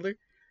 this trailer,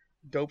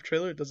 dope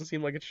trailer, it doesn't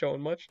seem like it's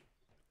showing much.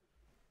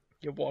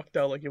 You walked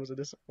out like it was a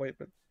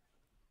disappointment.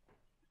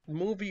 The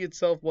movie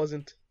itself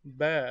wasn't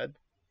bad.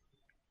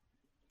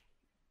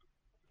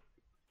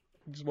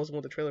 It just wasn't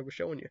what the trailer was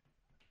showing you.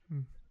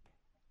 The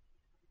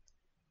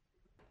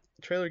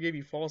trailer gave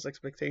you false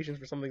expectations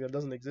for something that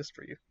doesn't exist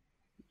for you.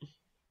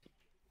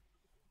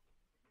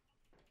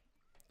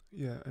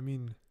 Yeah, I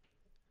mean,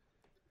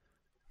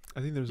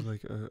 I think there's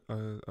like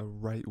a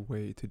right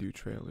way to do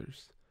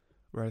trailers,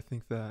 where I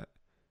think that,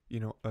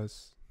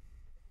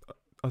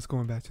 us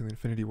going back to the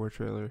Infinity War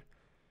trailer,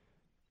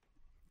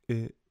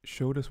 it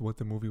showed us what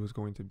the movie was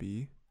going to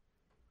be,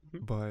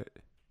 but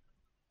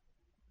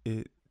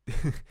it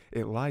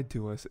it lied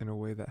to us in a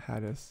way that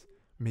had us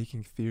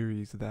making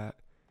theories that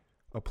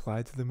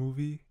apply to the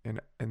movie, and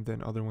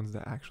then other ones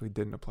that actually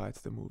didn't apply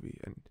to the movie.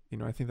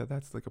 And I think that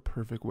that's like a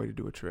perfect way to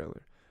do a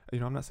trailer.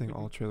 I'm not saying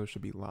all trailers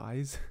should be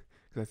lies,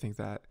 because I think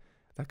that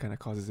kind of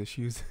causes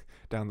issues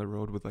down the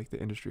road with like the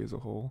industry as a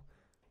whole.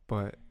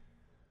 But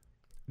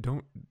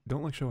don't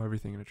like show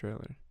everything in a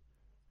trailer.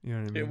 You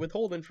know what I Yeah, mean?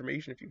 withhold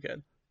information if you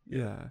can.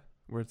 Yeah,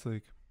 where it's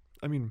like,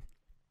 I mean,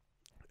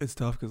 it's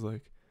tough because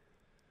like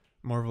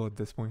Marvel at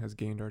this point has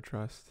gained our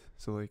trust.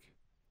 So like,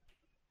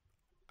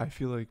 I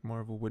feel like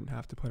Marvel wouldn't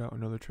have to put out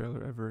another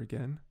trailer ever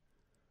again,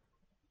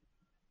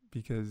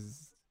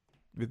 because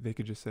they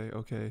could just say,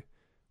 okay,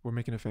 we're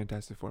making a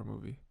Fantastic Four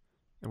movie,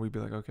 and we'd be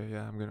like, okay,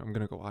 yeah, I'm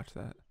gonna go watch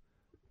that.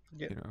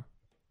 Yeah, You know?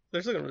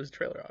 they're still gonna release a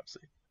trailer.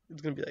 Obviously,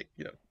 it's gonna be like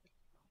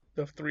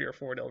the 3 or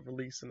 4 they'll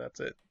release, and that's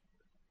it.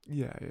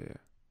 Yeah, yeah, yeah.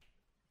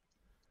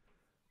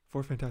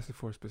 For Fantastic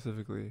Four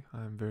specifically,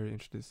 I'm very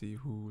interested to see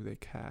who they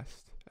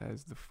cast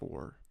as the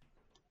Four,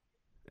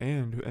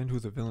 and who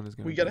the villain is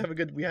gonna We be. gotta have a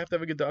good. We have to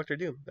have a good Doctor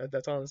Doom.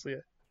 That's honestly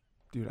it.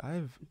 Dude,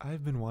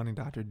 I've been wanting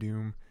Doctor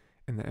Doom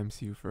in the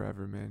MCU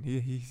forever, man.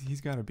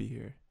 He's got to be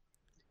here.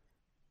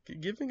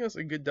 Giving us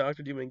a good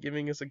Doctor Doom and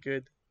giving us a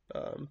good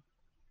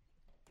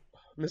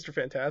Mr.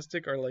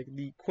 Fantastic are like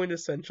the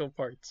quintessential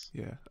parts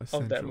Yeah,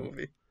 of that essential.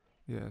 movie.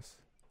 Yes.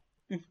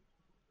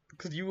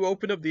 Because you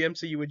open up the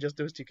MCU with just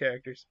those 2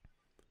 characters.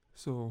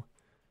 So,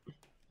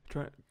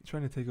 trying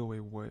to take away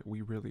what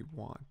we really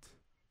want,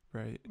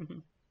 right? Mm-hmm.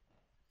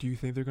 Do you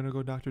think they're gonna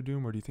go Doctor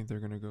Doom, or do you think they're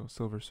gonna go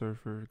Silver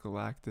Surfer,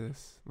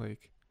 Galactus?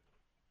 Like,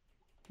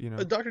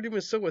 Doctor Doom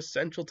is so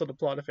essential to the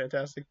plot of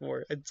Fantastic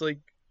Four. It's like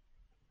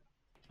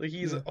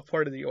he's Yeah. a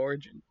part of the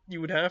origin. You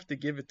would have to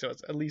give it to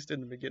us at least in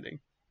the beginning,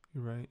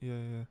 You're right.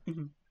 Yeah, yeah.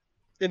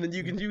 and then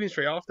you can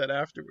stray off that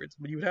afterwards.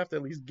 But you would have to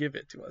at least give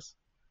it to us.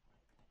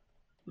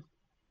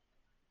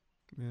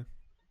 Yeah.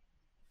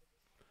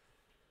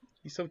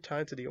 He's so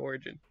tied to the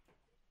origin.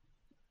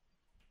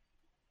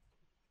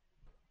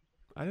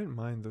 I didn't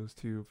mind those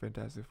 2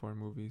 Fantastic Four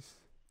movies.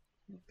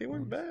 They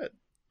weren't bad.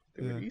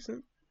 They were Yeah.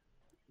 decent.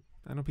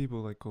 I know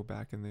people like go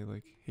back and they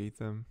like hate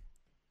them,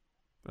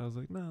 but I was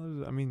like,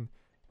 no, I mean,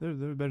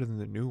 they're better than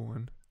the new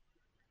one.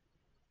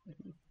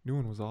 New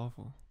one was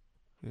awful,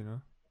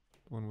 The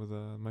one with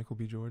Michael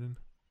B. Jordan.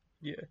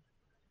 Yeah.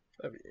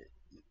 I mean,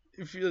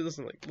 if you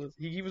listen,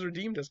 he was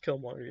redeemed as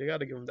Killmonger. You got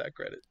to give him that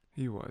credit.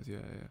 He was, yeah,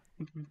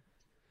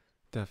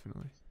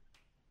 definitely.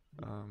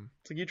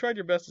 It's like you tried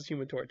your best as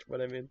Human Torch,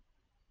 but I mean,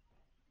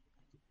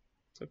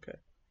 it's okay.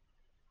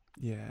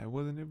 Yeah, it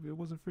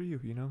wasn't for you.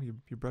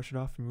 You brush it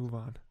off and move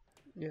on.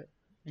 Yeah,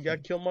 you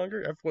got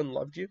Killmonger. Everyone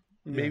loved you.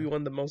 Maybe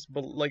one of the most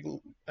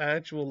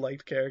actual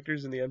liked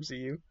characters in the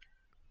MCU.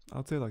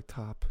 I'll say like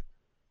top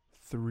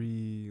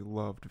 3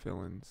 loved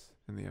villains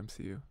in the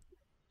MCU.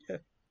 Yeah,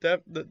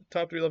 the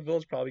top 3 loved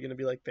villains probably gonna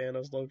be like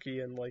Thanos, Loki,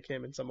 and like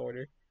him in some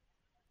order.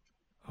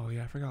 Oh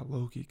yeah, I forgot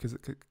Loki, because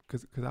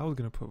I was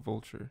gonna put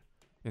Vulture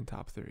in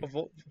top 3.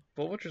 Oh,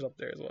 Vulture's up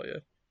there as well. Yeah.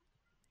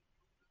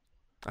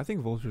 I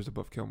think Vulture's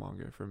above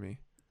Killmonger for me.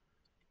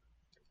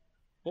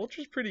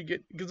 Vulture's pretty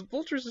good because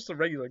Vulture's just a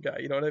regular guy.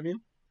 You know what I mean?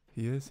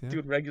 He is, yeah.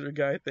 Doing regular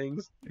guy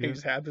things. Yeah. He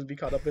just happens to be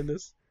caught up in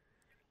this,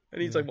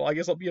 and he's Yeah. like, "Well, I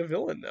guess I'll be a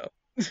villain now."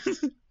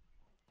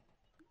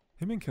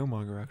 Him and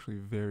Killmonger are actually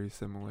very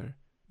similar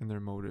in their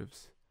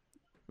motives,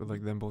 with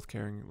like them both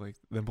caring, like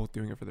them both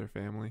doing it for their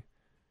family.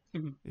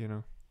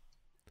 Mhm.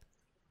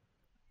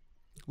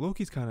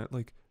 Loki's kind of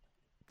like,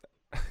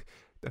 I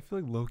feel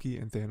like Loki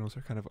and Thanos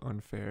are kind of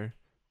unfair,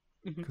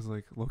 because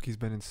like Loki's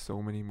been in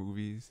so many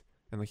movies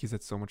and like he's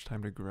had so much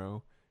time to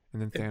grow,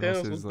 and then And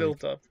Thanos Thanos was is like,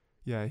 built up.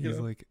 yeah, he's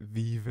like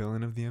the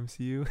villain of the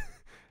MCU.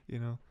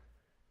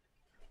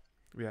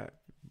 Yeah,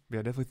 I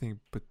definitely think,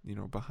 but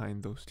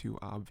behind those 2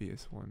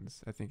 obvious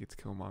ones, I think it's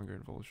Killmonger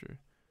and Vulture.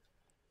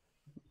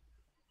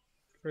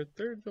 For a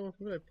third villain,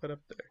 who would I put up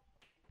there?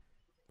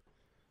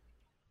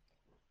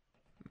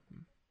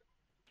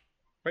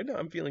 Right now,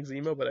 I'm feeling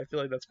Zemo, but I feel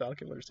like that's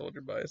Falcon Winter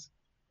Soldier bias.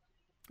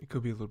 It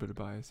could be a little bit of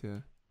bias, yeah.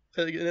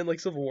 And then like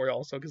Civil War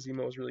also, because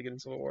Zemo was really good in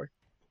Civil War.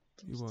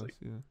 He was,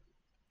 yeah.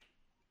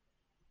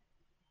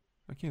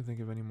 I can't think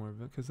of any more,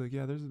 because like,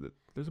 yeah, there's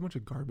a bunch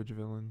of garbage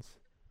villains,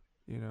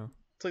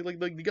 It's like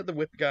you got the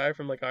whip guy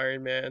from like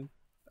Iron Man.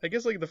 I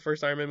guess like the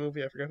first Iron Man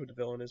movie, I forgot who the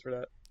villain is for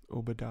that.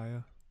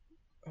 Obadiah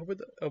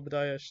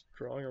Obadiah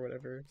Strong or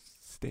whatever.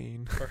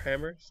 Stane. Or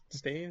Hammer?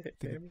 Stain?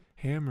 Hammer?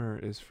 Hammer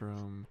is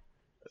from.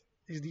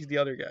 He's the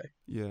other guy.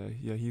 Yeah,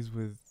 he's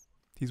with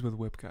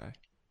Whip Guy.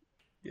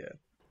 Yeah.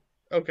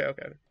 Okay.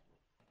 I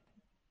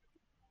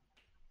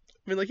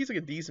mean, like he's like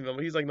a decent villain,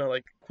 but he's like not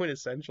like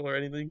quintessential or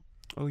anything.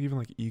 Oh, even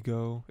like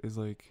Ego is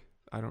like,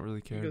 I don't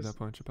really care Ego's- that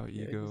much about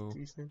Yeah, Ego.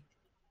 he's decent.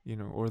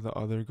 Or the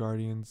other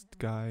Guardians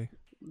guy.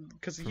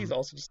 Because he's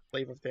also just a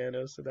slave of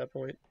Thanos at that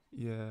point.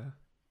 Yeah.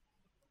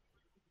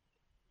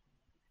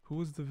 Who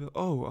was the villain?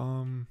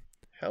 Oh,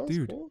 Hell,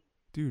 cool.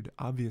 dude,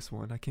 obvious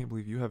one. I can't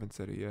believe you haven't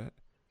said it yet.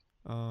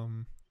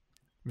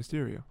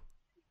 Mysterio.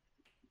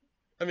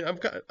 I mean, I'm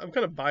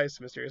kind of biased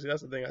to Mysterio.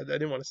 That's the thing. I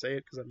didn't want to say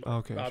it because I'm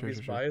Okay, obvious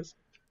sure. bias.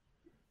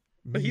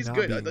 But Me he's not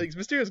good. being- Like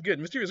Mysterio's good.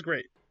 Mysterio's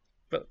great.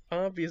 but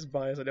obvious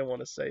bias. I don't want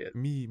to say it.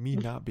 Me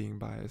not being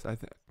biased, I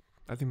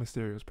think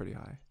Mysterio is pretty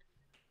high.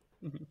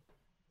 Mhm.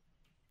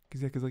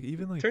 Cause yeah, cause like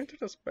Turned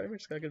out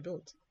Spider-Man's got good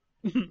villains.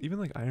 even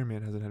like Iron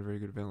Man hasn't had very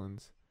good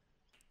villains.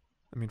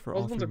 I mean, for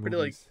Those all ones three are pretty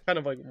like movies, kind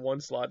of like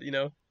one slot, you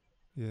know.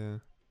 yeah,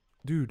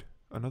 dude,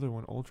 another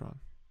one, Ultron.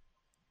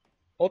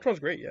 Ultron's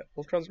great, yeah.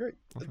 Ultron's great. It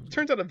Ultron's great.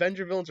 turns out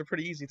Avenger villains are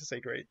pretty easy to say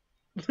great.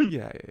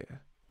 Yeah, yeah,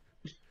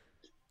 yeah.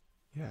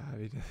 Yeah, I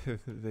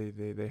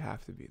mean, they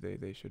have to be.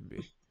 They should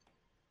be.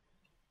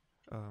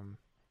 Um,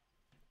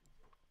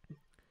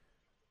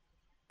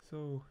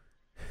 so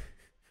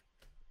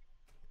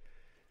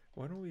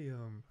why don't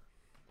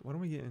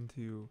we get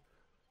into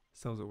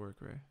Cells at Work,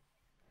 Ray?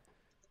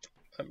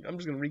 I'm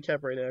just gonna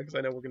recap right now because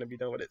I know we're gonna be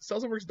done with it.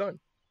 Cells at Work's done.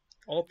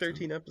 All So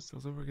 13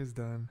 episodes. Cells at Work is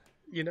done.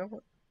 You know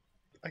what?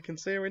 I can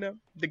say it right now.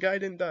 The guy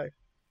didn't die.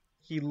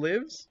 He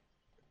lives,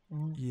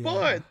 Yeah,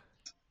 but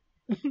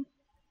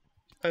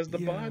as the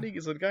yeah, body,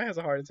 so the guy has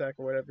a heart attack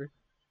or whatever,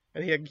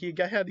 and he had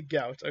the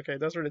gout. Okay,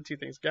 those are the two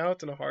things: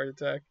 gout and a heart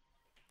attack.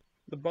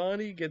 The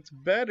body gets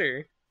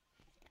better,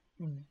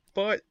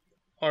 but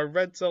our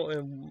red cell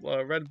and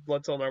red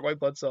blood cell and our white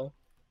blood cell,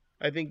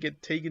 I think,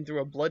 get taken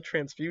through a blood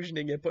transfusion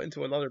and get put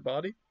into another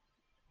body.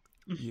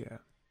 yeah.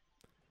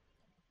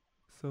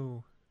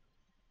 So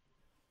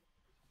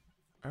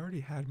I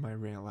already had my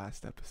rant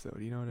last episode.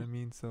 You know what I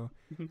mean? So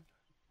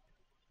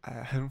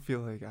I don't feel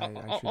like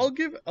I should.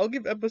 I'll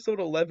give episode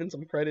 11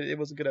 some credit. It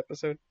was a good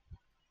episode.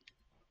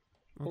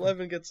 Okay.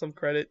 11 gets some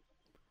credit.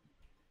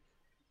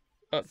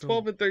 So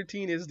 12 and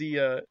 13 is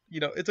the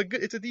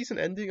it's a decent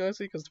ending,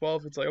 honestly, because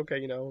 12 it's like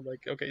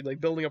okay, like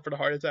building up for the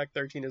heart attack.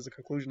 13 is the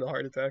conclusion of the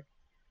heart attack.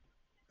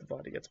 The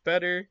body gets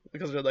better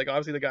because they're like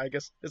obviously the guy, I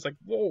guess, is like,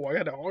 whoa, I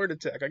had a heart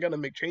attack, I gotta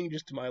make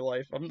changes to my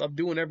life, I'm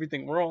doing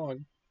everything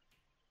wrong.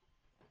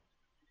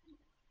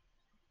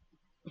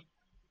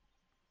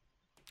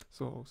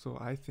 so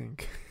I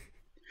think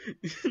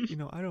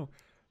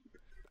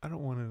I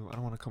don't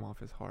want to come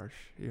off as harsh.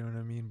 You know what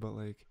I mean? But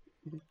like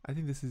I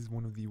think this is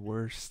one of the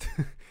worst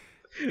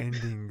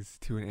endings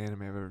to an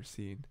anime I've ever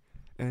seen.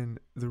 And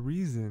the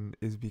reason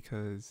is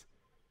because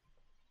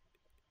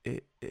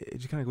it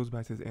just kind of goes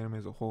back to this anime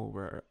as a whole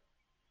where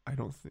I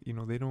don't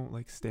they don't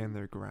like stand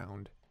their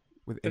ground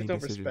with There's any no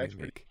decision they respect for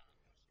it, make.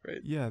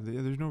 right? Yeah,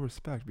 there's no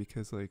respect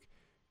because like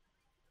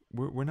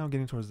we're now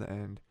getting towards the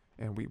end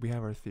and we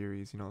have our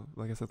theories,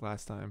 like I said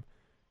last time,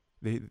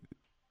 they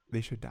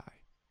they should die.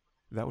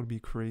 That would be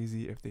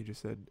crazy if they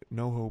just said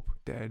no hope,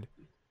 dead.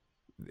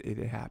 It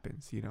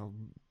happens,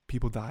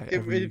 people die In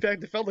every.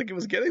 fact, it felt like it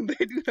was getting there.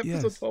 Dude,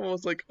 episode Yes, 12, I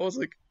was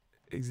like,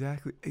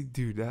 exactly.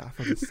 Dude, I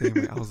felt the same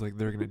way. I was like,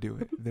 they're gonna do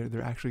it.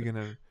 They're actually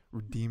gonna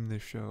redeem the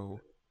show,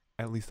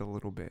 at least a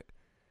little bit.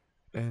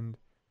 And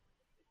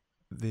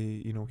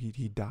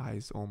he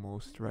dies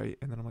almost, right?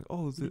 And then I'm like,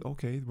 oh, is it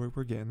okay?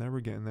 We're getting there. We're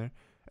getting there.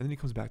 And then he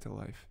comes back to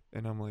life,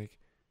 and I'm like,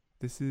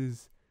 this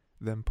is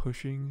them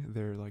pushing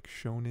their like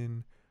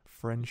shonen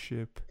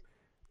friendship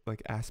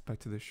like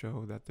aspect to the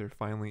show that they're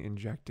finally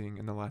injecting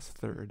in the last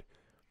third,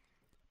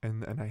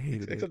 and I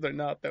hated it. except they're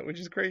not that, which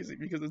is crazy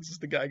because it's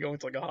just the guy going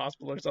to like a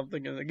hospital or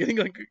something and they're getting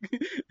like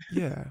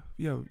Yeah,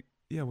 yeah,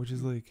 yeah. Which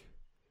is like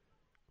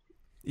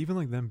even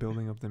like them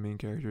building up the main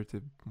character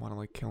to want to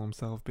like kill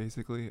himself.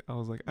 Basically, I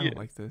was like, I yeah, don't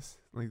like this.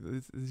 Like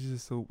it's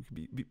just so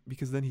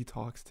because then he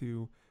talks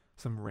to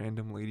some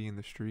random lady in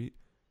the street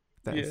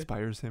that yeah.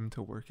 inspires him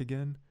to work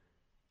again.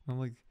 And I'm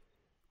like,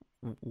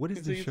 what is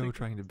And so this he's show like,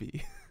 trying to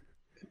be?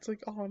 it's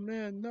like, oh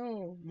man,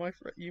 no, my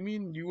friend. You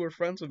mean you were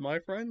friends with my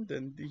friend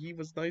and he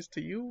was nice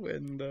to you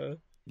and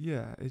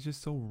Yeah, it's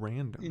just so the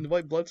random.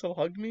 white blood cell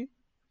hugged me?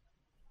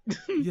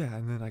 Yeah,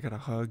 and then I got a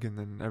hug, and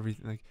then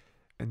everything like,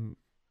 and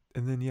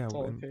and then yeah,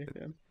 Oh, and okay,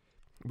 yeah.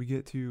 we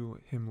get to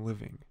him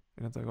living,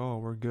 and it's like, oh,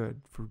 we're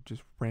good for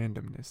just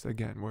randomness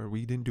again, where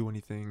we didn't do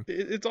anything.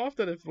 It's off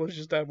that it was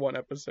just that one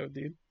episode,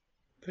 dude,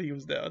 that he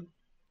was down.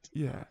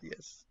 Yeah,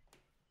 Yes.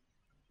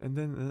 and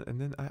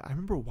then I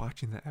remember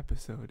watching that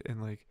episode,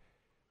 and like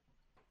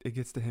it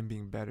gets to him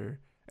being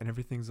better, and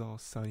everything's all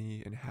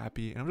sunny and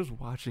happy, and I'm just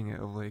watching it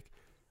of like,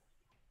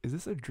 is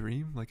this a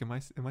dream? Like, am I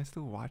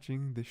still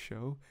watching this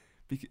show?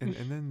 And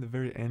then the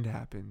very end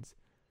happens,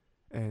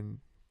 and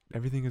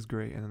everything is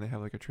great, and then they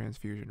have like a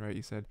transfusion, right?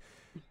 You said,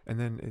 and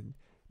then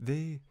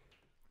they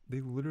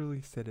they literally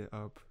set it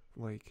up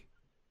like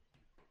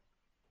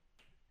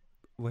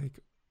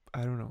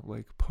I don't know,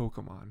 like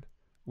Pokemon,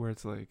 where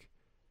it's like,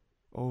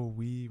 oh,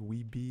 we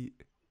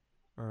beat,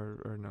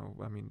 or no,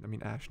 I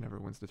mean Ash never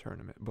wins the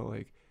tournament, but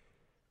like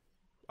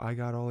I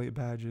got all 8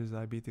 badges,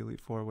 I beat the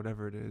Elite Four,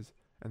 whatever it is,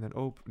 and then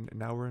oh,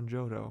 now we're in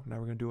Johto, now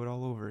we're gonna do it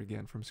all over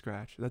again from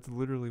scratch. That's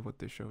literally what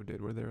this show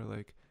did, where they were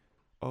like,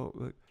 oh,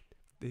 like,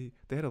 they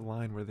had a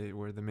line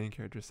where the main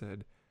character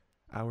said,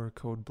 our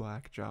Code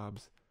Black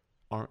jobs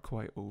aren't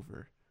quite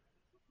over,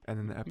 and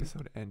then the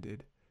episode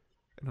ended,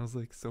 and I was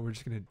like, so we're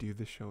just gonna do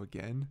the show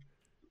again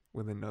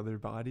with another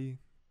body?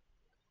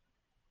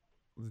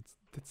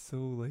 That's so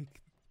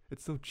like,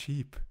 it's so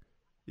cheap,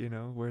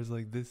 Whereas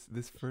like this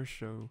first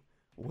show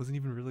wasn't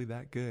even really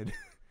that good,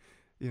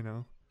 you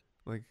know.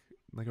 Like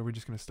like are we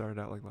just gonna start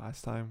out like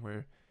last time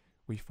where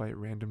we fight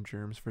random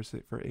germs for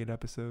 8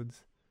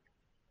 episodes?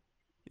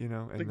 You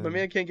know, Like my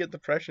man can't get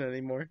depression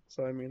anymore,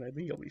 so I mean, I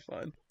think he'll be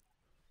fine.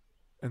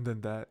 and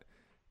then that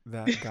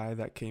guy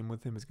that came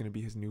with him is gonna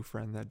be his new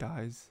friend that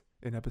dies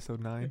in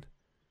episode 9.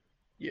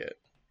 Yeah,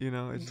 You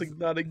know, it's like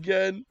not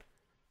again.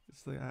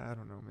 it's like I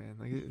don't know, man.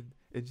 Like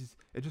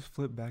it just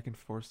flipped back and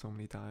forth so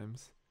many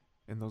times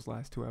in those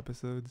last 2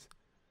 episodes,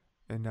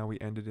 and now we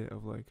ended it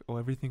of like, oh,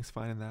 everything's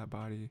fine in that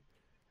body.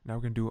 Now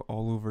we're gonna do it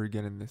all over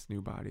again in this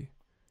new body.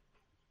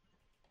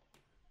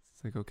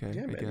 It's like, okay,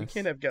 Yeah, I man, you can't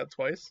guess have gout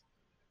twice.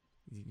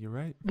 you're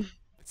right.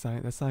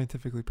 That's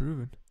scientifically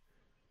proven.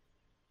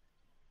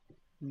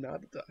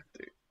 Not a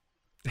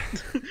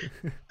doctor.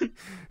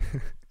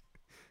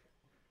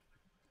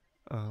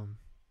 um,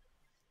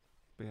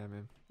 but yeah,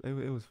 man,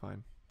 it was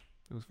fine.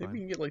 It was Maybe fine.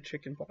 you can get like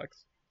chicken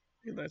pox.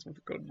 Get a nice one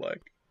for Code Black.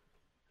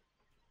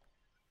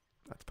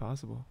 That's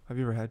possible. Have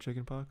you ever had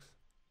chicken pox?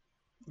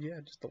 Yeah,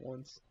 just the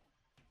once.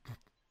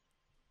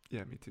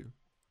 Yeah, me too.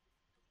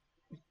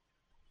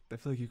 I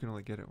feel like you can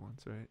only get it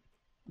once, right?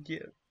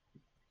 Yeah,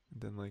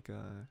 And then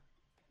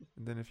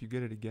and then if you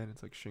get it again,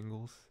 it's like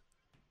shingles.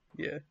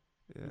 yeah.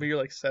 Yeah, But you're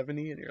like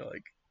 70 and you're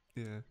like,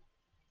 yeah.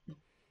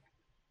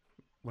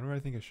 Whenever I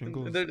think of and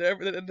shingles,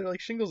 they're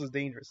like shingles is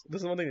dangerous.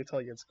 This is one thing they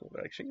tell you in school.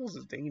 They're like shingles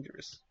is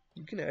dangerous.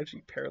 You can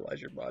actually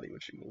paralyze your body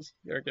with shingles.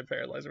 You ever get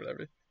paralyzed or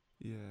whatever.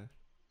 yeah,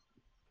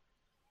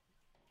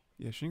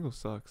 yeah, shingles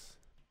sucks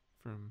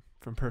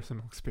from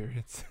personal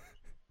experience.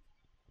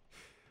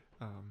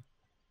 um,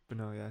 but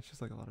no, yeah, it's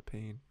just like a lot of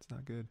pain. It's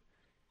not good.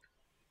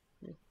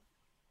 Yeah.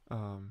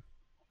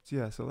 So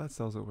yeah, so that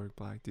sells at Work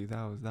Black, dude.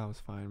 That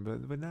was fine.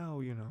 But now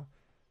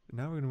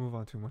now we're gonna move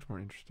on to a much more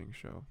interesting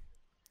show,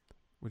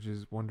 which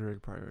is Wonder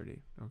Egg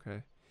Priority.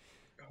 Okay.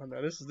 Oh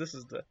no, this is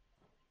the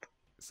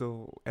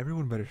So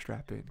everyone better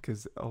strap in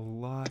because a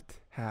lot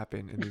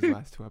happened in these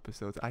last 2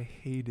 episodes. I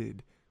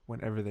hated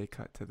whenever they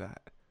cut to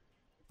that.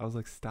 I was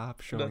like,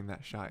 stop showing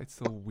that shot. It's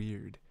so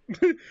weird.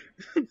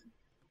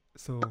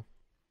 So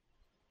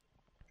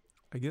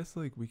I guess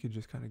like we could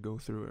just kind of go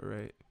through it,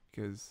 right?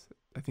 Because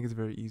I think it's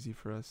very easy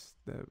for us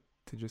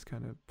to just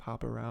kind of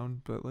pop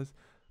around. But let's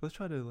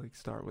try to like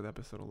start with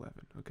episode 11,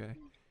 okay?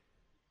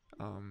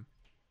 Um,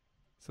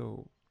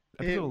 so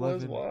episode it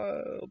was 11,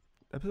 wild.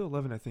 episode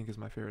 11, I think is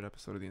my favorite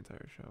episode of the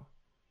entire show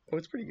Oh,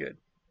 it's pretty good.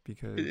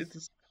 because It's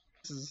this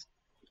is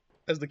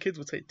as the kids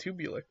would say,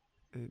 tubular.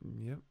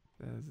 yep,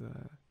 as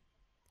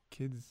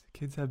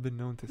kids have been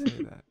known to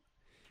say that.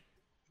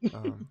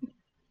 Um,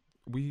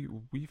 we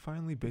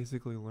finally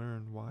basically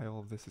learn why all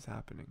of this is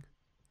happening.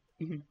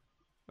 Mhm.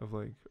 Of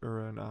like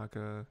Ura and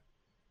Akka,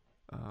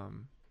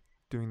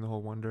 doing the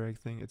whole Wonder Egg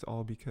thing. It's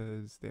all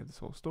because they have this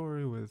whole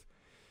story with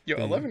Yo,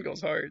 they 11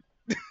 goes hard.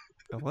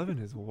 11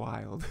 is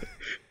wild.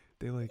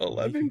 They like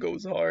 11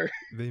 goes hard.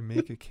 they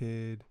make a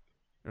kid,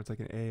 or it's like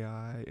an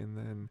AI, and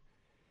then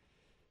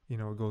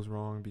it goes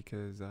wrong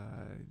because the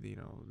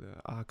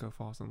Akka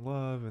falls in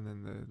love, and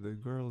then the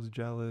girl's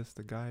jealous.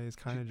 The guy is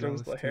kind She of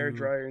throws jealous the hair too.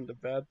 dryer in the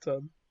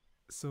bathtub.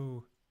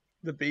 So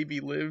The baby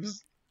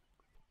lives.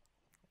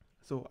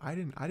 I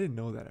didn't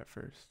know that at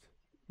first.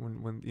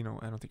 When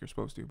I don't think you're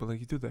supposed to, but like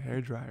you threw the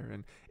hair dryer,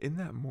 and in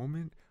that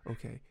moment,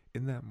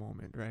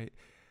 right?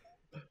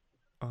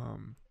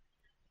 Um,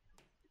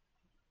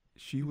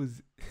 she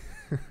was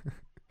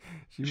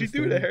she She was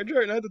threw the standing. hair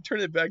dryer and I had to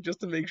turn it back just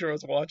to make sure I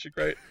was watching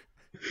right.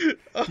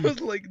 I was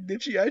like,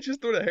 did she actually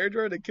throw the hair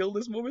dryer to kill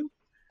this woman?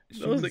 And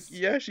I She was like, was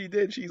yeah, she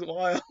did. She's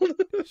wild.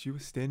 she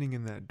was standing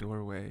in that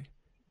doorway,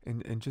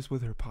 and just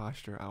with her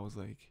posture, I was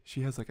like,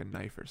 she has like a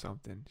knife or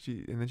something.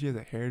 And then she has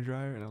a hair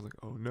dryer, and I was like,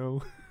 oh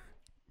no.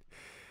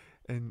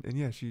 And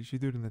yeah, she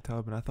threw it in the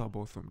tub, and I thought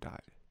both of them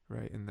died,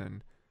 right? And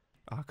then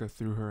Akka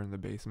threw her in the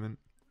basement,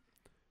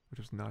 which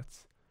was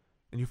nuts.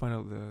 And you find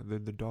out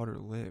the daughter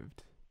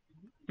lived.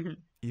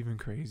 Even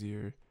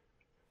crazier.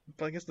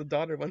 But I guess the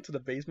daughter went to the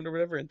basement or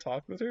whatever and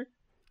talked with her.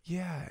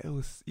 Yeah, it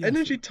was. And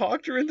then So, she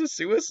talked her into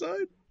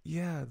suicide?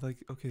 yeah, like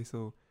okay,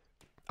 so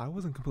I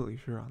wasn't completely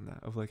sure on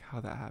that of like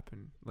how that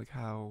happened, like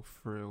how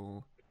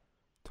Frill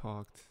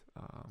talked.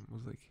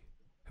 Was like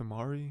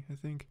Himari, I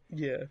think.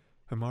 Yeah.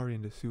 Himari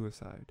into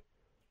suicide.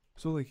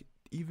 So like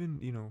even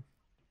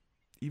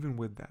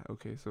with that,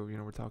 okay, so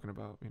we're talking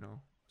about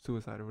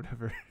suicide or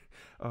whatever.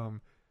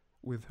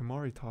 With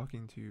Himari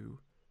talking to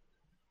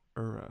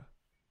Ura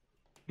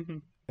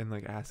and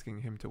like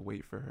asking him to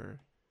wait for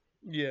her,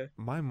 Yeah.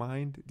 my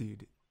mind,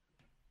 dude,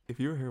 if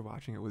you were here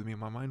watching it with me,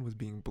 my mind was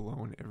being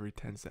blown every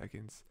 10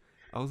 seconds.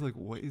 I was like,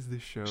 what is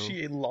this show?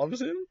 She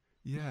loves him?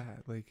 Yeah,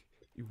 like,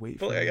 you wait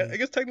But for like, me. I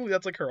guess technically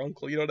that's like her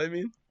uncle, you know what I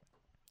mean?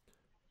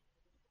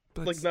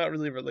 But Like, not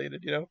really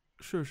related, you know?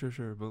 sure,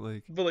 but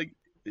like, But like,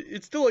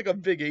 it's still like a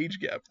big age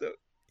gap, though.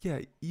 yeah,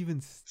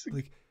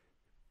 like,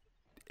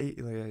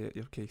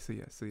 okay, so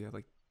yeah,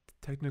 like,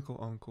 technical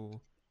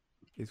uncle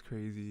is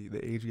crazy.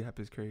 The age gap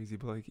is crazy,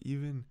 but like,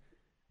 even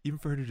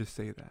for her to just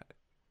say that,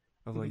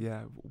 of like,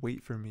 yeah,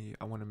 wait for me,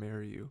 I want to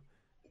marry you.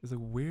 It's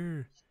like,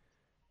 where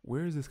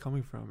is this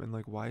coming from, and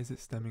like, why is it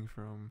stemming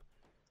from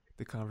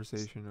the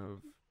conversation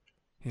of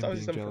It's him obviously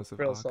being something from jealous of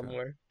Frill Akka.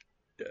 somewhere.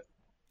 Yeah.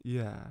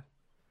 Yeah.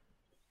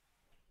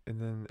 And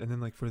then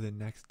like for the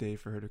next day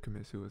for her to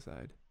commit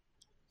suicide.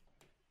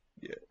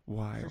 Yeah. Frill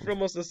Wild.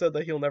 must have said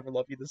that he'll never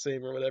love you the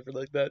same or whatever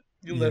like that.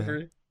 You'll Yeah.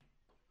 never.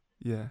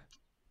 Yeah.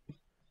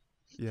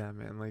 Yeah,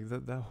 man. Like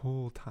that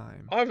whole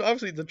time.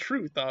 Obviously, the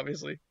truth,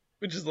 obviously,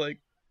 which is like,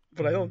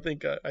 but I Hmm. don't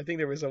think. I think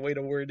there was a way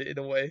to word it in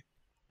a way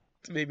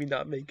to maybe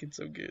not make it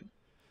so good.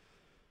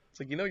 It's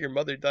like, your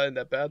mother died in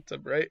that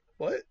bathtub, right?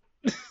 What?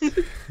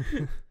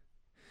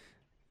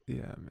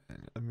 Yeah,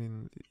 man. I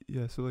mean,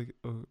 yeah. So like,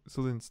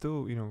 so then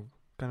still,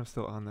 kind of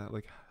still on that.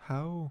 Like,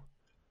 how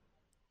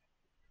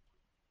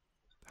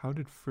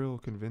did Frill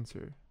convince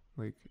her?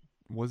 Like,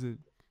 was it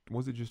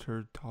was it just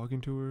her talking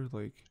to her?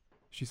 Like,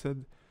 she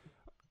said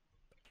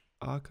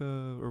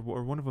Akka or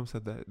one of them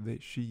said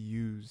that she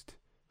used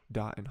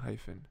dot and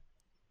hyphen.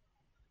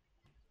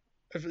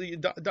 I feel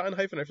like Dot and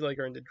Hyphen, I feel like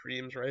are into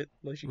dreams, right?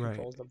 Like she Right.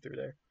 controls them through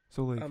there.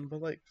 So like,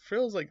 But like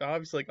Frill's like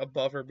obviously like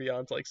above or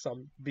beyond like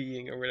some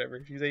being or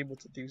whatever. She's able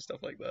to do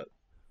stuff like that.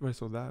 right.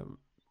 So that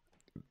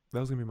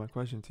was gonna be my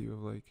question to you.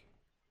 Of like,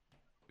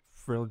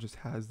 Frill just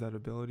has that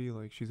ability.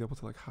 Like, she's able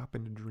to like hop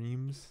into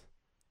dreams.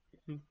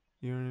 Mhm.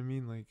 You know what I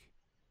mean? Like,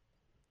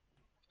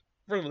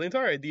 First of all, the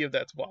entire idea of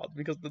that's wild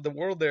because the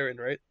world they're in,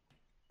 right?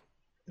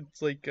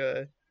 It's like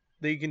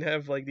they can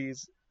have like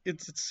these.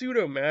 It's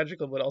pseudo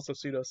magical but also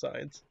pseudo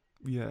science.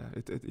 yeah,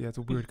 yeah, it's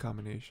a weird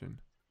combination.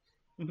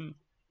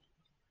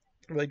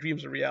 Like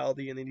dreams are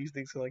reality, and then these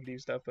things can like do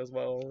stuff as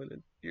well,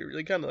 and you're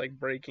really kind of like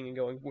breaking and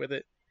going with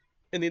it.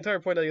 And the entire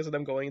point, I guess, of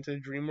them going into the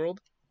dream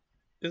world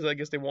is, I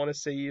guess, they want to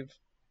save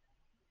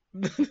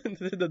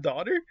the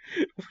daughter,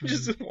 which Hmm.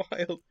 is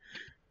wild.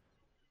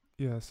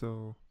 Yeah.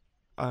 So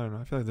I don't know.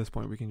 I feel like at this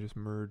point we can just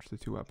merge the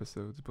two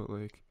episodes, but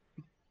like,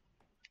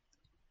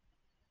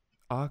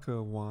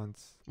 Akka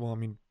wants. Well, I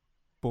mean,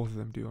 both of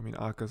them do. I mean,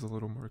 Akka's a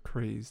little more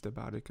crazed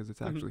about it because it's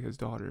Mhm. actually his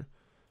daughter,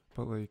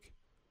 but like,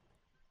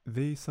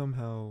 they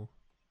somehow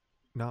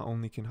not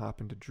only can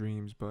hop into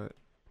dreams, but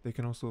they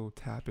can also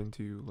tap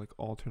into like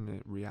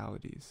alternate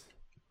realities.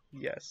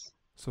 Yes.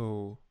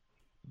 So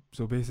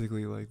so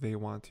basically like they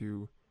want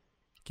to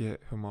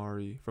get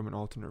Himari from an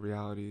alternate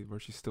reality where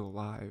she's still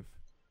alive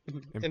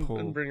and And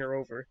pull bring her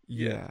over.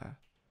 Yeah. yeah.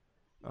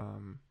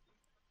 Um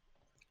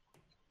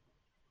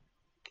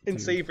And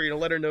dude. save her,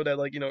 let her know that,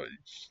 like,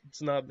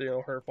 it's not,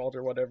 her fault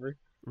or whatever.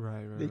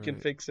 Right, right, They can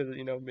right. fix it,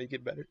 make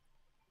it better.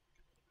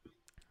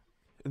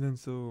 And then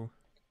so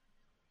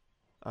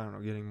I don't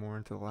know, getting more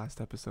into the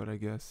last episode, I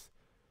guess.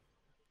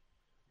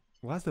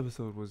 Last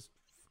episode was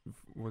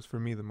for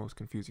me the most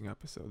confusing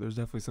episode. There's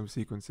definitely some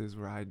sequences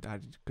where I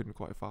couldn't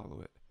quite follow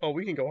it. Oh,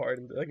 we can go hard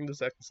into I can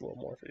dissect this a little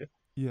more for you.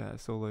 Yeah,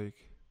 so like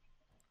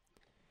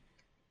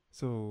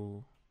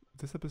so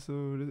this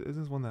episode is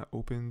this one that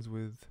opens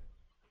with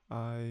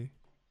I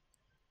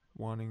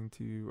wanting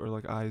to or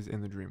like I's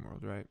in the dream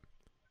world, right?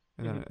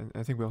 And Hmm. then and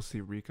I think we also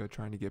see Rika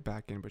trying to get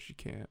back in, but she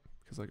can't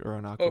because like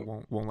Uranaka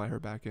Oh, won't let her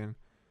back in.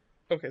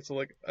 okay, so,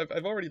 like,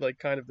 I've already, like,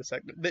 kind of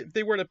dissected. If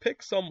they were to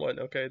pick someone,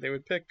 okay, they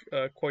would pick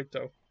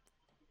Koito.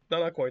 No,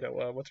 not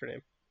Koito. What's her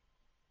name?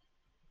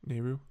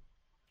 Nehru.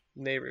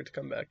 Nehru to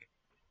come back.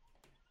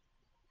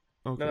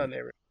 No, Okay, not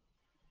Nehru.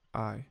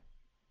 I,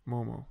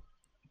 Momo,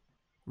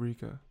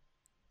 Rika.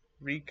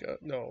 Rika.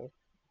 No.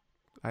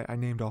 I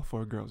named all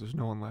four girls. There's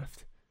no one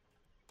left.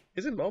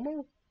 Is it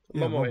Momo?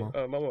 Yeah, Momoe.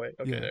 Momo. Momoe.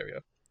 Okay, Yeah, there we go.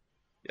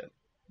 Yeah.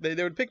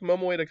 They would pick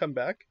Momoe to come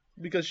back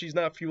because she's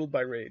not fueled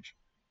by rage.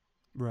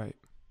 right.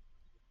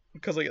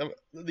 Because, like,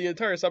 the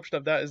entire assumption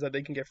of that is that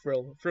they can get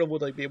Frill. Frill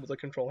would, like, be able to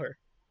control her.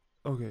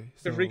 Okay,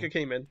 If Rika so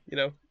came in,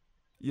 yeah,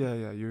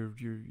 you're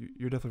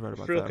definitely right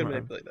about Frill that. can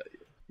manipulate that.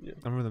 Yeah.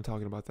 I remember them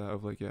talking about that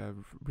of like yeah,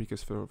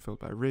 Rika's filled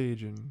by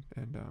rage and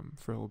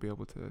Frill will be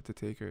able to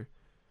take her.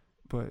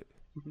 But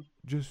Mhm.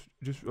 just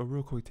a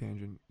real quick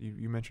tangent.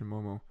 You mentioned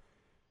Momo.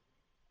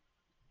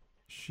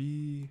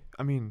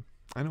 I mean,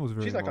 I know it was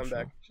very She's not coming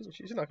back. emotional.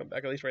 She's not coming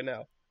back, at least right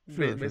now.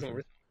 Sure, sure, Based on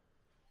what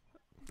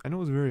sure. I know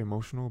it was very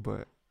emotional,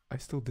 but I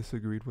still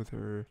disagreed with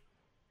her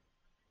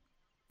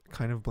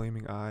kind of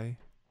blaming I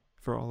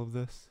for all of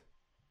this,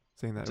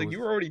 saying that it's it like you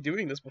was were already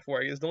doing this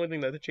before. I guess the only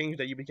thing that changed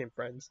that you became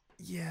friends.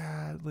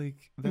 yeah,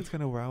 like that's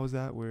kind of where I was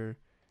at where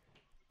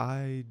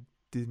I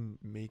didn't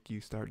make you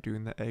start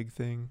doing the egg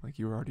thing, like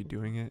you were already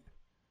doing it,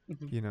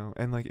 Mhm.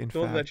 and like in The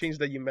only thing that fact, changed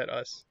that you met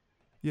us,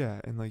 yeah,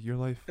 and like your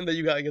life, and that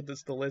you got to get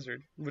the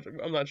lizard, which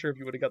I'm not sure if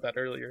you would have got that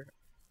earlier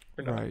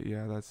or not. right?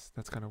 Yeah, that's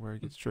kind of where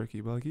it gets tricky.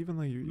 But like even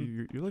like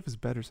Mhm. your life is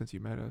better since you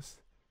met us.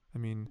 I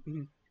mean,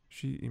 Mhm.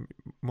 she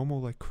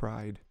Momo like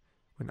cried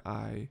when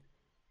I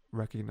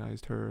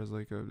recognized her as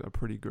like a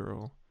pretty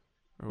girl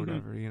or Mhm.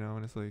 whatever,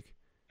 and it's like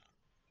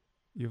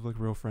you have like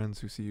real friends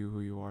who see you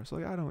who you are. So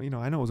like I don't,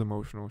 I know it was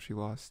emotional. She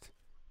lost,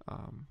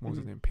 what was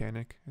his Mhm. name?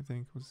 Panic, I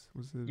think was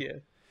the. Yeah.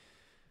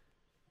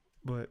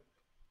 But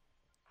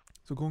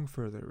so going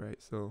further,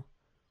 right? So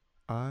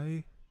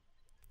I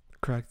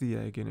cracked the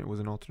egg, and it was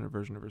an alternate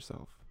version of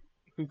herself,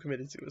 Who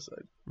committed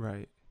suicide?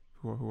 right?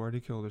 Who already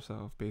killed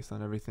herself based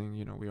on everything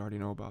we already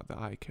know about the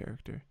I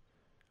character.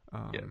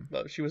 Yeah, Um,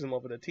 no, she was in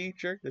love with a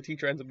teacher. The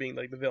teacher ends up being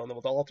like the villain, the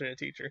alternate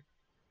teacher.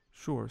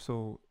 sure.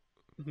 So,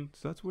 Hmm.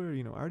 so that's where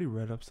I already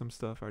read up some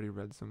stuff. I already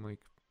read some like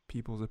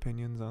people's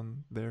opinions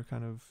on their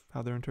kind of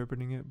how they're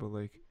interpreting it. But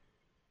like,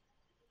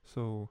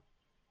 so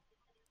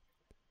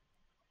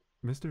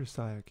Mr.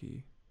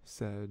 Sayaki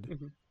said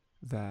Hmm.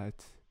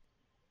 that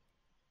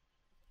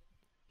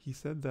he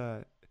said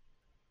that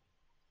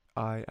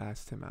I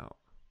asked him out.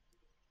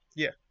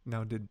 Yeah,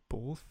 Now, did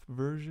both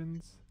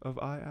versions of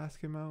I ask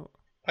him out?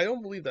 I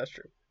don't believe that's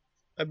true.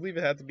 I believe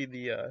it had to be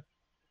the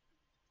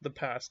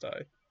past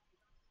eye,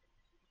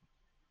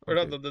 or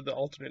not Okay, the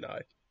alternate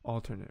eye,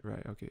 alternate,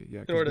 right? Okay,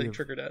 yeah, in because order we to like, have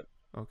trigger that.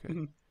 okay.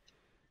 Hmm.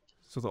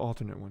 So the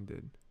alternate one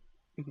did.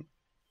 Hmm.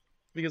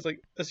 Because like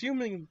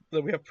assuming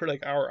that we have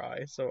like our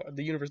eye, so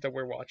the universe that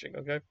we're watching,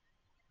 okay,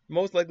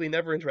 most likely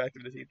never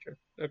interacted with the teacher,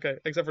 okay,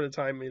 except for the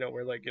time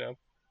where like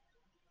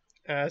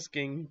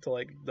asking to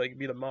like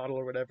be the model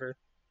or whatever,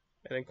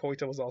 and then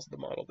Koito was also the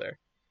model there.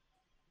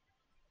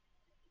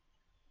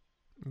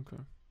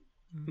 Okay.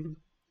 Mm. Hmm.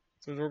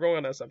 So we're going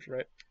on that assumption,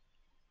 right?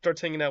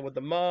 Starts hanging out with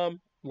the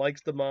mom,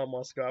 likes the mom,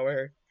 wants to go out with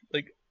her.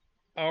 Like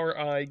our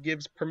eye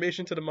gives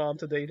permission to the mom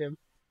to date him.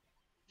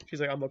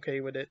 She's like, I'm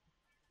okay with it.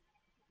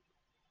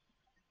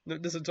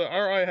 This is so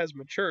our eye has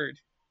matured,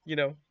 you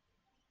know,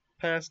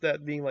 past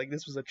that being like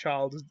this was a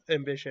child's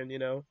ambition,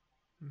 Mhm.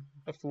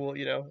 a fool,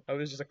 I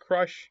was just a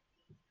crush,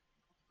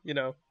 you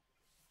know,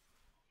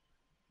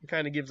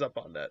 kind of gives up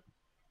on that.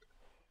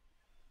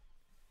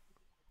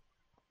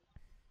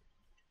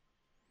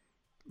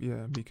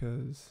 Yeah,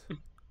 because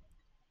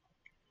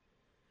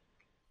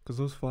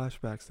those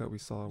flashbacks that we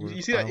saw You, with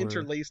you see that our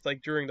interlaced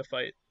like during the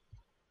fight,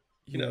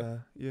 you know.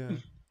 yeah yeah.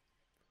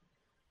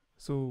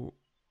 So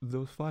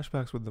those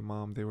flashbacks with the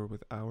mom, they were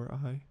with our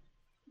eye.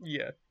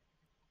 Yeah,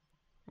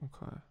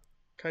 Okay.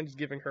 kind of just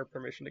giving her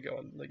permission to go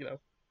on, like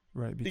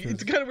Right, it's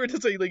because kind of weird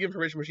to say like give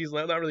permission, but she's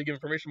not really giving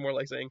permission, more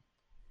like saying,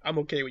 I'm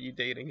okay with you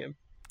dating him.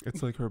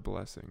 it's like her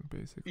blessing,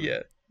 basically.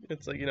 Yeah,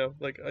 it's like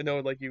like I know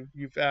like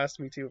you've asked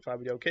me to if I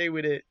would be okay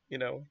with it,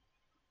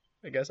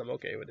 I guess I'm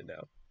okay with it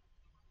now.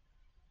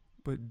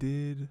 But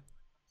did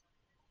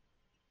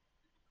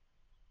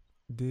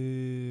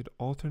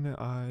alternate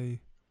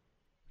eye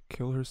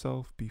kill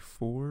herself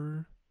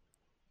before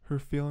her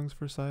feelings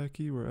for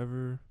Sayaki were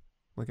ever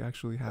like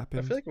actually I feel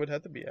happened? like it would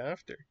have to be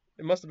after.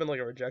 It must have been like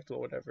a rejectal or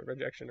whatever,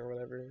 rejection or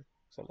whatever,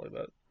 something like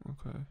that.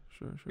 Okay,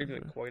 sure, sure, Maybe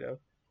like sure. Koito.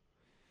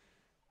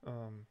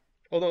 Um,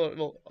 Oh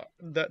no,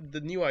 that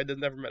the new I did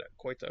never met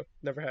Koito,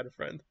 never had a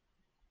friend.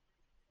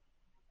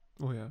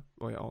 yeah,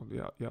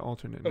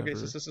 alternate Okay,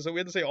 so never. so, so so we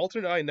had to say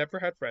alternate I never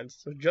had friends,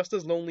 so just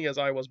as lonely as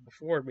I was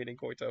before meeting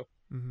Koito,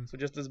 Mhm. so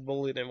just as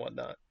bullied and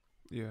whatnot.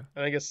 Yeah,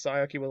 And I guess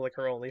Sayaki was like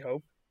her only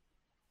hope.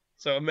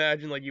 So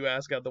imagine like you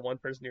ask out the one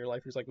person in your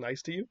life who's like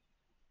nice to you,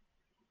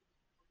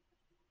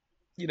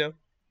 you know.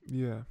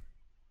 yeah.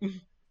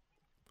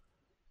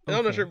 And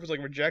I'm not sure Okay. if it was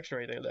like rejection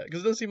or anything like that,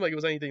 because it doesn't seem like it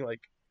was anything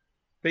like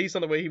based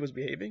on the way he was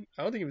behaving.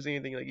 I don't think it was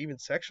anything like even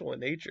sexual in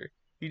nature.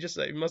 He just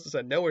he must have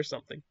said no or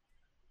something,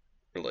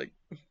 or like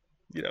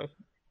you know.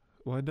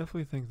 Well, I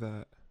definitely think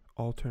that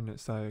alternate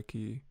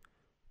Sayaki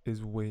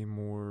is way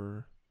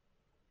more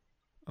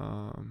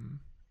um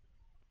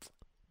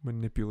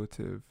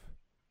manipulative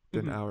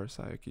than Mhm. our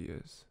Sayaki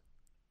is.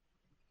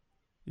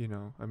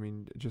 I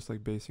mean, just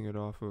like basing it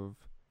off of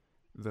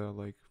the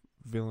like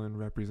villain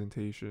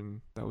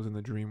representation that was in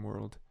the dream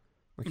world.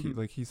 Mhm.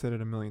 Like he said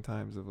it a million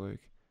times of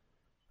like,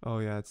 oh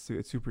yeah, it's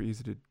super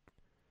easy to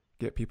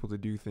get people to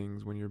do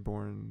things when you're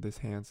born this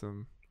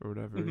handsome or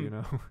whatever, Mhm.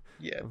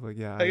 Yeah. of like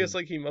yeah, I guess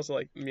like he must have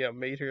like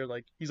made her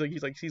like he's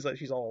like she's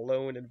all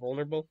alone and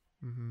vulnerable,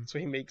 mhm. so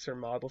he makes her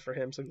model for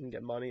him so he can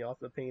get money off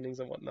the paintings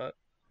and whatnot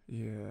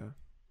Yeah.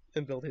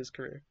 and build his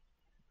career.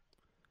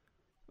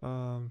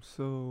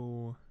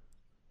 So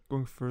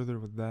going further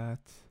with that,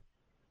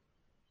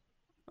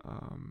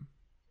 um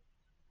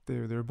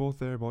they're both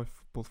there,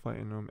 both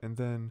fighting them, and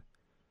then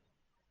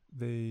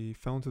they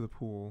fell into the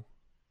pool.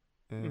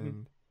 Mhm.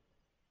 And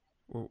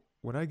well,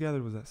 what I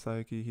gathered was that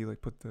Saiki, he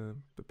like put the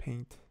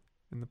paint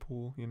in the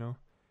pool,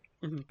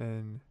 Mhm.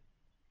 and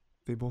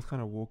they both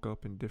kind of woke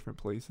up in different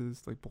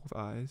places, like both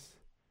eyes.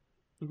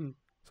 Mhm.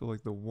 So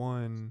like the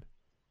one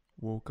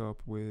woke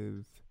up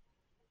with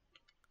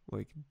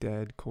like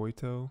dead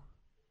Koito,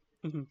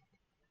 Mhm.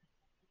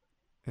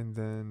 and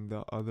then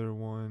the other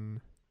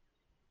one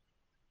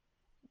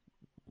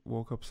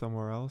woke up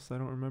somewhere else. I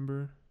don't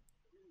remember.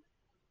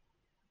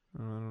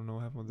 I don't know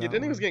what happened with Yeah, that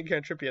then he was one. getting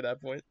kind of trippy at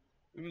that point.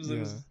 It was it Yeah,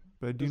 was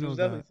but I it do was, it know was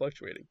definitely that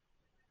fluctuating.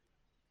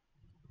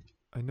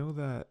 I know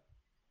that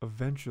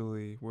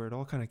eventually where it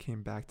all kind of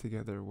came back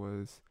together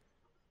was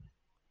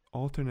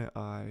alternate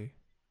eye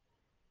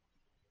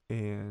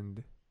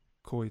and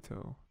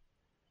Koito.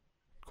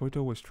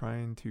 Koito was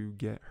trying to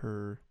get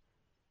her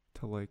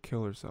to like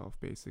kill herself,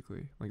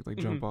 basically, like Mhm.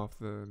 jump off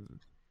the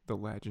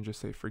ledge and just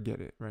say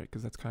forget it, right?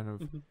 Because that's kind of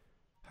Mhm.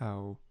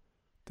 how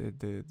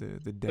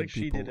the Like dead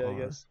she did people it, I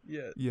are. guess.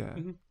 Yeah. Yeah,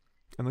 Mhm.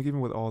 and like even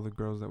with all the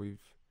girls that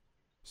we've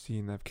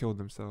seen that have killed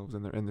themselves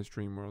and they're in this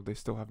dream world, they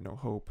still have no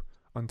hope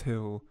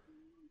until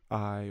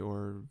I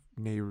or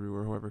Nehru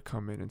or whoever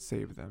come in and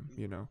save them,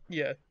 you know.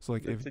 Yeah. So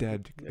like if Yeah.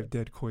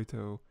 dead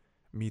Koito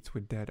meets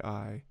with dead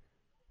I,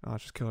 I'll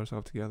just kill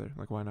herself together.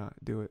 Like why not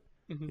do it,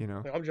 you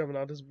know? Like, I'm jumping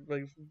on this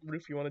like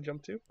roof. You want to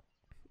jump too?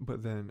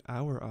 But then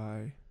our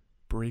I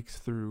breaks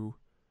through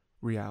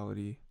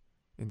reality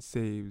and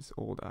saves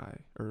old I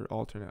or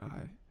alternate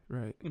I,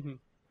 right? Mm-hmm.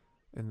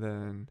 And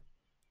then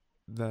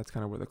that's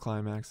kind of where the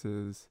climax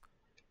is.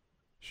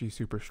 She's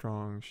super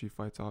strong. She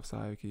fights off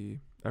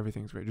Sayaki.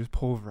 Everything's great. Just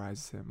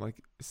pulverizes him,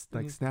 like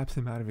snaps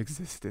him out of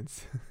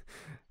existence.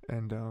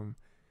 and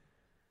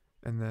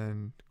and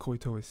then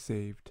Koito is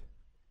saved.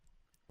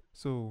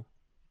 So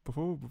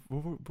before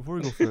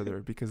we go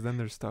further, because then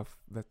there's stuff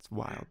that's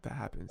wild that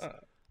happens.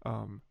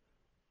 Um,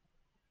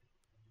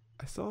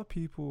 I saw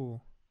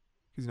people,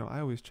 because I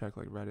always check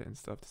like Reddit and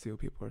stuff to see what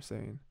people are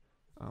saying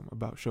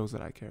about shows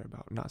that I care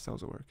about, not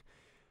Cells at Work.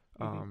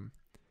 I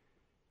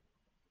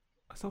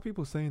saw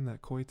people saying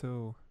that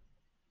Koito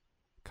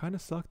kind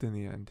of sucked in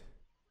the end.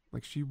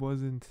 Like she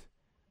was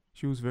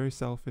very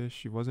selfish.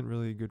 She wasn't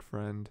really a good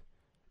friend,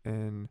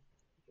 and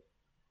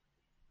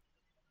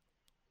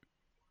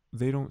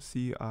they don't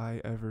see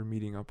I ever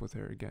meeting up with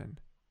her again.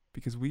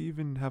 Because we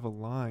even have a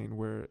line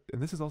where,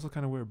 and this is also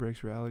kind of where it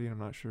breaks reality, and I'm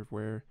not sure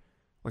where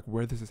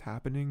this is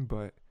happening,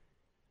 but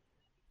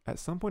at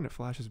some point it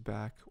flashes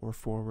back or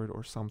forward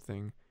or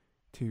something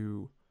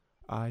to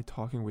I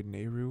talking with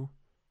Nehru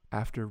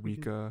after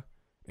Rika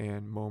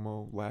and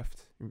Momo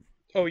left.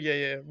 Oh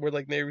yeah. Where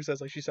like Nehru says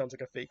like she sounds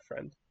like a fake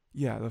friend.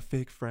 Yeah, the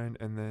fake friend,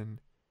 and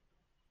then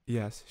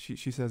yes, she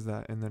says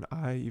that, and then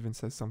I even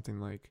says something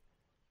like,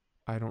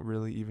 I don't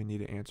really even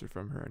need an answer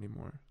from her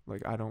anymore.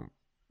 Like I don't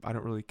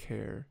really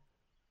care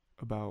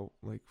about,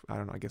 like, I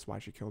don't know, I guess why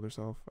she killed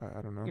herself.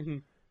 I don't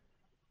know.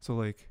 So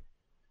like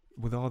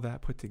with all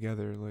that put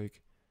together,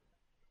 like,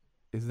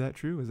 is that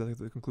true? Is that like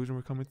the conclusion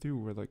we're coming through,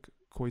 where like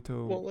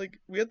Koito? Well, like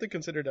we have to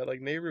consider that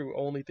like Nehru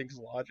only thinks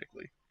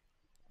logically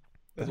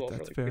as well for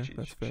that's like fair.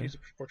 what Fair. she's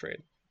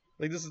portrayed.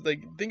 Like this is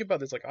like, think about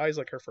this, like Ai's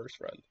like her first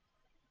friend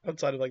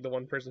outside of like the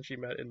one person she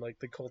met in like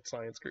the cult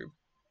science group.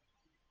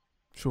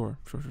 Sure.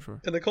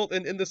 And the cult,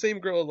 and the same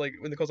girl like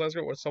in the cult science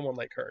group was someone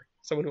like her,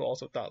 someone who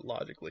also thought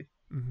logically.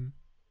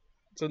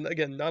 So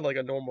again, not like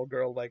a normal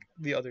girl like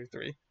the other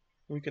three.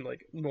 We can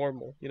like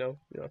normal, you know.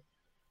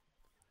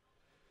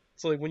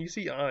 So like when you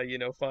see Ai,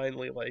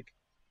 finally like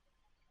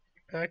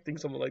acting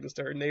someone like this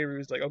to her,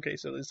 Nehru's like, okay,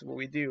 so this is what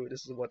we do.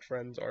 This is what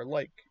friends are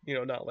like.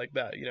 Not like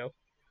that.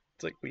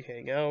 It's like we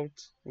hang out,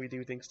 we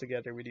do things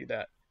together, we do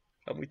that,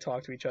 we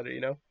talk to each other.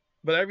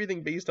 But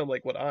everything based on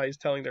like what Ai is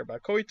telling her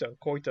about Koito.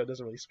 Koito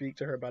doesn't really speak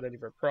to her about any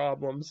of her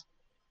problems.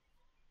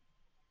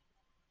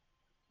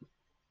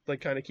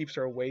 Like kind of keeps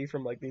her away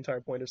from like the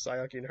entire point of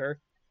Sayaki and her.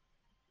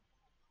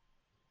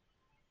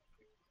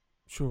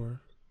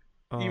 Sure.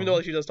 Even though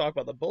like, she does talk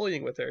about the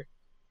bullying with her,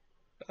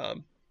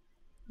 it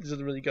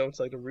doesn't really go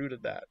into like the root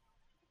of that.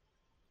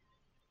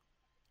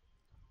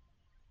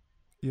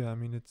 Yeah, I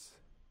mean it's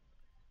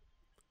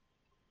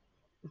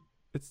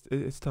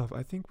tough.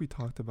 I think we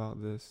talked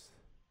about this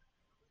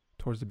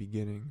towards the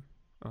beginning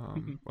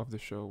of the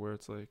show, where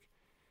it's like,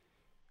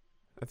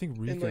 I think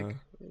Rika. And like,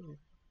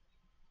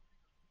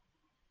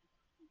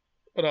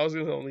 but I was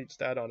gonna only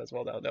just add on as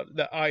well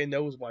that Ai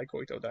knows why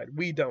Koito died.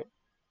 We don't.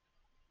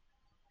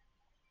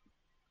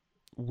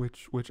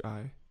 Which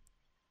I?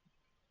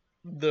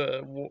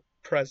 The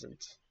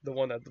present, the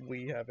one that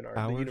we have in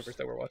the universe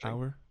that we're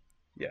watching.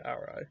 Yeah,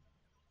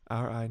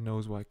 our I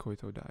knows why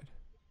Koito died.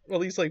 Well,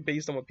 at least like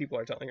based on what people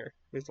are telling her,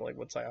 based on like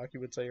what Sayaki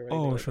would say or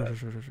anything.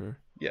 Sure.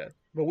 Yeah,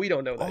 but we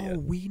don't know that yet.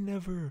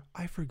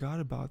 I forgot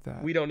about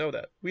that. We don't know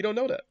that.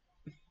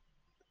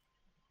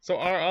 So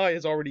our Ai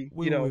is already,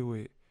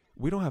 Wait.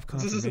 We don't have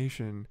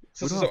confirmation.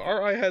 So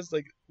our Ai has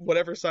like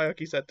whatever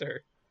Sayaki said to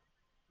her.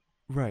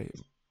 Right.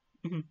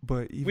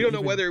 But we don't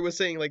know whether it was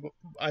saying like,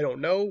 I don't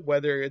know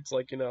whether it's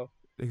like,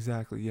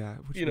 Exactly, yeah.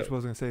 Which I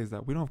was gonna say is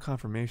that we don't have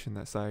confirmation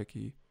that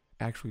Sayaki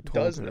actually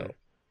told her,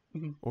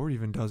 or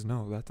even does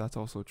know. That's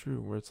also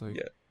true. Where it's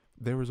like,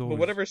 there was always. But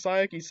whatever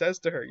Sayaki says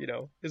to her,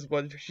 is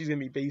what she's gonna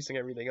be basing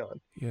everything on.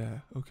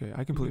 Yeah. Okay.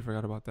 I completely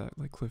forgot about that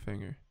like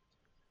cliffhanger.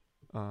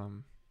 I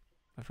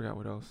forgot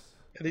what else.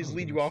 And they just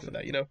lead you off of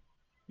that. You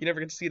never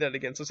get to see that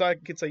again. So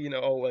Sayaki could say,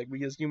 oh, like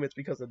we as humans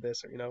because of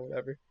this, or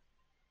whatever.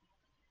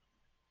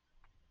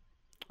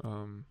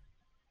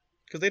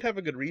 Because they'd have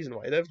a good reason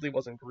why. It definitely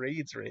wasn't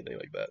grades or anything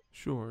like that.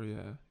 Sure,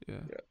 yeah.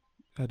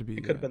 Had to be.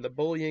 It could have been the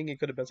bullying. It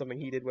could have been something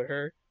he did with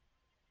her.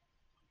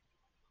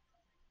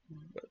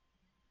 But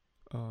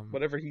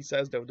whatever he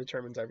says, though,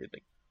 determines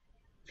everything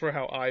for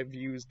how I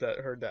views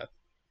her death.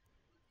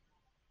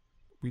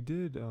 We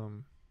did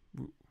kind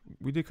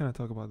of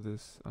talk about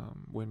this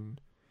when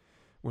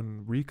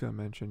Rika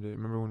mentioned it.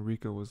 Remember when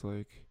Rika was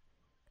like,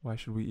 "Why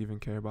should we even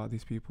care about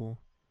these people?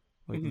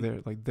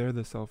 Like they're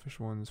the selfish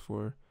ones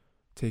for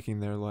taking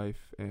their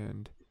life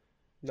and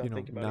not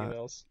thinking about anyone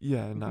else.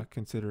 Yeah, and not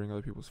considering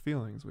other people's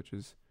feelings, which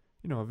is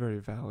a very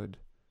valid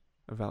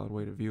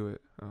way to view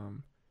it,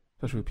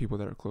 especially with people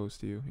that are close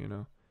to you.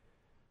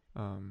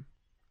 I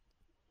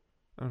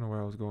don't know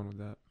where I was going with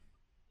that.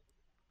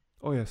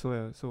 Oh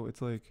so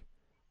it's like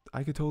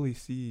I could totally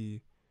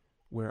see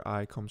where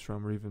I comes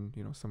from, or even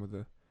some of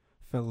the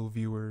fellow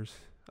viewers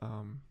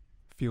um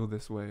feel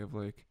this way of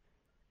like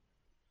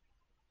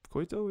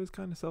Koito is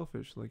kind of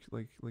selfish. Like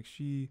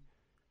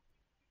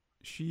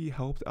she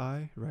helped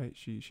I, right?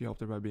 She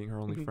helped her by being her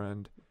only Mhm.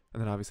 friend,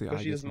 and then obviously But I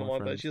she gets doesn't more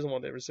want that. She friends. doesn't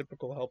want that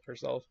reciprocal help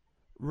herself.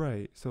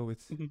 Right. So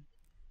it's Mhm.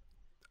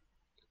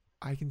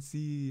 I can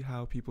see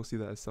how people see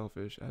that as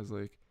selfish, as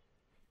like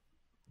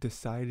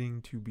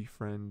deciding to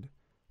befriend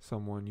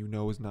someone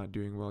is not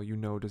doing well,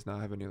 does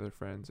not have any other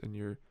friends, and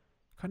you're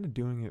kind of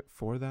doing it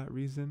for that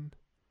reason,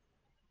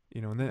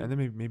 and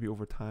then maybe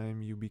over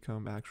time you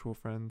become actual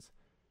friends,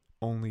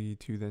 only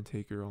to then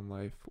take your own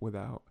life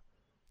without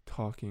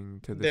talking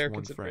to this Their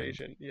one friend.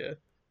 consideration, yeah.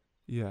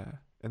 Yeah,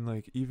 and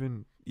like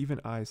even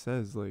I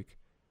says like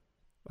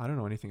I don't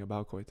know anything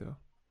about Koito.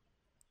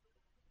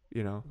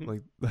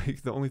 Mhm.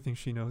 Like the only thing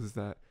she knows is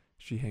that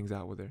she hangs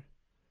out with her.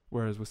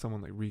 Whereas with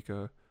someone like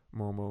Rika,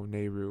 Momo,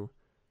 Nehru,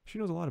 she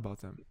knows a lot about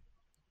them.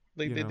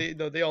 Like You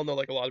know, they all know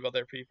like a lot about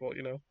their people,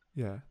 you know.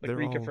 yeah, Like they're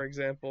Rika, all for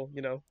example,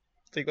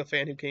 take a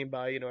fan who came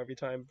by, every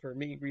time for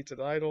meet and greets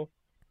at Idol.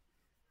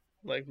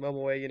 Like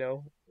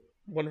Momoe,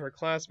 one of her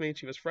classmates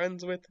she was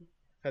friends with,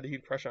 had a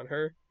huge crush on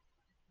her.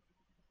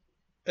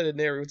 And then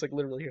Neru was like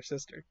literally her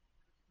sister.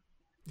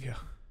 yeah,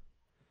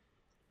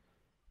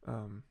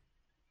 um,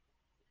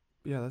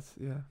 yeah.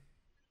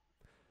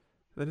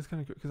 That is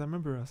kind of because I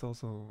remember us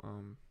also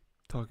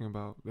talking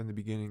about in the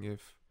beginning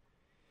if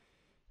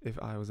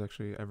I was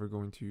actually ever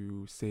going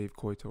to save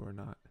Koito or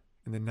not,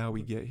 and then now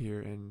we Mhm. get here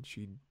and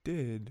she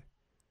did,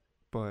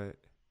 but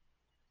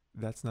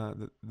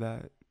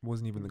that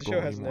wasn't even the The show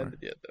goal hasn't anymore.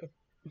 ended yet though.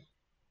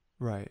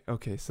 Right.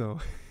 Okay. So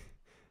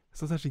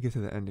so let's actually get to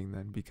the ending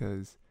then,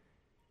 because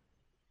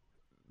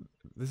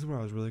this is where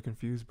I was really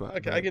confused. But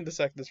Okay, I can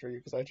dissect this for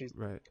you because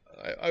right.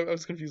 I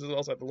was confused as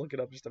well, so I had to look it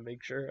up just to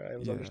make sure I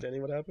was Yeah.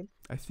 understanding what happened.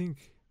 I think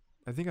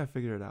I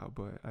figured it out,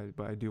 but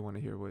I do want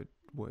to hear what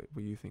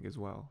you think as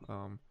well.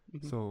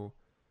 Hmm. So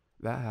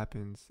that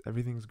happens.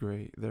 Everything's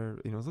great.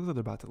 It looks like they're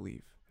about to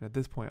leave. And at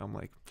this point, I'm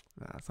like,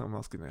 nah, something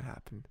else is gonna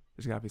happen.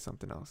 There's gotta be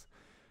something else.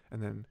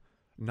 And then,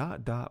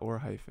 not dot or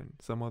hyphen,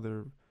 some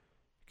other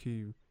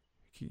key,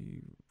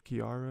 key,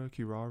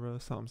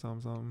 Kirara,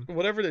 something.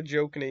 Whatever the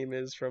joke name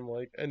is from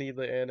like any of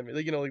the anime,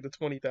 like like the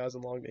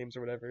 20,000 long names or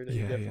whatever that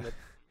you Yeah, get yeah. from like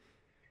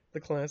the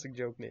classic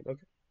joke name.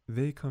 Okay.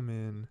 They come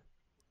in,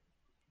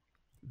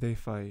 they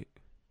fight,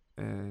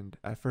 and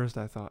at first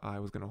I thought I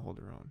was gonna hold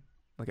her own.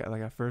 Like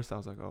at first I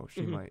was like, oh,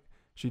 she Hmm. might.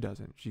 She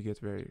doesn't. She gets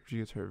hurt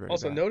very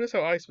Also, bad. notice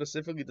how I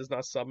specifically does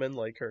not summon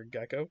like her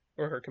gecko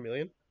or her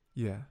chameleon.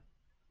 Yeah,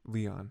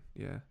 Leon.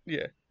 Yeah.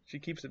 Yeah, she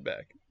keeps it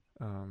back.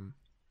 Um,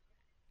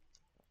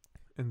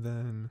 and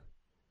then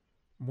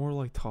more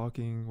like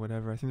talking,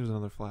 whatever. I think there's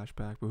another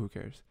flashback, but who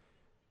cares?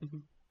 Hmm.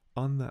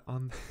 On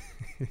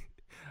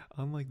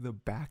on like the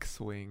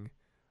backswing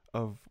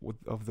of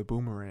the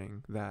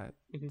boomerang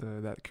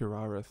Hmm. that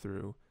Kirara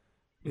threw,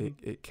 Hmm.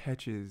 it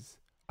catches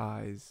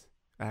Ai's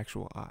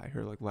actual eye,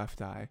 her like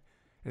left eye.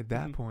 At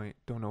that Hmm. point,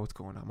 don't know what's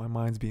going on. My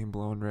mind's being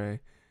blown,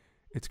 Ray.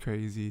 It's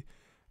crazy,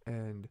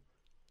 and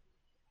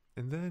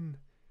then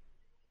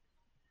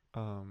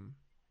um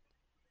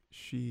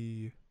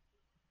she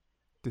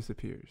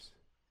disappears,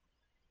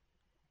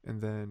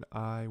 and then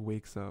I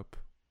wakes up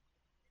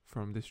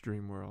from this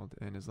dream world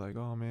and is like,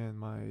 oh man,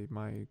 my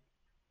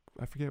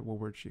I forget what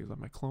word she is, like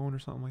my clone or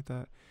something like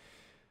that.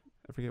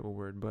 I forget what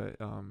word, but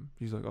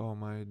she's like, oh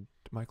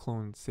my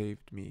clone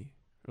saved me,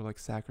 or like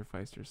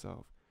sacrificed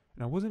herself,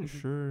 and I wasn't Hmm.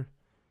 sure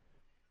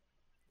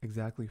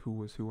exactly who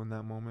was who in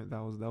that moment.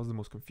 That was the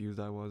most confused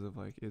I was of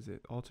like, is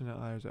it alternate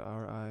eye or is it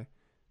our eye?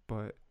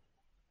 But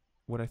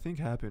what I think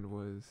happened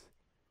was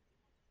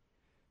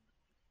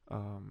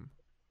um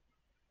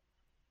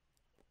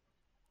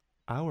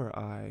our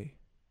eye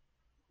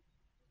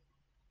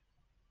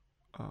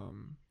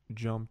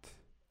jumped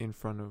in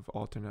front of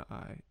alternate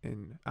eye,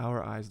 and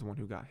our eye is the one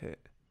who got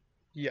hit.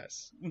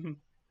 Yes. Hmm.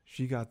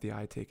 She got the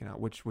eye taken out,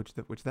 which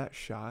that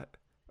shot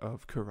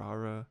of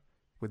Carrara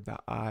with the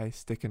eye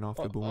sticking off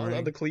the On the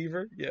boomerang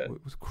cleaver, yeah, was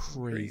it's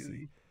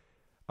crazy.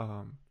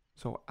 crazy.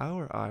 So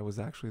our eye was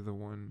actually the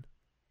one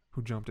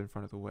who jumped in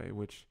front of the way,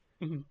 which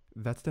Hmm.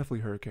 that's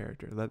definitely her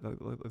character.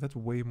 That's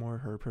way more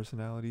her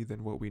personality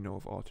than what we know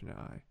of alternate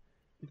eye.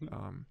 Hmm.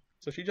 Um,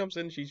 So she jumps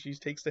in, she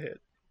takes the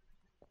hit.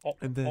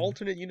 and then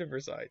Alternate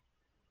universe eye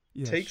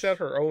yeah, takes out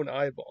her own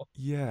eyeball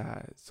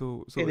yeah.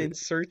 So and it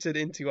inserts it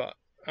into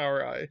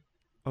our eye.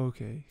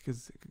 okay,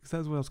 because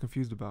that's what I was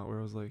confused about. Where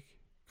I was like,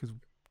 because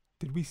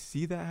did we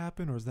see that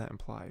happen, or is that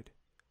implied?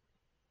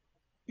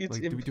 It's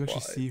Like, do we actually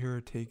implied. see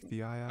her take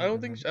the eye I out, don't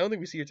and think then I don't think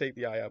we see her take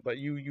the eye out, but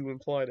you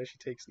imply that she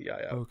takes the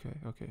eye out.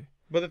 okay.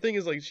 But the thing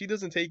is, like, she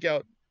doesn't take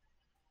out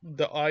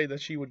the eye that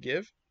she would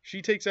give.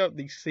 She takes out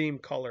the same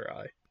color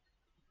eye,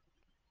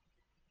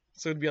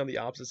 so it'd be on the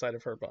opposite side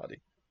of her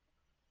body.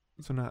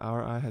 So now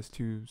our eye has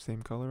two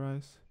same color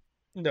eyes.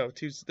 No,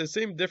 two the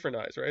same different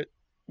eyes, right?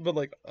 But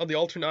like on the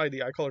alternate eye,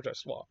 the eye colors are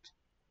swapped.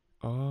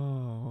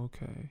 Oh,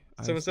 okay.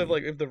 So I instead of see.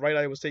 like if the right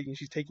eye was taking,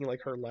 she's taking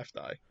like her left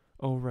eye.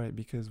 Oh right,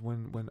 because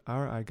when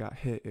our eye got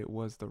hit, it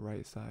was the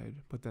right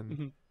side, but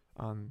then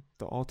Hmm. on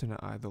the alternate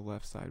eye, the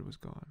left side was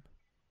gone.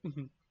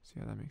 Hmm. So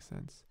yeah, that makes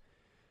sense.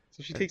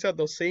 So she And takes out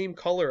the same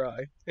color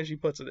eye and she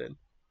puts it in.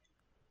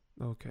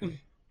 okay,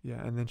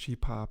 yeah, and then she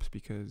pops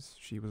because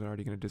she was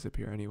already gonna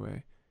disappear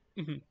anyway.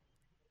 Hmm.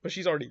 But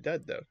she's already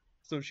dead though,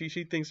 so she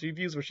thinks she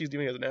views what she's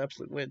doing as an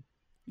absolute win.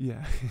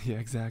 Yeah, yeah,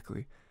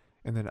 exactly.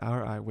 And then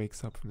our eye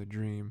wakes up from the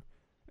dream,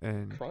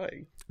 and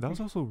Crying. that was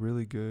also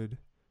really good.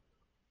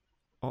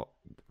 Oh,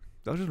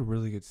 that was just a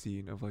really good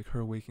scene of like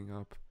her waking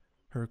up,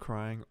 her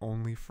crying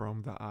only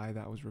from the eye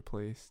that was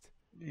replaced,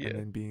 and Yeah,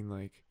 then being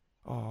like,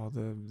 "Oh,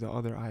 the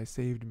other eye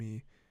saved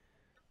me."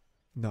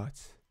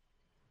 Nuts.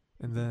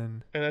 And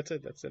then and that's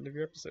it. That's the end of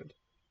your episode.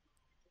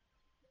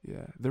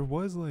 yeah, there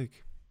was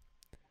like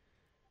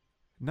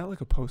not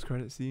like a post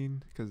credit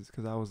scene because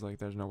I was like,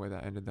 "There's no way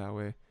that ended that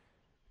way."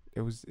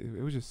 It was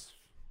just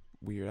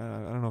weird.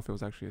 I don't know if it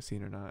was actually a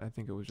scene or not. I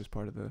think it was just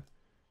part of the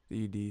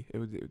ED.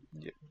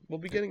 Yeah, we'll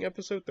be It, getting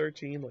episode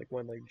 13 like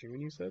when, like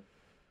June, you said.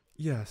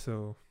 yeah.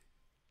 So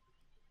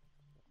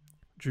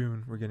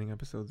June, we're getting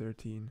episode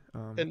 13.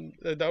 And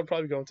that would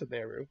probably go into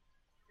Naru,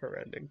 her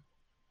ending.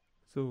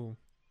 So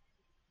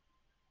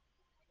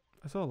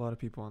I saw a lot of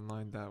people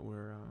online that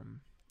were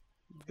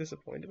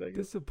Disappointed, I guess.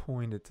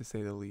 disappointed to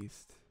say the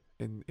least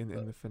in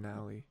Uh, the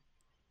finale.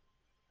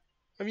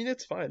 I mean,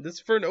 it's fine. This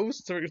for an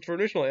for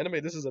original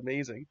anime, this is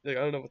amazing. Like, I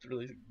don't know what to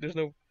really. There's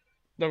not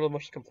really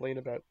much to complain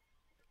about.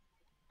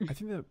 I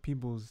think that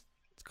people's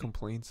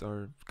complaints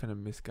are kind of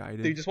They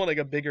misguided. just want like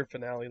a bigger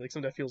finale, like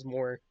something that feels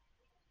more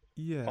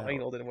Yeah,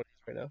 final than what it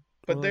is right now. or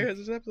But like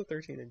there's episode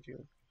 13 in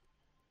June.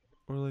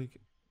 or like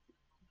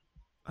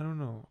I don't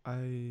know.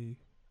 I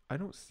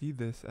don't see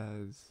this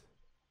as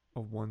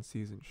a one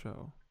season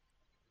show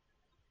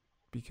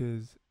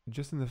because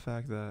just in the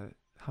fact that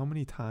how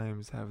many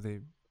times have they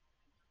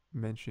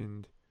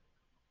mentioned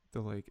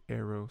the like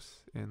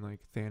Eros and like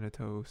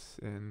Thanatos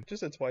and Just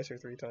said twice or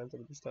three times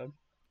at this time.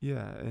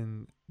 yeah,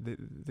 and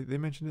they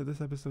mentioned it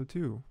this episode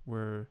too,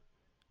 where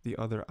the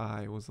other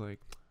eye was like,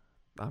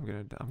 I'm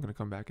gonna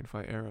come back and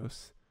fight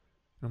Eros,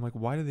 and I'm like,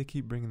 why do they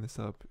keep bringing this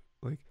up?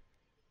 Like,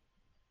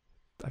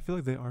 I feel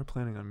like they are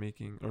planning on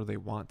making, or they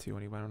want to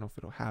anyway. I don't know if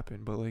it'll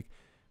happen, but like,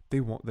 they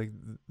want like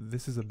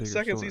this is a bigger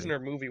Second season story. or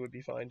movie would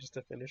be fine just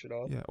to finish it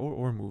off. Yeah,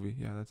 or movie.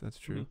 Yeah, that's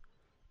Hmm. true.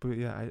 But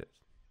yeah,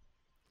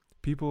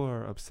 people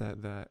are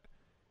upset that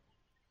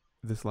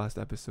this last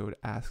episode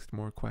asked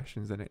more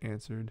questions than it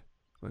answered.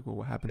 Like, well,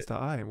 what happens to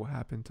I? And what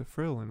happened to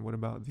Frill? And what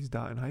about these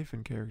dot and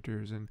hyphen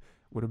characters? And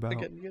what about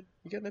Again, you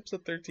get an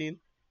episode 13.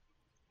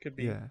 Could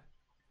be yeah?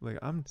 Like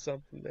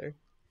something there.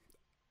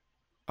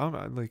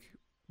 like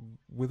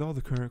with all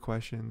the current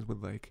questions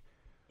with like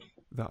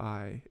the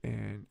I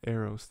and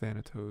Eros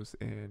Thanatos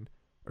and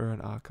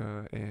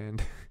Uranaka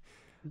and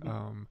Hmm.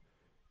 um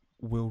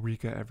will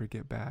Rika ever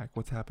get back?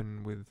 What's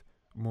happened with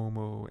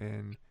Momo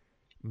and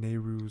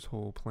Nehru's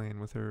whole plan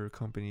with her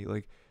company?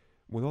 Like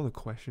with all the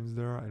questions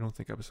there are, I don't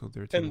think episode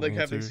 13 And will like,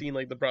 have they answer. seen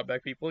like the brought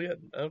back people yet?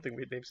 I don't think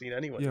they've seen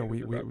anyone Yeah, yet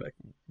who's been brought back.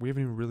 we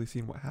haven't even really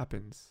seen what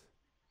happens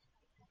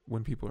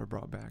when people are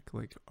brought back.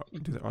 Like,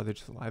 are they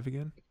just alive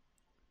again?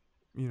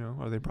 You know,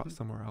 are they brought Mhm.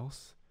 somewhere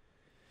else?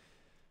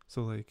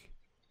 So like,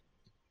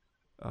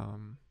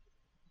 um,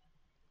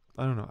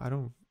 I don't know.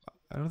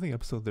 I don't think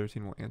episode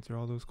 13 will answer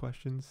all those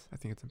questions. I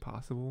think it's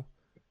impossible.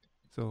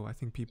 So I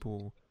think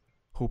people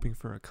hoping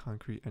for a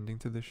concrete ending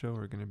to this show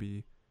are gonna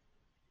be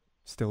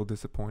still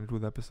disappointed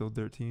with episode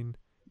 13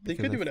 They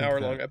because could I do an think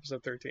hour long that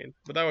episode 13,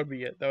 but that would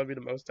be it. That would be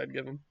the most I'd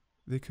give them.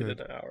 they They did could.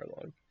 an hour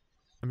long.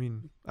 I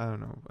mean, I don't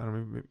know. I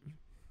don't know.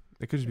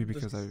 It could just be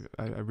because This.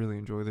 I really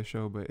enjoy the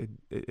show, but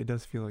it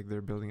does feel like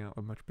they're building out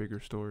a much bigger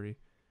story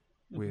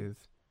Mhm.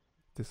 with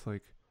this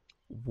like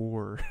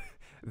war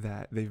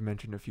that they've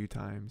mentioned a few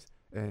times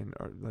and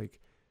are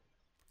like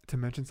to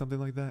mention something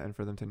like that and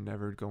for them to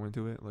never go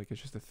into it like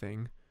it's just a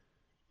thing.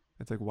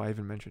 It's like why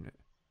even mention it?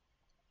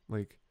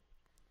 Like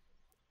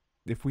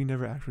if we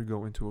never actually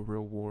go into a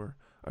real war,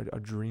 a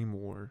dream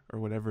war or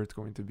whatever it's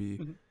going to be,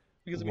 Mhm.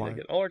 Because I mean, why?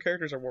 again, all our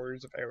characters are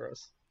warriors of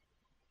Eros.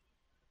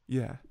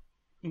 Yeah,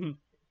 Mhm.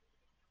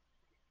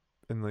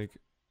 and like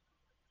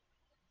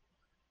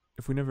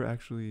if we never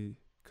actually,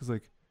 cause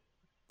like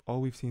all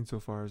we've seen so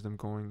far is them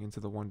going into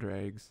the Wonder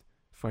Eggs,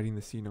 fighting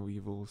the See No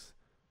Evils,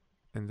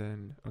 and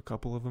then a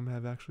couple of them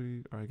have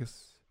actually, or I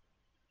guess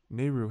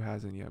Nehru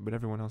hasn't yet, but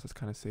everyone else has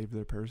kind of saved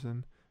their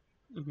person.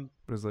 Mhm.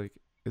 But it's like,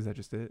 is that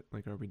just it?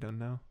 Like, are we done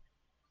now?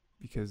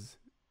 Because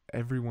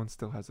everyone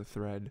still has a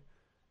thread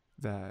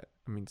that,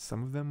 I mean,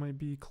 some of them might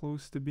be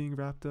close to being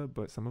wrapped up,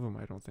 but some of them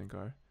I don't think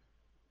are.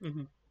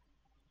 Mhm.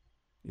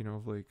 You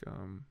know, like,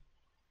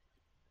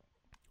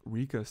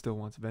 Rika still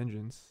wants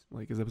vengeance.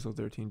 Like, is episode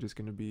 13 just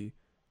going to be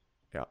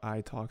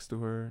I talks to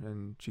her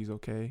and she's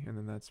okay, and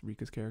then that's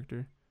Rika's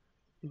character?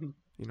 Mhm.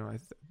 You know, I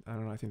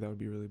don't know. I think that would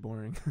be really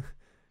boring.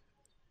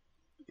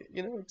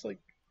 It's like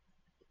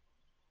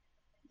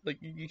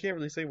you can't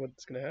really say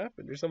what's gonna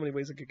happen. There's so many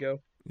ways it could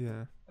go.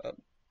 Yeah,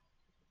 Um,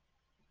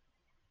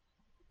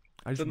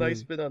 I it's just a nice really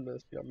spin on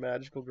this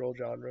magical girl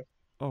genre.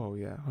 Oh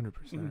yeah,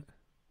 Mhm. 100%.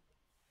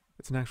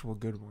 It's an actual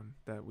good one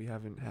that we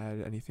haven't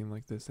had anything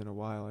like this in a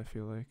while. I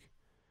feel like.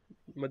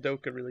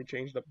 Madoka really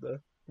changed up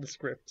the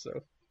script,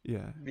 so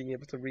Yeah, being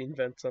able to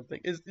reinvent something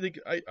is like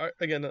I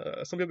again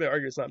some people may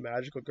argue it's not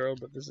Magical Girl,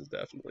 but this is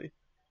definitely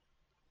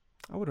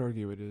I would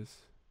argue it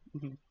is,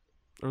 Mhm.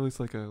 or at least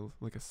like a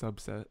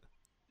subset.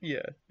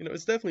 Yeah,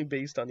 it's definitely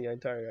based on the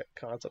entire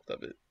concept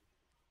of it.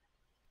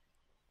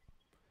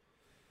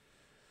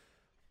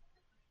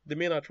 They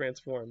may not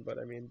transform, but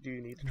I mean, do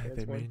you need to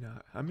They may transform?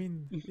 not. I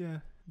mean, yeah,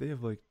 they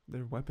have like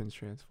their weapons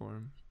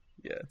transform.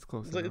 Yeah, It's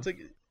close it's enough. like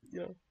you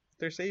know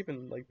they're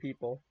saving like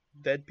people,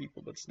 dead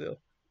people, but still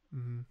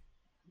Hmm.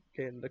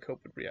 can to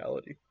cope with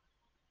reality.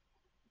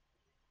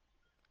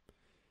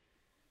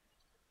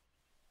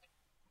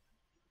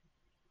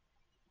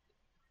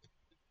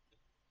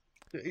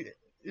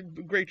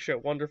 Great show,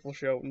 wonderful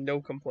show. No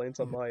complaints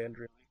on Yeah, my end,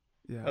 really.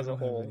 yeah. I As a don't have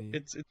whole, any.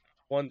 it's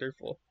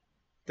wonderful.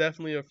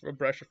 Definitely a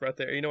breath of fresh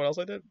air. You know what else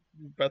I did?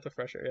 Breath of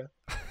fresh air.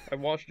 Yeah, I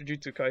watched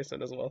Jujutsu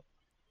Kaisen as well.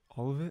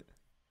 All of it?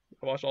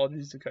 I watched all of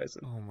Jujutsu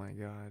Kaisen. Oh my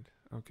god.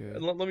 Okay.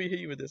 And let me hit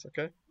you with this,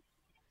 okay?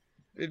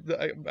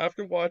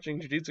 After watching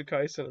Jujutsu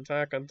Kaisen,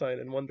 Attack on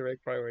Titan, Wonder Egg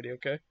Priority,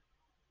 okay?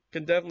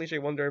 Can definitely say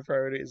Wonder Egg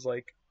Priority is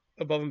like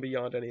above and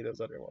beyond any of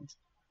those other ones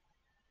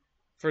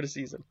for the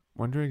season.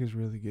 Wonder Egg is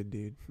really good,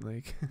 dude.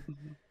 Like, if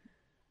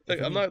Like,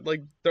 I'm any. not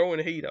like throwing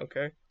hate,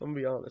 okay? I'm gonna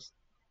be honest.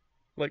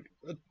 Like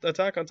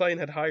Attack on Titan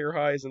had higher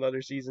highs than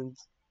other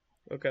seasons,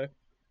 okay?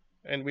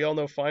 And we all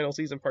know final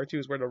season part two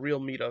is where the real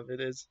meat of it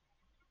is,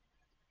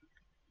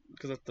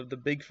 because that's the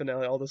big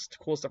finale. All this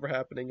cool stuff are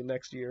happening in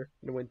next year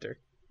in the winter.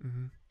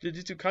 Hmm.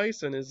 Jujutsu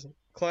Kaisen is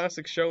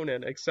classic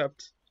shonen,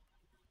 except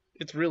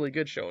it's really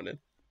good shonen.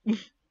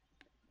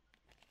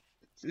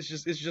 It's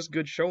just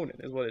good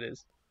shonen is what it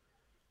is.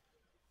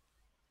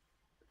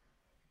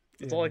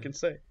 That's Yeah, all I man. can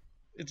say.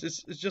 It's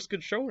just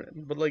good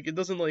shonen, but like it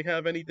doesn't like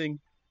have anything.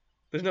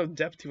 There's no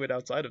depth to it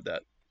outside of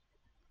that.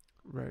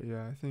 Right.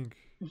 Yeah. I think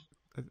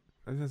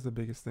that's the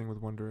biggest thing with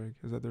Wonder Egg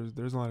is that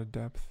there's a lot of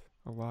depth,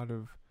 a lot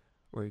of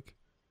like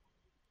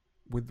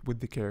with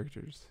the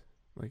characters.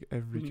 Like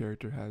every Mhm,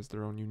 character has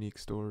their own unique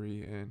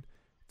story, and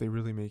they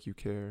really make you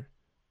care.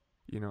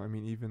 I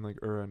mean, even like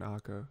Ura and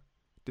Akka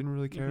didn't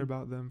really care mhm.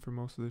 about them for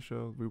most of the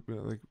show. We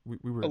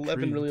were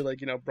 11 really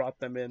intrigued. like brought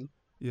them in,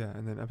 Yeah,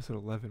 and then episode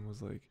 11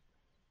 was like,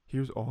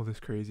 here's all this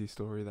crazy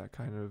story that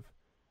kind of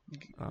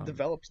um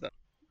develops them.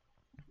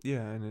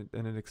 yeah, and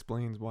it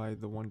explains why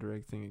the Wonder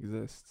Egg thing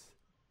exists.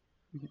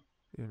 Mhm.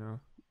 You know,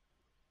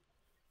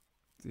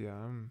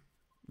 yeah.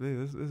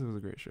 This was a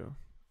great show.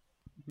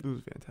 It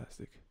was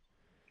fantastic.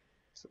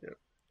 So, yeah.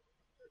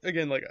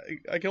 Again, like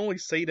I can only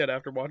say that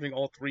after watching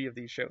all three of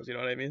these shows. You know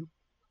what I mean?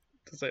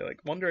 To say like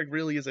Wonder Egg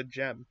really is a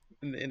gem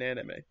in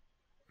anime,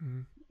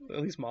 Hmm.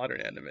 at least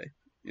modern anime.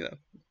 You know,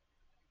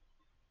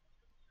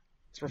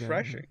 it's Yeah,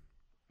 refreshing.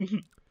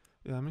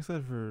 yeah. I'm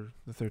excited for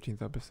the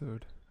 13th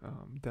episode.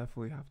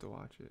 Definitely have to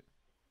watch it,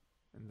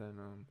 and then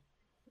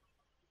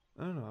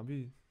I don't know.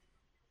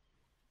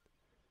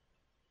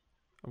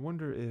 I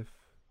wonder if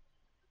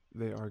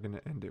they are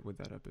gonna end it with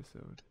that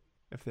episode.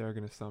 If they are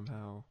gonna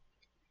somehow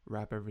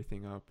wrap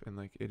everything up and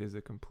like it is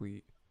a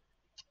complete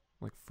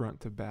like front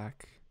to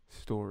back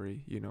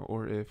story,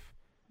 or if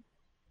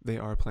they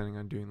are planning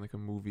on doing like a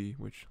movie,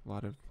 which a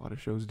lot of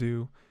shows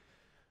do,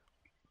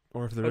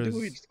 or if there I think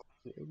we is, just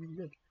it would be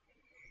good.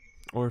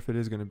 or if it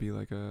is gonna be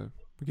like we're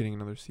getting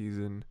another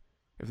season,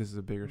 if this is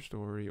a bigger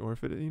story, or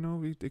if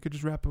it could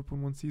just wrap up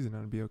in one season,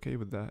 I'd be okay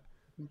with that,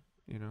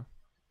 you know.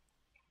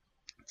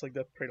 It's like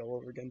Death Parade all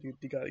over again, dude.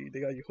 They got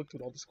you hooked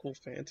with all this cool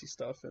fancy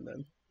stuff, and then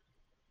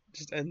it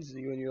just ends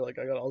you, and you're like,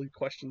 I got all these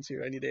questions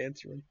here. I need to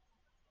answer them.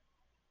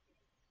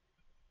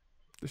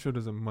 The show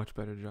does a much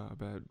better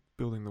job at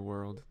building the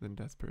world than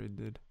Death Parade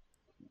did.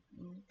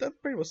 Death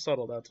Parade was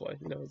subtle. That's why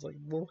it's like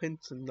little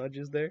hints and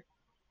nudges there.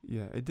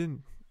 Yeah, it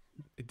didn't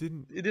It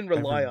didn't ever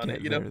rely on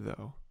it, get there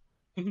though.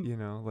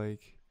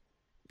 Like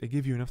it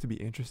gave you enough to be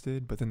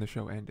interested, but then the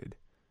show ended.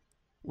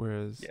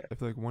 Whereas Yeah, I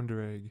feel like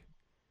Wonder Egg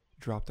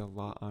dropped a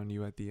lot on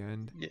you at the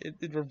end. yeah.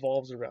 It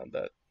revolves around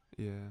that.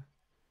 Yeah.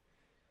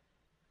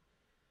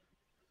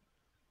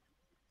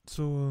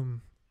 So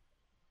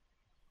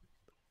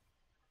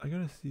I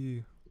gotta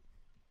see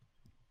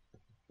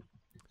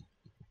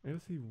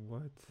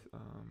what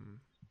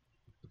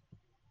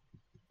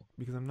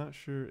because I'm not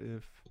sure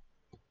if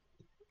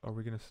are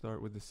we gonna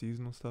start with the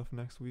seasonal stuff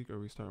next week or are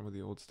we starting with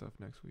the old stuff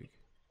next week?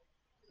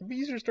 It'd be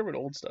easier to start with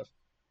old stuff,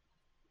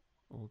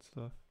 Old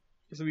stuff?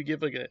 so we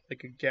give like a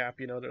gap,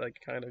 to like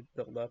kind of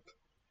build up.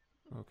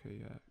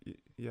 Okay, yeah.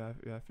 Yeah,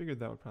 I figured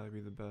that would probably be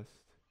the best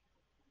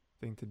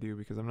thing to do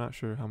because I'm not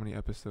sure how many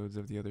episodes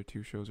of the other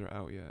two shows are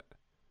out yet.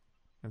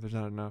 If there's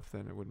not enough,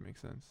 then it wouldn't make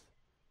sense.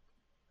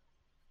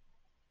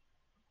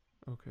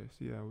 Okay,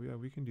 so yeah,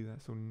 we can do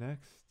that. So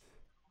next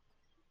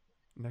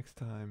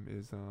time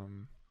is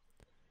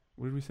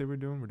what did we say we're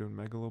doing? We're doing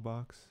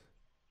Megalobox,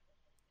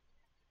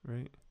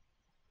 right?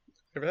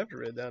 I have to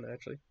write it down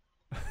actually.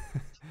 I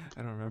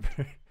don't remember.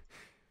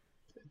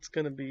 It's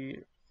gonna be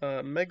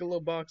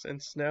Megalobox and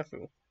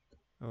Snafu.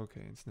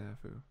 Okay, and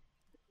Snafu.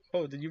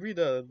 Oh, did you read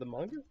the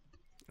manga?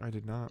 I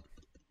did not.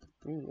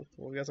 Ooh,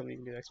 well, we got something you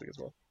can do next week as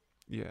well.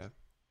 Yeah,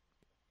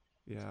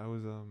 yeah.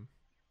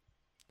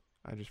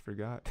 I just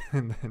forgot,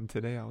 and then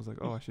today I was like,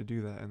 oh, I should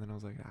do that, and then I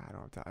was like, I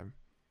don't have time.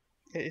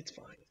 It's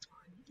fine. It's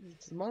fine.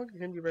 The manga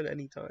can be read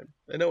anytime.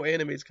 I know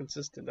anime is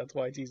consistent. That's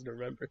why it's easy to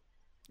remember.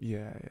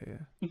 Yeah, yeah,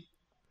 yeah.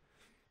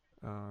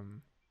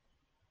 Um,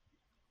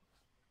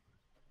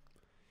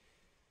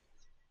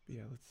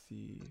 yeah. Let's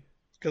see.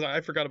 Because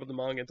I forgot about the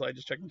manga until I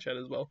just checked in chat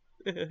as well.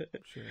 Sure,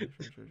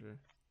 sure, sure, sure.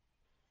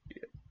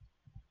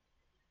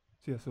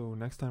 So yeah, so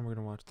next time we're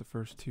gonna watch the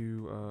first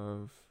two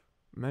of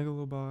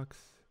Megalobox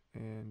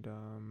and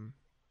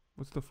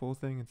what's the full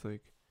thing? It's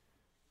like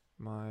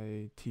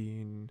my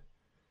teen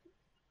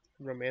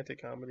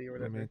Romantic comedy or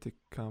whatever. romantic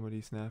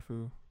comedy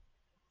snafu,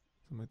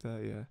 something like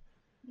that. Yeah.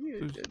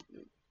 Yeah,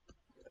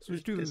 So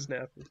just do the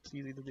snap. It's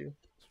easy to do.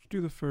 do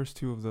the first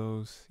two of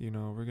those. You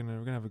know, we're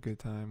gonna have a good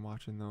time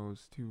watching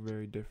those. Two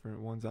very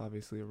different. One's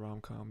obviously a rom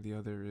com. The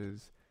other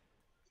is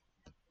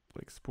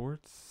like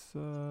sports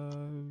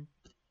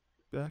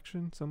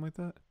action, something like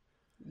that.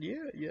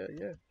 Yeah, yeah,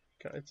 yeah.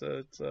 It's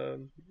a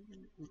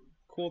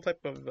cool type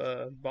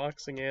of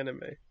boxing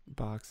anime,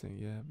 Boxing.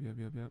 Yeah.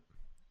 Yep.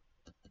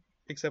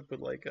 except with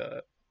like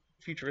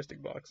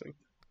futuristic boxing,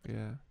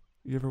 Yeah.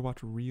 You ever watch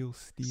Real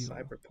Steel?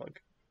 cyberpunk.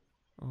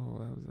 Oh,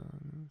 that was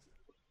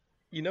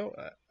You know,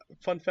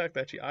 fun fact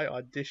actually, I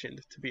auditioned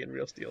to be in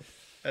Real Steel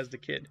as the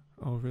kid.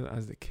 oh, really?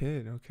 As the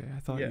kid? Okay, I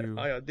thought Yeah, you.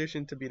 I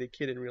auditioned to be the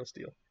kid in Real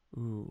Steel.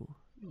 Ooh.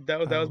 That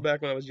was How?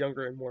 back when I was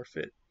younger and more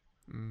fit.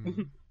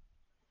 Mm,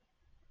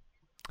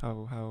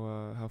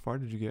 how far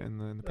did you get in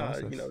the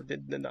process?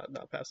 Did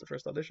not pass the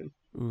first audition.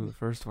 Ooh, the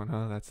first one,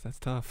 huh? That's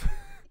tough.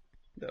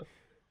 No,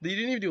 they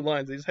didn't even do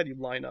lines. They just had you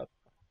line up.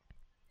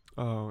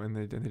 Oh, and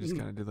they just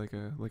kind of did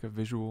like a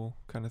visual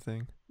kind of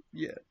thing.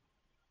 Yeah,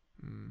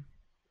 Mm,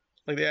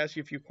 like they asked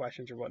you a few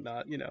questions or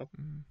whatnot. mm.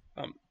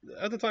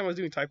 At the time I was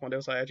doing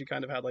Taekwondo, so I actually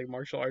kind of had like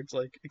martial arts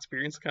like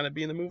experience to kind of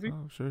be in the movie.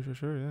 Oh, sure,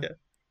 yeah. Yeah.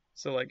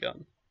 So like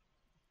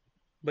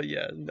but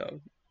yeah,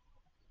 no,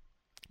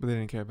 But they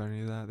didn't care about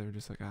any of that. They were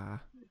just like, ah,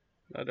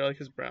 no, they're like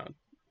his brown.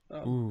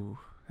 ooh,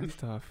 that's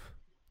tough.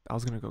 I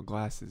was gonna go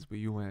glasses, but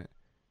you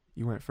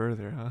went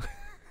further, huh?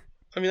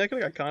 I mean, I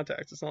could have got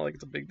contacts. It's not like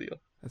it's a big deal.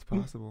 That's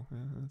possible. Yeah,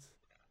 that's.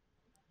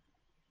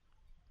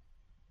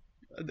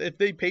 If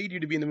they paid you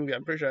to be in the movie,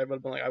 I'm pretty sure I would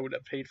have been like, I would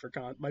have paid for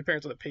my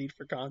parents would have paid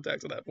for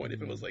contacts at that point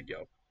if it was like,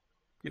 yo,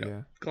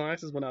 Yeah.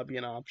 glasses would not be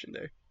an option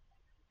there.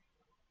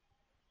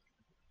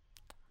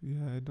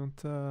 Yeah, I don't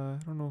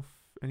know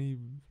if any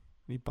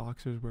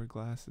boxers wear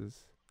glasses.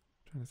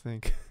 I'm trying to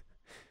think.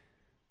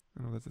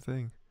 I don't know if that's a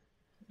thing.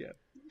 Yeah.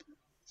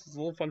 This is a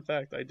little fun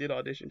fact. I did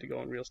audition to go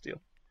on Real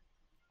Steel.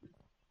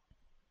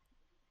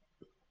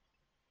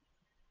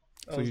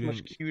 I So was you much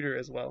didn't cuter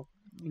as well.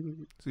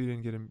 so you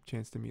didn't get a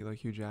chance to meet like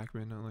Hugh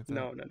Jackman, nothing like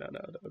that. No.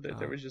 There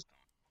Oh. was just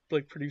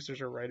like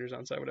producers or writers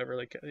on site, whatever,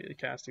 like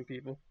casting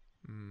people.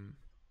 Mm.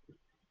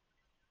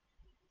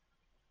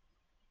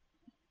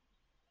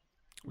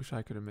 Wish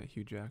I could have met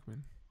Hugh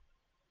Jackman.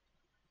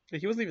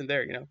 Like, he wasn't even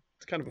there.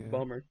 It's kind of a Yeah.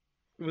 bummer.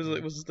 It was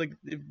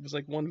Yeah.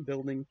 like one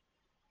building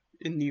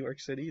in New York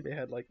City. They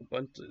had like a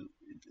bunch of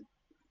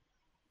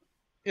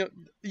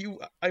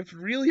I've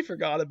really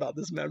forgot about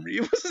this memory.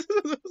 It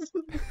was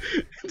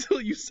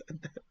until you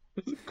said that.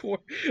 It was a core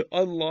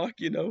unlock.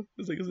 It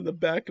was in the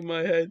back of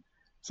my head.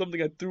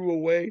 Something I threw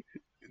away.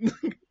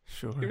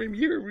 Sure.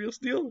 You're a Real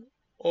Steel.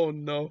 Oh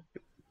no,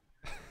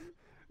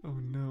 Oh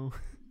no.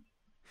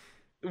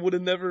 would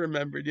have never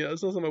remembered.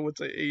 It's not something I would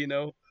say. Hey,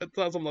 it's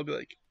not something I'll be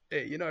like,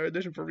 hey, I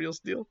auditioned for Real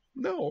Steel.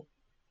 No,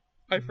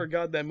 I Mm.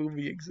 forgot that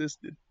movie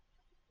existed.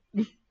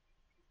 It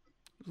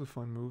was a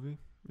fun movie.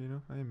 I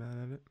ain't mad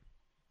at it.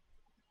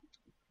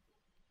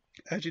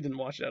 I actually didn't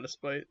watch it out of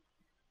spite.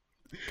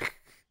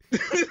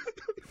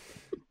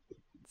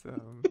 So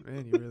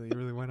man, you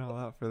really went all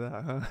out for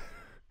that, huh?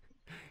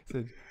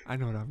 Said, I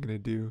know what I'm gonna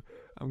do.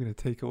 I'm gonna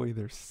take away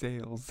their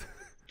sales.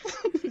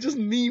 Just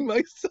me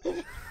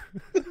myself.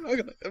 I'm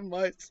gonna have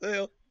my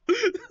sale.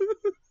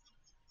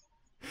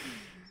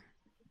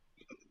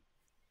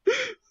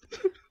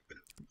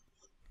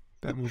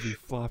 That movie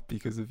flopped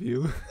because of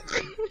you.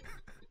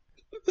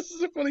 This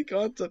is a funny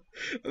concept.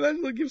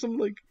 Imagine like if someone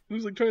like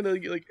who's like trying to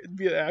like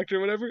be an actor or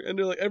whatever, and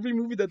they're like every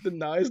movie that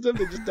denies them,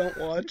 they just don't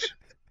watch.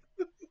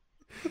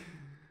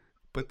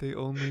 But they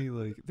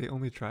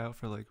only try out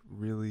for like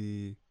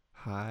really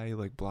high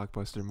like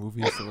blockbuster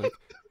movies. So like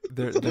So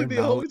their like they knowledge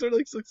always are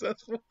like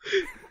successful.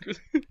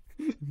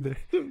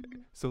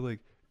 so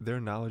like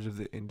their knowledge of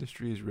the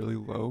industry is really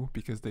low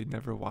because they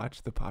never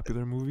watch the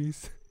popular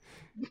movies.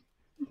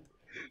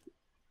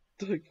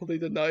 They're like, well, they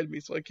denied me,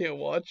 so I can't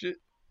watch it.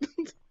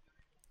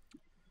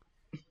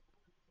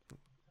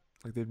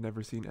 Like they've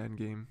never seen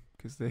Endgame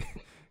because they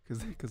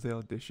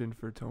auditioned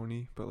for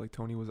Tony, but like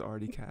Tony was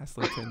already cast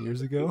like 10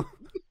 years ago.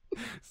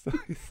 So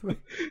it's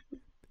like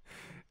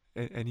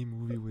any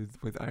movie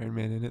with Iron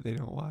Man in it, they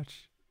don't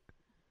watch.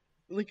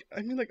 Like,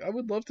 I mean, like I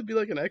would love to be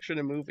like an extra in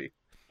a movie,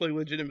 like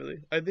legitimately.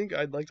 I think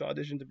I'd like to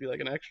audition to be like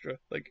an extra,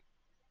 like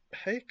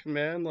heck,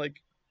 man,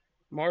 like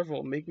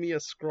Marvel, make me a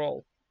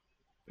Skrull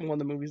in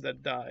one of the movies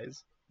that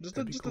dies.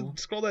 That'd be Just a cool.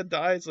 Skrull that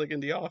dies like in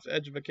the off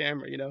edge of a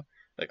camera, you know?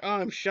 Like, oh,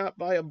 I'm shot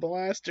by a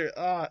blaster.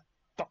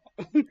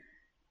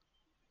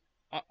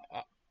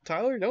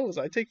 Tyler knows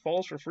I take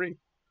falls for free.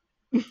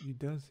 He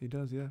does. He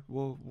does. Yeah.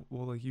 Well,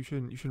 like you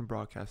shouldn't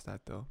broadcast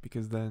that though,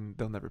 because then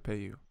they'll never pay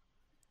you.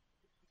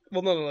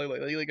 Well, no, I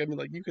mean,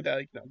 like you could,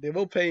 like, no, they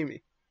will pay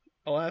me.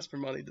 I'll ask for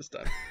money this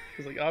time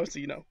because, like,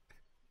 obviously,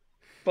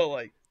 but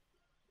like,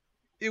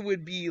 it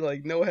would be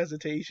like no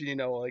hesitation,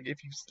 like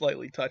if you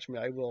slightly touch me,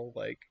 I will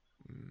like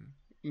Mm,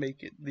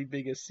 make it the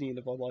biggest scene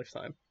of a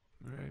lifetime.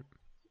 right.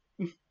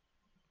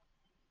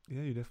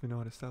 Yeah, you definitely know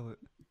how to sell it.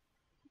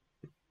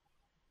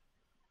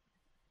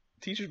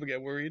 Teachers would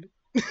get worried.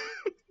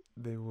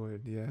 They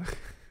would. Yeah.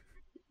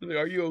 Like,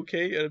 are you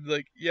okay? And I'd be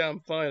like, yeah, I'm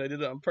fine. I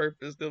did it on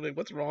purpose. They're like,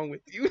 what's wrong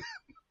with you?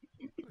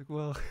 Like,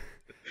 well,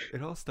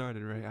 it all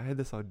started right. I had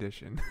this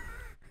audition.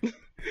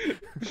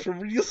 For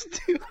real,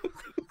 too.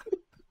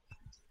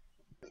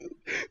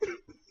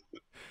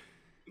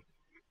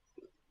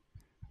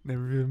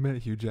 Never even met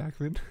Hugh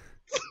Jackman.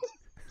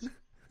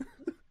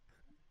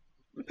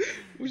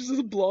 Which is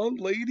this blonde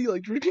lady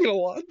like drinking a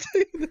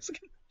latte.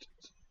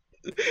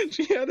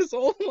 She had us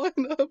all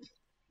lined up.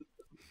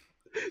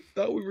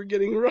 Thought we were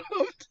getting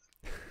robbed.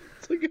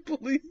 It's like a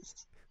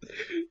police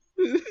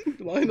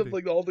line up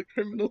like all the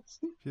criminals,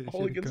 She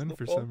all had a against gun the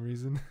for wall. some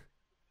reason.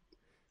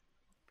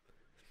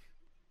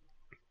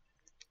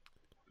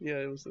 Yeah,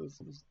 it was.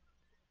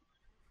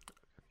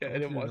 Yeah, I I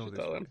want didn't you to watch know it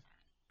this, that Ray. time.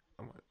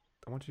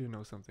 I want you to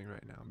know something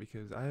right now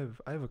because I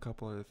have a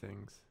couple other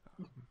things.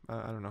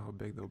 I don't know how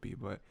big they'll be,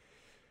 but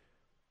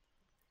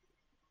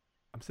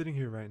I'm sitting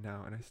here right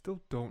now and I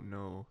still don't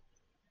know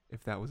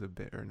if that was a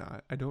bit or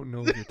not. I don't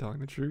know if you're telling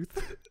the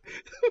truth.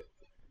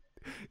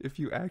 If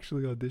you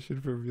actually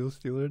auditioned for Real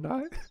Steel or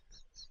not.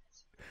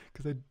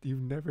 Because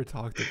you've never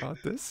talked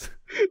about this.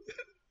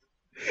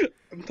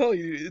 I'm telling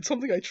you, it's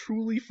something I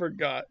truly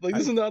forgot. Like,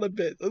 this is I've not a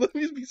bit. Let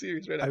me just be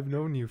serious right now. I've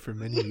known you for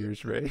many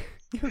years, Ray.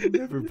 You've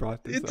never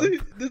brought this It's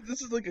up.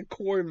 this is like a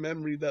core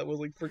memory that was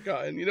like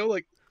forgotten.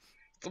 Like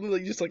something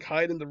that you just like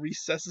hide in the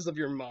recesses of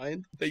your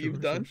mind that you've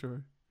Sure, sure, done.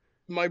 sure.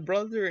 My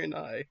brother and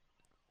I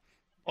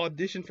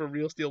auditioned for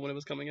Real Steel when it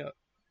was coming out.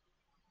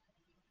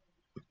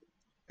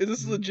 And this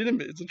is Mm.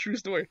 legitimate. It's a true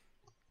story.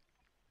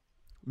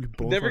 We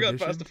both Never got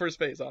past the auditioned. first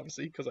phase,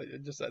 obviously, because I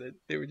just said it.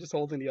 They were just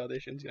holding the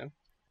auditions.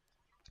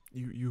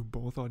 You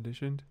both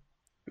auditioned.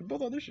 We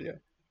both auditioned, yeah.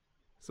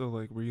 So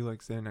like, were you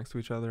like standing next to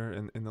each other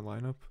in the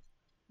lineup?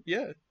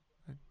 Yeah.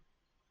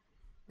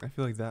 I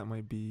feel like that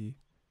might be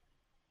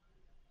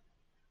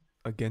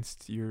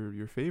against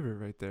your favor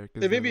right there,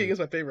 because It may they're be like, against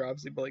my favor,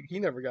 obviously, but like he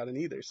never got in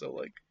either. So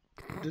like,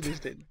 they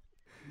just did.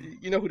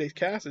 You know who they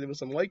casted? It was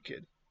some white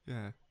kid.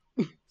 yeah,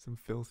 some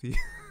filthy.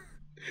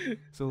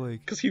 So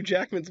like, Because Hugh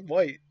Jackman's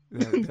white.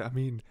 I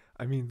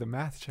mean, the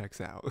math checks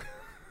out.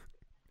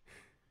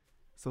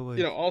 So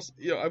like, Also,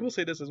 I will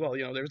say this as well.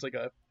 There's like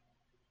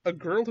a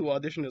girl who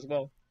auditioned as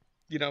well.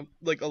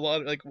 Like a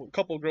lot, like a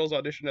couple of girls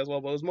auditioned as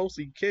well, but it was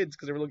mostly kids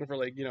because they were looking for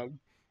like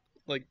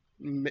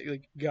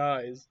like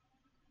guys,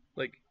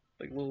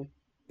 like little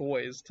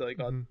boys to like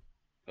mhm,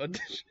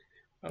 audition.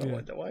 I don't know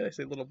yeah, why did I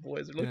say little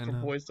boys? They're looking yeah, for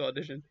no, boys to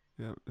audition.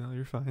 yeah, no,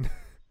 you're fine.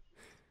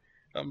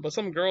 But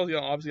some girls,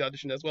 obviously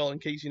auditioned as well in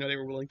case they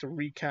were willing to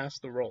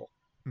recast the role.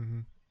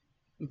 Mhm,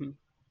 hmm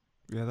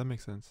yeah, that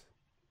makes sense.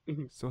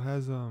 hmm So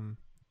has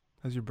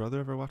your brother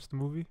ever watched the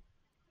movie?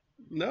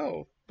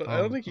 No, but I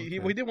don't Oh, think he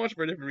okay. didn't watch it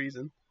for a different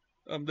reason.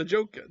 The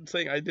joke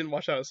saying I didn't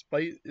watch out of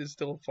spite is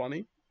still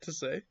funny to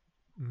say.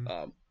 Mhm.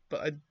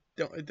 But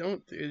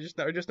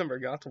I just never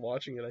got to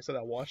watching it. I said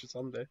I'll watch it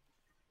someday.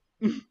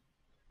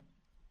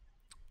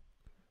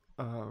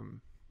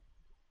 Um,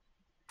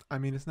 I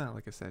mean, it's not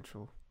like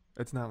essential.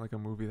 It's not like a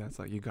movie that's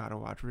like you gotta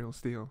watch Real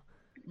Steel.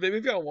 Maybe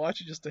I've got to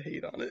watch it just to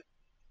hate on it.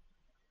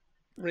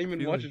 I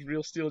Raymond feel like watches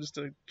Real Steel just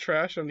to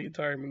trash on the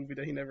entire movie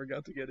that he never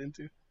got to get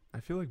into.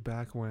 I feel like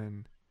back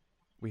when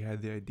we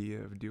had the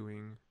idea of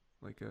doing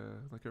like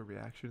a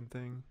reaction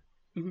thing,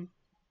 hmm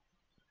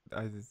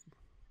I just,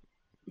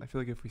 I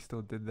feel like if we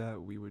still did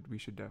that, we would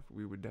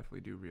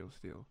definitely do Real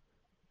Steel.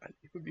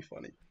 It would be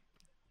funny.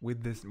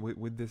 With this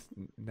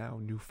now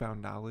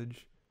newfound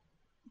knowledge,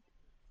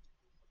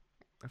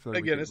 I feel like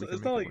Again, we could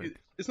it's make not it like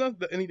work. it's not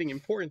anything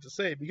important to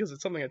say because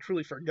it's something I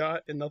truly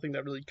forgot and nothing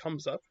that really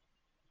comes up.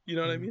 You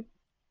know what I Hmm. mean?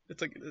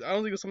 It's like I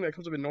don't think it's something that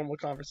comes up in normal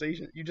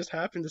conversation. You just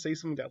happen to say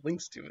something that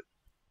links to it,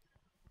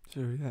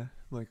 Sure, yeah,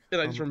 like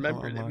and I just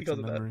remembered it unlocks a because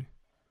of that. memory.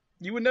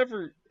 You would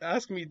never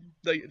ask me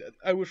like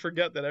I would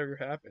forget that ever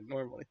happened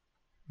normally.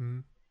 Hmm.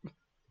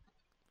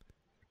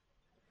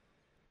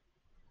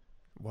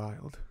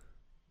 Wild,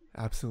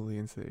 absolutely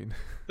insane.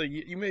 Like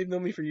you may have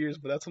known me for years,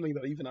 but that's something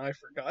that even I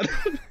forgot.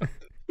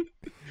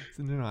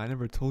 So no, I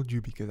never told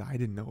you because I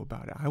didn't know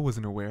about it. I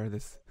wasn't aware of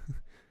this.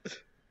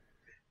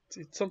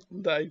 It's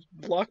something that I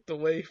blocked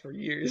away for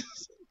years,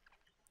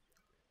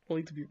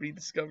 only to be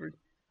rediscovered.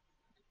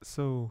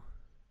 So,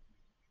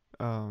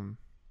 um,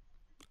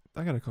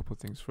 I got a couple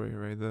things for you,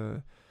 right?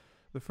 The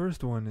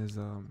first one is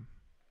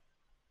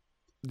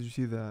Did you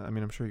see that? I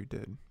mean, I'm sure you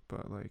did,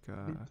 but like,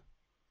 Mhm.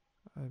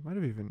 I might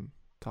have even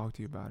talked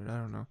to you about it. I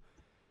don't know.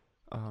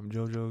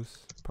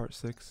 JoJo's Part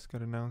 6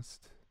 got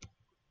announced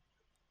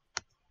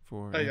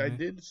for I anime.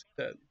 did see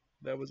that.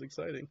 That was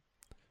exciting.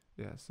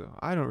 Yeah, so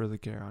I don't really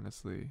care,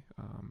 honestly.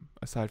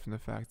 Aside from the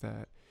fact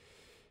that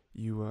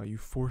you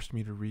forced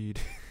me to read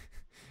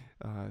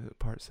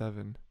Part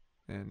 7,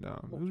 and it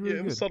Well, was yeah, really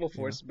it was good. subtle You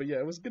know. force, but yeah,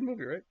 it was a good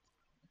movie, right?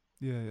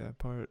 Yeah, yeah.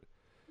 Part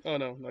Oh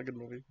no, not good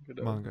movie.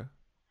 Good. manga.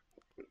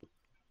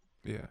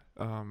 Yeah.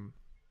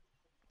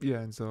 Yeah,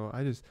 and so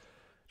I just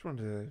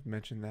wanted to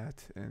mention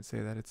that and say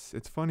that it's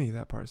funny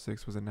that Part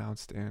 6 was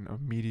announced and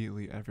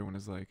immediately everyone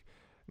is like,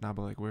 nah,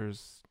 but like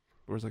where's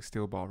like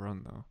Steel Ball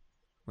Run though?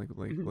 Like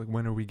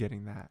when are we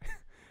getting that?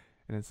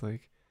 And it's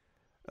like,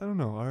 I don't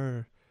know,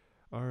 our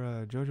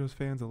JoJo's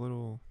fans a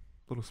little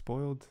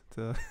spoiled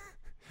to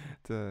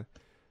to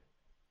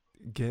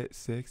get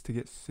six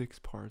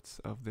parts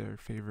of their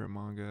favorite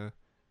manga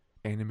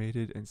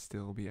animated and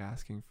still be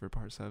asking for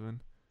Part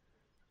 7.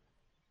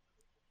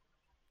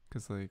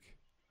 Cause like,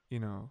 you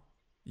know,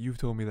 you've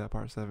told me that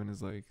Part 7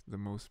 is like the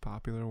most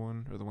popular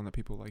one or the one that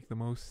people like the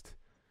most.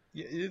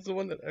 Yeah, it's the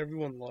one that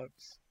everyone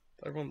loves.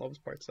 Everyone loves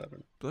Part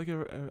 7. But like,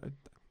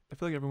 I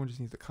feel like everyone just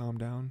needs to calm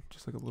down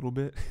just like a little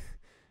bit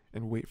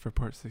and wait for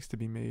Part 6 to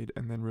be made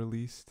and then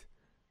released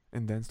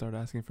and then start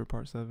asking for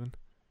Part 7.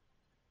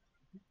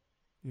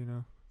 You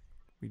know,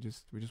 we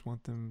just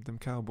want them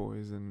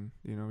cowboys, and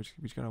you know we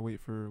just gotta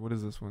wait for, what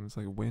is this one? It's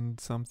like Wind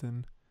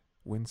something,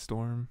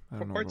 Windstorm. I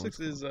don't know what Part the one's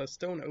 6 called. is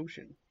Stone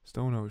Ocean.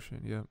 Stone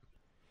Ocean. Yep.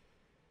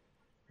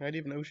 Not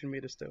even ocean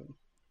made of stone.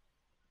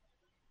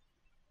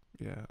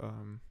 Yeah.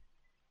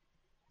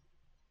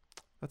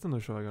 That's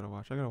another show I gotta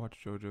watch. I gotta watch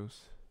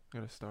JoJo's. I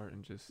gotta start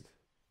and just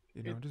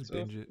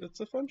binge it. It's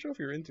a fun show if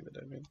you're into it.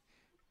 I mean,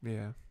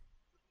 Yeah.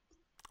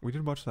 We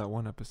did watch that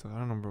one episode. I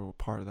don't remember what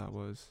part that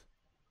was.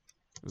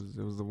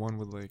 It was the one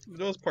with like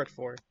that was Part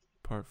 4.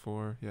 part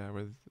 4. Yeah,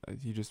 where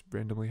he just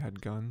randomly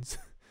had guns.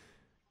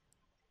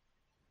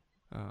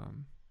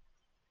 um.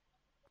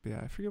 But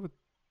yeah, I forget what.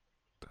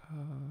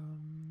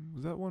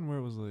 Was that one where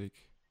it was like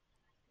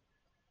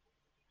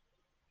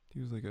he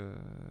was like a,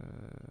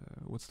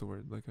 what's the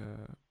word, like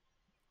a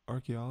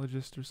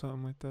archaeologist or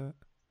something like that.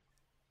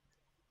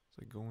 It's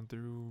like going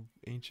through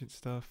ancient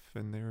stuff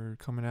and they were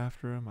coming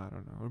after him. I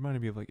don't know. It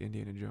reminded me of like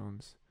Indiana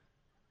Jones,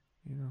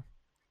 you know?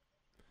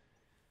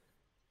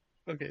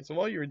 Okay, so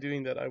while you were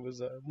doing that, I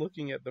was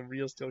looking at the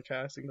Real Steel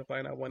casting to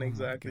find out when Oh my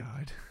exactly.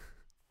 god.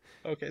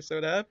 Okay, so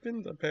it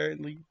happened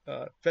apparently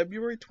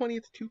February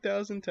 20th,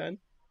 2010,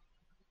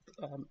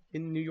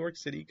 in New York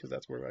City, because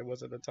that's where I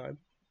was at the time.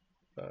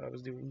 I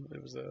was doing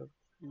it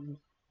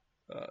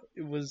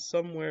was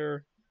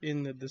somewhere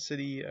in the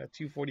city,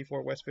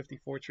 244 West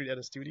 54th Street at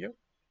a studio,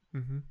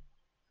 Mhm.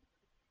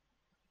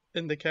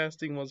 and the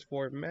casting was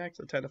for Max,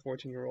 a 10 to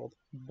 14-year-old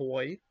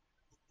boy.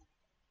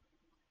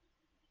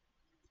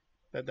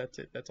 That's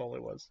it. That's all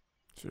it was.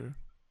 Sure.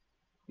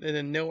 And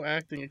then no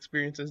acting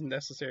experience is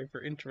necessary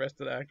for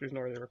interested actors,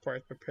 nor are they required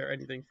to prepare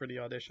anything for the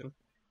audition.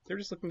 They're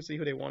just looking to see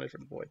who they wanted for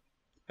the boy,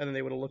 and then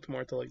they would have looked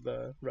more into like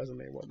the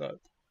resume and whatnot,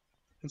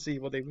 and see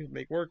what they would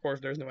make work, or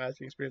if there's no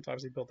acting experience,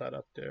 obviously build that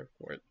up there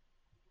for it.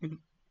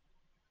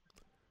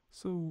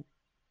 So,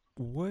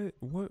 what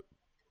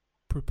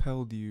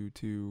propelled you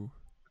to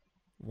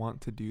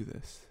want to do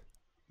this?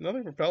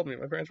 Nothing propelled me.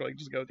 My parents were like,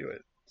 just go do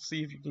it,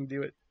 see if you can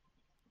do it,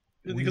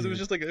 because Weird. it was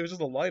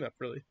just a lineup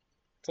really.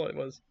 That's all it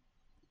was.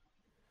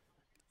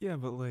 Yeah,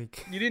 but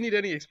like, You didn't need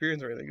any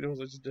experience or anything. It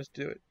was just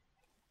do it.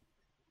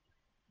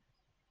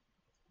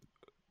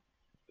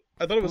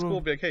 I thought it was but cool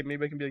to be like, hey,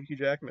 maybe I can be like Hugh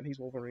Jackman. He's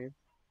Wolverine.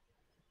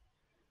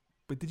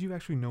 but did you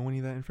actually know any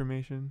of that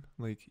information?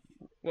 Like,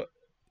 What?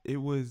 it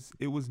was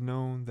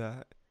known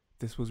that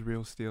this was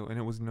real steel, and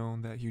it was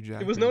known that Hugh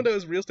It was known Jackman. that it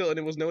was real still, and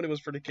it was known it was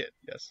for the kid.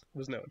 Yes, it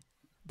was known.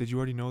 Did you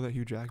already know that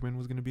Hugh Jackman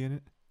was gonna be in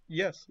it?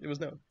 Yes, it was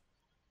known.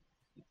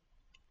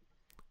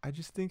 I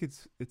just think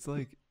it's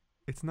like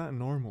it's not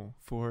normal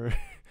for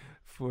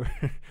for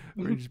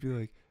for you to just be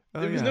like,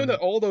 oh It was yeah, known that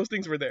all those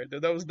things were there.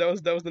 That was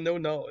the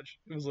known knowledge.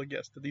 It was like,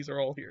 yes, that these are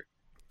all here.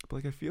 but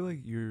like I feel like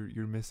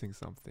you're missing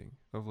something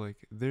of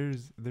like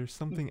there's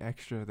something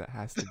extra that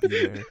has to be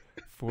there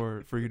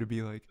for you to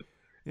be like,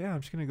 yeah, I'm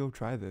just gonna go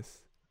try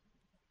this.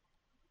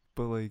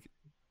 But like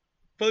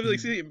But like, you,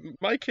 see,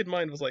 my kid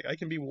mind was like, I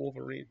can be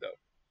Wolverine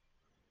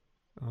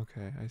though.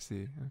 okay, I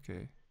see.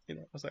 Okay, I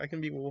was like, I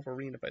can be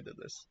Wolverine if I did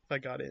this. If I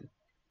got in.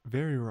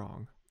 very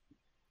wrong.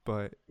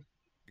 But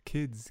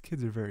kids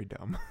are very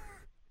dumb.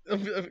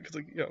 Because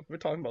like, we're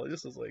talking about like,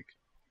 this is like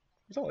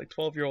he's not like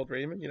 12-year-old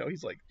Raymond.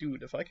 He's like,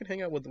 dude, if I can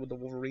hang out with the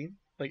Wolverine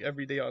like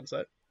every day on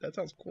set, that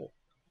sounds cool.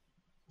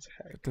 It's It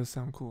heck. does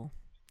sound cool.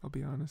 I'll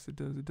be honest. It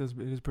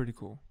is pretty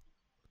cool.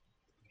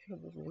 Yeah,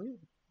 Wolverine.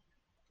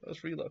 That was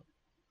Freelo.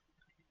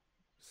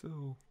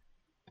 So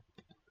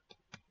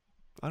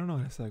I don't know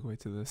how to segue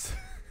to this.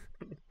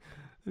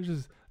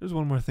 There's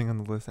one more thing on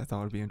the list I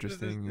thought would be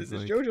interesting. Is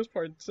It's like, JoJo's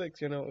Part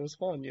 6. It was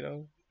fun.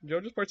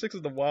 JoJo's Part 6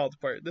 is the wild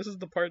part. This is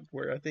the part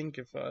where I think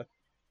if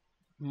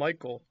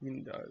Michael,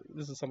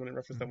 this is someone in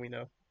reference that mm, we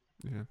know.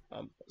 Yeah.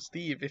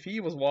 Steve, if he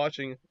was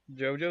watching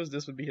JoJo's,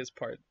 this would be his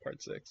part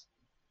 6.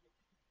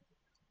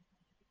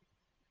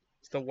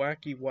 It's the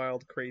wacky,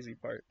 wild, crazy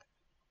part.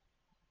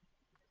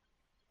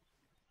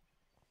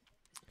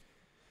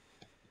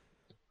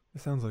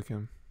 It sounds like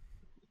him.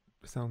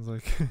 It sounds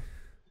like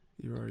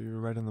you're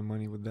right on the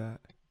money with that.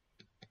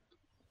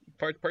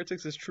 Part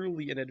 6 is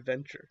truly an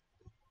adventure.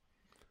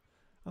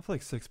 I feel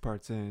like 6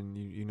 parts in,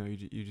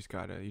 you just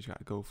gotta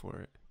go for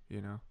it.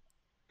 You know.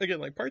 Again,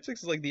 like part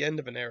 6 is like the end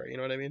of an era. You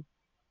know what I mean?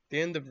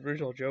 The end of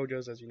original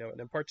JoJo's as you know it,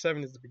 and part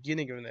 7 is the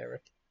beginning of an era.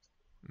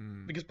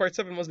 Because part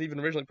 7 wasn't even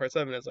originally part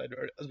 7, as we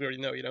already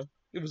know. You know,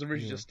 it was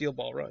originally just Steel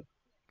Ball Run.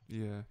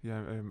 Yeah.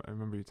 I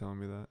remember you telling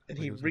me that. And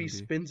he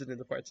respins it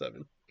into part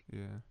 7.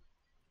 Yeah.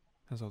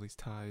 Has all these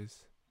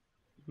ties.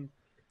 Mhm.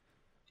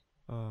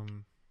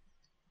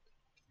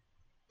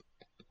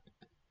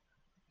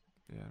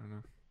 Yeah, I don't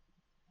know.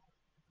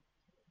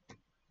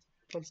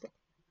 Fun stuff.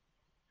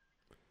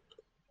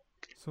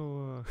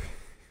 So,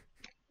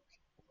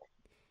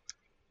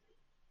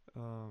 I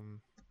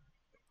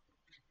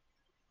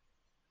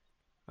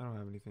don't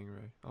have anything,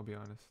 Ray. I'll be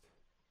honest. I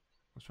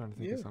was trying to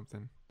think of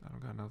something. I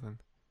don't got nothing.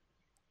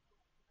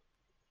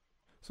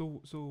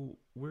 So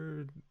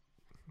we're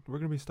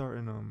gonna be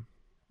starting.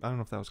 I don't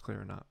know if that was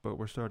clear or not, but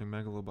we're starting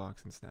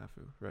Megalobox and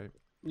Snafu, right?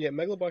 Yeah,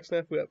 Megalobox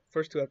Snafu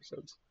first 2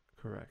 episodes.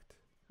 Correct.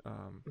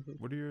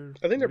 What are your?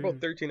 I think they're both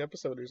 13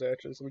 episoders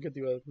actually, so we could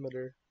do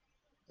another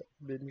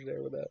binge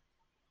there with that.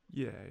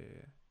 Yeah.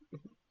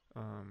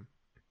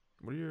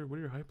 What are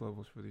your hype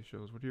levels for these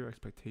shows? What are your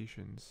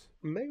expectations?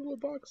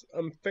 Megalobox,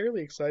 I'm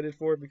fairly excited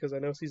for it because I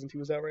know season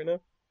 2 is out right now.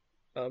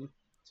 So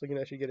I can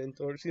actually get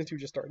into, or season 2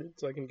 just started,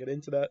 so I can get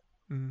into that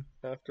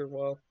after a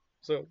while.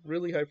 So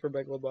really hyped for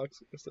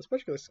Megalobox,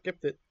 especially because I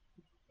skipped it.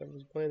 I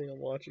was planning on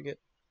watching it.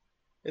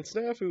 And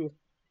Snafu,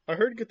 I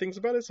heard good things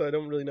about it, so I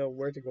don't really know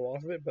where to go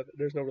off of it, but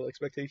there's no real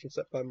expectation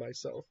set by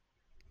myself.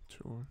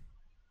 Sure.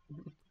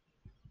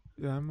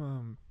 Yeah, I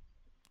mean,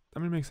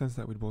 it makes sense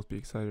that we'd both be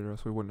excited, or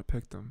else we wouldn't have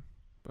picked them.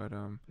 But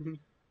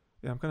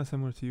yeah, I'm kind of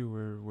similar to you,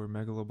 where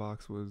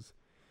Megalobox was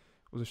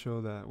a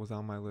show that was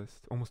on my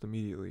list almost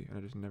immediately, and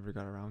I just never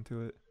got around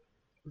to it.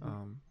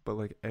 But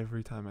like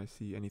every time I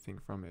see anything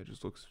from it, it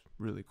just looks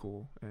really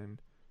cool,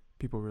 and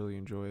people really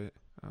enjoy it.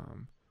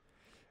 And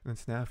then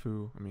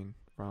Snafu, I mean,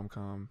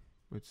 rom-com,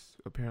 it's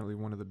apparently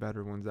one of the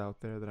better ones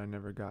out there that I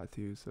never got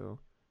to, so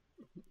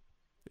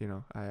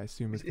I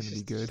assume it's gonna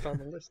be good. It's on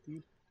the list,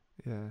 dude.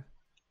 Yeah,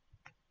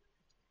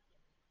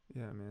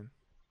 man.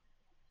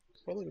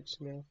 Probably with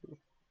Snafu.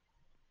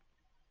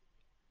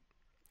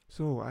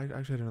 So I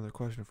actually had another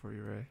question for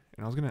you, Ray,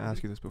 and I was gonna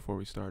ask you this before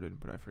we started,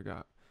 but I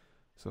forgot.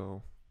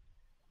 So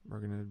we're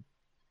gonna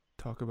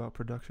talk about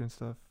production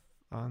stuff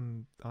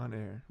on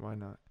air. Why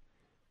not?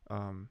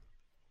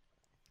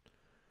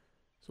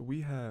 So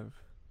we have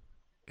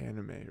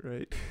anime,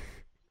 right?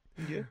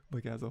 Yeah.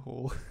 Like as a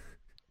whole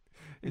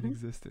in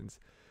existence.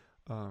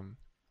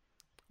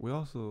 We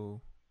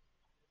also,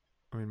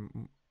 I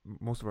mean,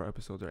 most of our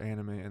episodes are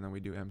anime, and then we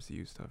do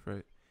MCU stuff,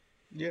 right?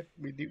 Yeah,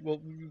 we do. Well,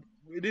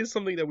 it is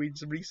something that we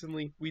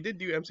did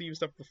do MCU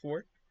stuff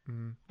before.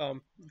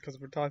 Because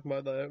we're talking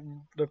about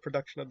the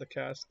production of the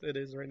cast. It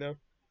is right now.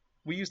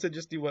 We used to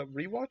just do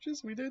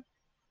rewatches we did,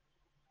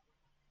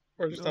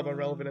 or just talk about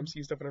relevant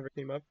MCU stuff whenever it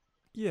came up.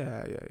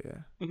 Yeah.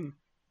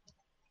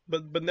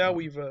 But now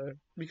we've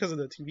because of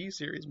the TV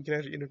series, we can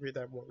actually integrate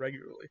that more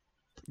regularly.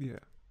 Yeah.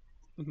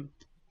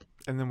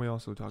 And then we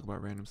also talk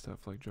about random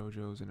stuff like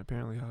JoJo's, and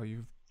apparently how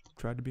you've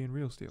tried to be in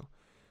Real Steel.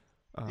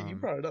 You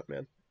brought it up,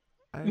 man.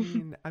 I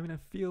mean, I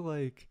feel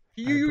like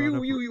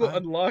you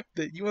unlocked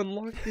it. You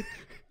unlocked it.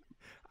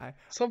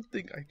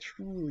 Something I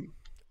truly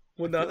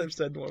would not have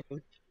said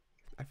normally.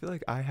 I feel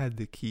like I had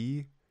the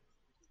key,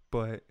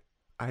 but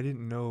I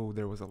didn't know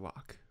there was a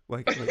lock.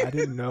 Like I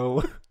didn't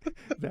know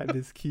that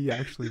this key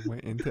actually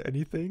went into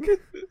anything.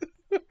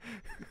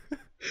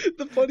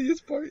 The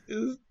funniest part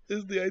is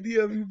the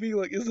idea of you being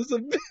like, "Is this a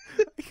bit?"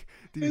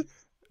 Dude,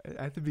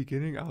 at the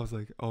beginning, I was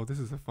like, "Oh, this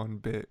is a fun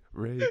bit."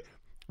 Ray's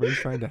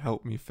trying to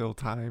help me fill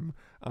time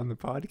on the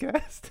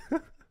podcast,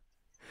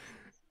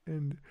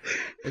 and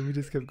we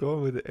just kept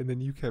going with it. And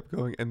then you kept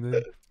going, and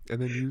then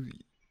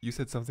you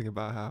said something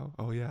about how,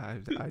 "Oh yeah,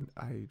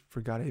 I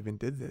forgot I even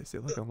did this.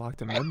 It like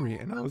unlocked a memory,"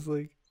 and I was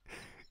like,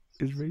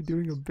 "Is Ray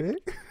doing a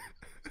bit?"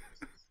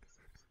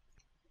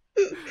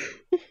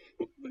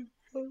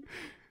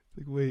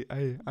 Like, wait,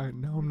 I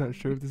now I'm not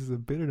sure if this is a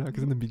bit or not,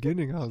 because in the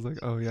beginning I was like,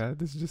 oh yeah,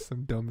 this is just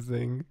some dumb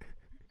thing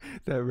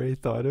that Ray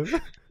thought of.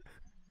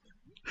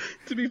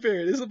 To be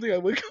fair, it is something I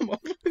would come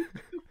up with.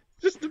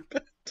 Just a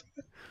bad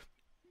time.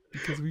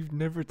 Because we've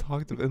never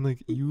talked about, and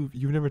like you've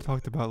never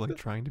talked about like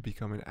trying to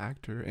become an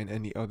actor in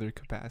any other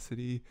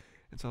capacity,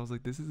 and so I was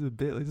like, this is a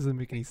bit, like, doesn't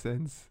make any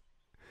sense.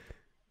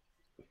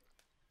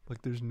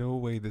 Like, there's no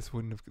way this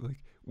wouldn't have,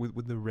 like,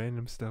 with the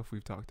random stuff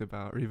we've talked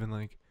about, or even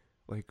like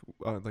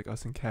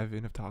us and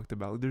Kevin have talked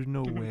about. There's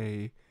no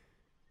way.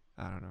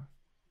 I don't know.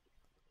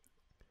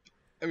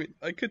 I mean,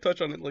 I could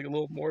touch on it like a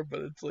little more,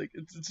 but it's like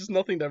it's just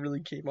nothing that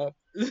really came up.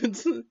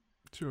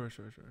 Sure.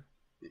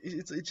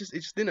 it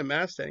just didn't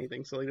amass to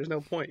anything. So like, there's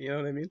no point. You know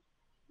what I mean?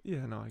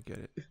 Yeah, no, I get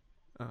it.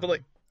 But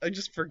like, I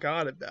just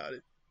forgot about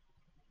it.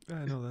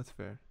 I know that's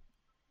fair.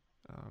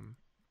 Um,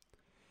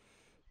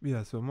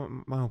 yeah. So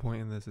my whole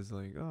point in this is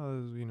like,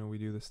 oh, we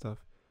do this stuff.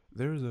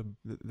 There's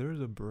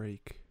a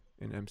break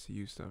in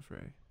MCU stuff,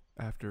 right?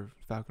 After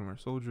Falcon and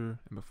Winter Soldier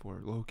and before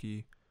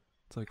Loki,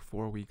 it's like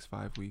 4 weeks,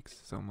 5 weeks,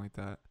 something like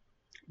that.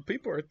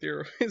 People are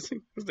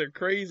theorizing because they're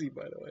crazy,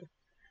 by the way,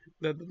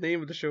 that the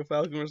name of the show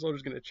Falcon and Winter Soldier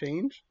is going to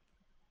change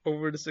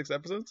over the 6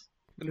 episodes,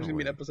 and there's No going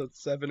to be way. an episode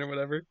 7 or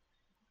whatever.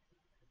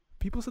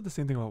 People said the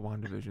same thing about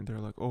WandaVision. They're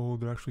like, oh,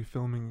 they're actually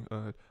filming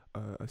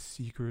a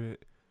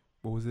secret.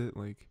 What was it,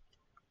 like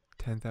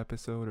 10th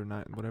episode or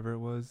 9, whatever it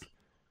was?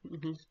 Hmm.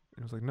 And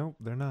it was like, nope,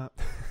 they're not.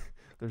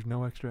 There's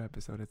no extra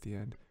episode at the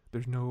end.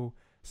 There's no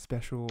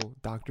special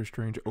Doctor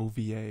Strange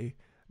OVA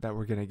that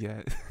we're gonna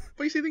get.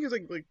 But you see, the thing is,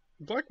 like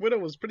Black Widow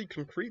was pretty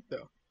concrete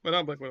though. Well,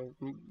 not Black Widow.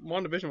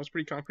 WandaVision was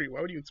pretty concrete. Why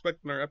would you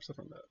expect another episode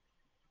from that?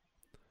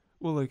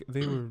 Well, like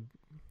they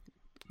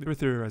were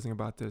theorizing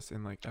about this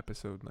in like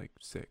episode like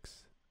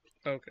 6.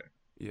 Okay.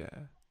 Yeah.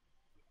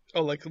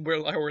 Oh, like we're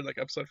like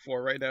episode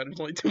 4 right now. There's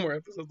only 2 more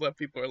episodes left.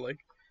 People are like,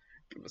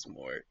 give us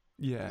more,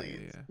 Yeah.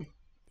 please.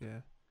 Yeah.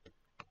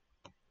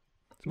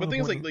 So But my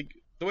things point. like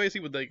the way I see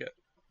with like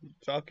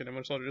Falcon and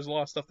Winter Soldier, there's a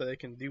lot of stuff that they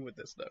can do with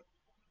this though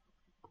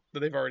that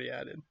they've already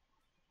added.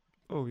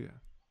 Oh yeah.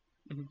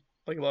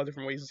 Like a lot of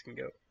different ways this can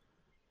go.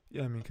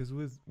 Yeah, I mean, because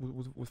with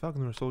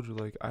Falcon and Winter Soldier,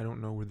 like, I don't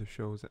know where the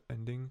show's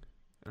ending.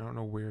 I don't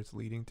know where it's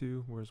leading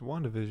to. Whereas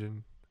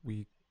WandaVision,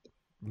 we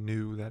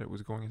knew that it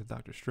was going into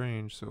Doctor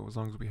Strange, so as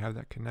long as we have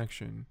that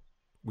connection,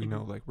 we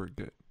know, like, we're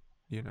good,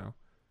 you know?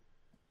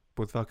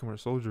 But with Falcon and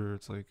Winter Soldier,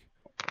 it's like,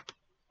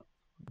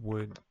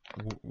 what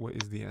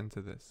is the end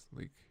to this?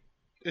 Like,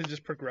 It's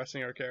just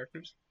progressing our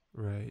characters.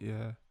 right,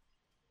 yeah.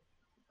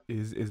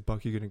 Is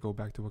Bucky going to go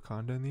back to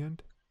Wakanda in the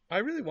end? I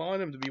really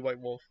want him to be White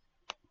Wolf.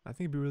 I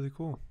think it'd be really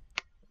cool.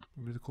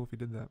 It'd be really cool if he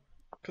did that.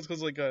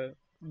 Cause like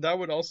that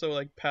would also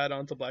like pad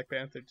onto Black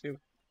Panther too.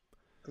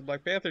 Cause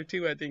Black Panther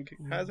 2, I think,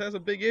 has a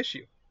big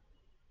issue.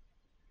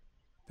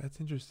 That's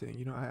interesting.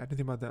 I didn't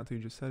think about that until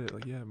you just said it.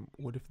 Like, yeah,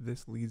 what if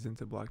this leads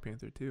into Black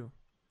Panther 2?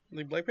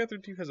 Like Black Panther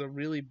 2 has a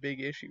really big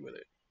issue with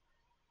it.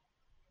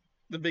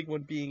 The big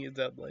one being is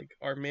that like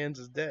our man's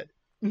is dead.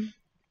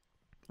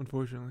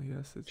 Unfortunately,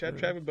 yes. It's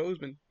Chadwick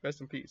Boseman, rest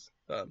in peace.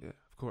 Yeah, of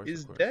course.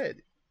 Is of course.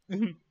 dead.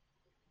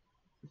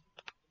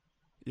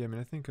 Yeah, I mean,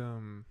 I think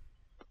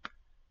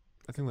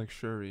like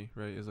Shuri,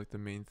 right, is like the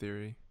main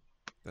theory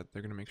that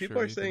they're gonna make. People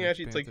Shuri are the saying next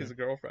actually it's like Panther. his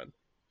girlfriend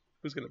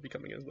who's gonna be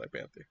coming in as Black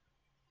Panther.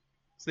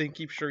 So they can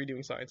keep Shuri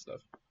doing science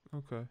stuff.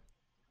 Okay.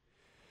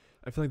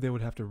 I feel like they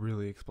would have to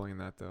really explain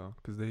that though,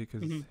 because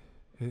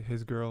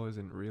his girl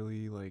isn't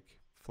really like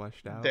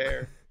fleshed out.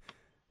 There.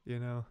 You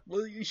know.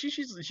 Well,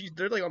 she's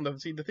they're like on the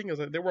the thing is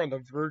that they were on the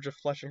verge of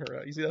fleshing her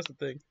out. You see, that's the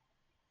thing.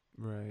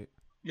 Right.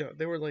 Yeah,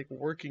 they were like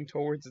working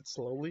towards it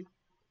slowly.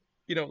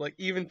 Like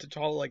even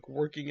T'Challa like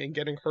working and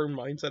getting her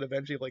mindset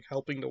eventually like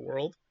helping the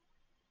world,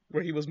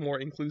 where he was more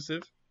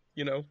inclusive,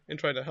 and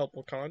trying to help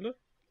Wakanda.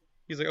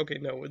 He's like, okay,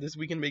 no,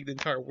 we can make the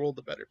entire world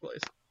a better place.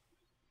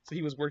 So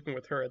he was working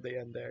with her at the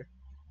end there.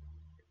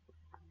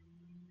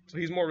 So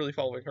he's more really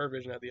following her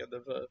vision at the end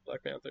of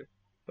Black Panther.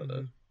 But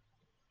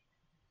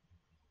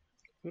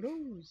who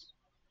knows?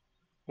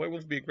 White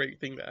Wolf would be a great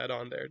thing to add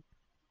on there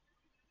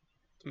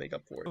to make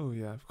up for it. Oh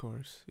yeah, of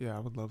course. Yeah, I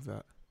would love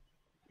that.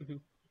 Hmm.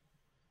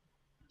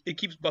 It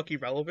keeps Bucky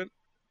relevant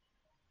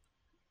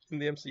in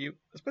the MCU,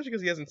 especially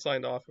because he hasn't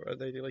signed off or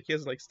anything. Like he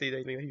hasn't like stated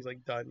anything that he's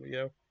like done.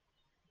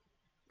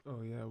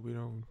 Oh yeah, we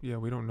don't. Yeah,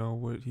 we don't know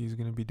what he's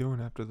gonna be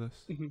doing after this.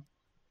 Hmm.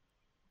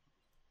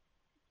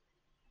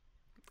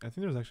 I think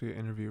there was actually an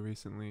interview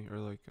recently, or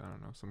like I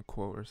don't know, some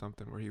quote or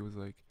something where he was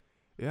like,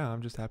 "Yeah,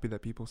 I'm just happy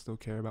that people still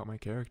care about my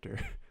character.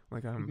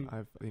 Like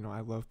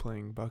I love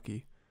playing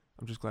Bucky.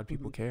 I'm just glad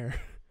people care."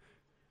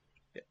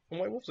 Yeah, and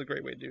White Wolf's a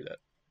great way to do that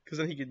because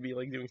then he could be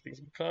like doing things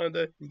in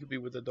Wakanda. He could be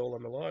with the Dora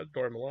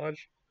Milaje,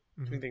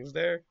 doing things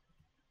there.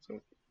 So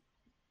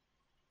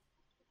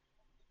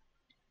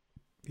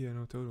Yeah,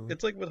 no, totally.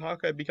 it's like with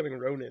Hawkeye becoming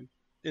Ronin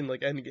in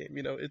like Endgame.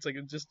 It's like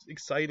just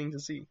exciting to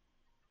see.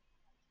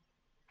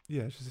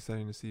 Yeah, it's just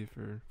exciting to see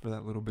for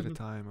that little bit of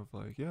time of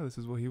like, yeah, this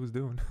is what he was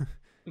doing.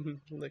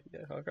 Like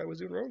yeah, Hawkeye was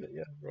doing Ronin.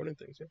 Yeah, Ronin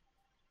things. Yeah.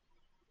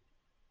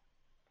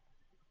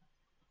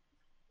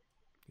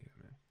 Yeah,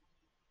 man.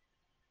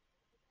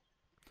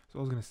 So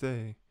I was gonna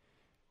say,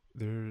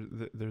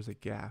 there's a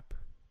gap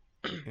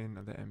in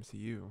the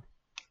MCU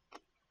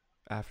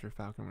after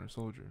Falcon Winter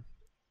Soldier.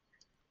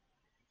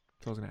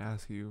 So I was gonna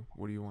ask you,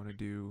 what do you want to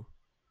do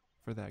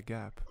for that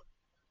gap?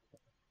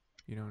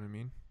 You know what I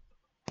mean?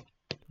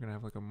 We're gonna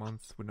have like a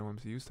month with no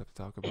MCU stuff to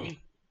talk about.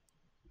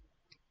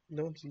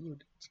 No MCU.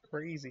 It's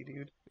crazy,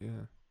 dude.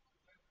 Yeah.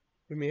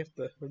 We may have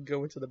to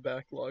go into the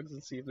backlogs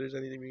and see if there's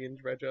anything we can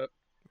dredge up.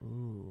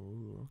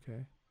 Ooh, okay.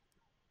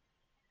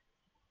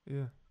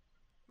 Yeah.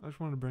 I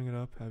just wanted to bring it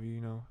up. Have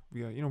you,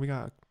 we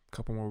got a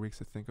couple more weeks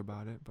to think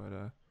about it, but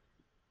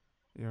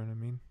you know what I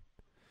mean?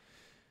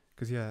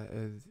 Cuz yeah,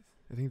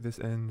 I think this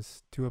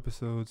ends 2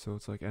 episodes, so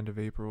it's like end of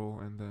April,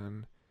 and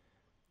then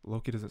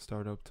Loki doesn't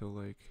start up till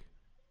like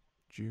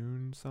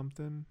June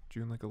something,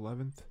 June like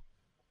 11th.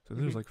 So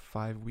there's like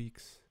 5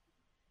 weeks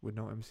with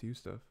no MCU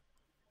stuff.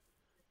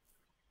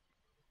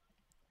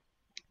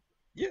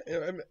 Yeah,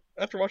 I mean,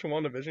 after watching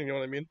WandaVision, you know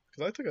what I mean?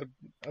 Because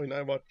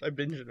I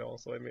binged it all,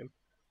 so I mean,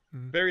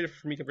 Mm. very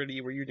different from me compared to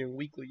you, where you're doing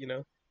weekly, you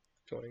know?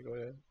 Going.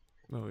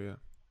 Oh yeah.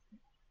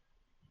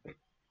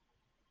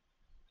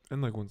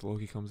 And like once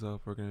Loki comes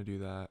up, we're gonna do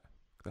that.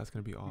 That's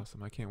gonna be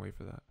awesome. I can't wait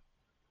for that.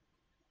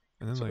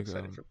 And then So like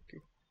excited for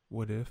Loki.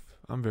 What If?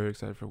 I'm very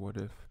excited for What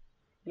If.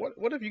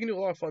 What if you can do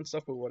a lot of fun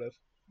stuff with What If?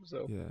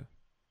 So Yeah.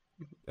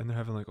 And they're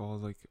having like all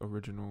like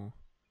original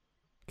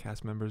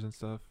cast members and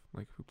stuff,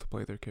 like who to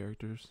play their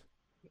characters.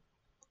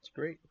 it's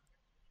great.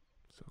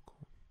 So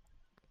cool.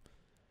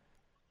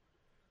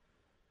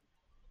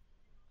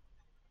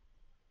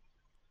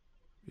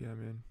 Yeah,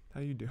 man.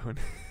 How you doing?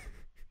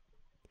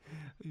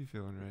 How you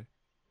feeling, Ray?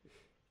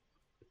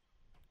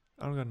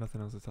 I don't got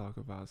nothing else to talk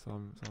about, so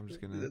I'm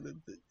just gonna.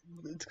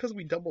 It's because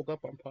we doubled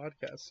up on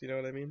podcasts, you know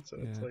what I mean? So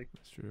Yeah, it's like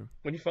that's true.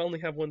 when you finally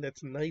have one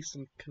that's nice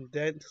and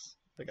condensed,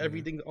 like Yeah.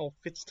 everything all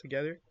fits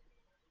together.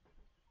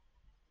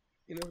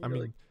 You know, I you're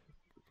mean,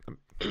 I'm,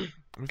 I'm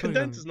just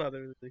condensed is not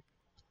everything.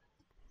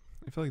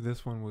 I feel like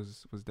this one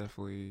was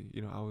definitely,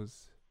 I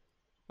was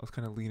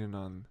kind of leaning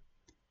on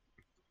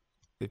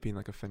it being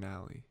like a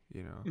finale,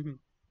 Mhm.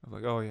 I was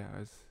like, oh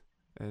yeah,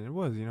 and it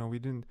was, we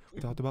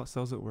talked about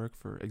Cells at Work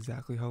for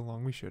exactly how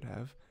long we should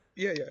have.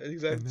 Yeah,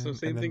 exactly. So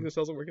same thing with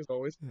Cells at Work as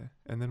always. Yeah,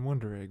 and then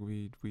Wonder Egg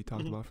we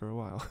talked Mhm. about for a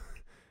while,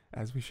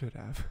 as we should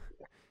have.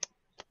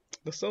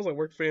 The Cells at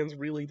Work fans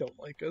really don't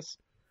like us.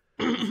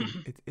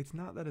 Listen, it's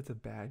not that it's a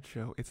bad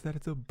show, it's that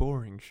it's a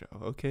boring show,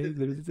 okay?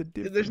 There's a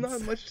difference. There's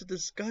not much to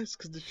discuss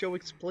because the show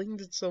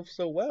explains itself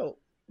so well.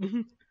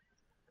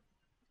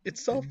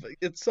 It's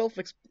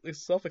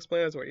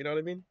self-explanatory. You know what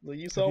I mean? Like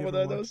you saw you what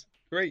ever that was.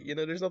 Great. You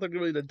know, there's nothing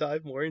really to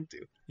dive more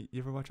into. You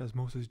ever watch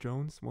Osmosis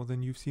Jones? Well,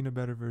 then you've seen a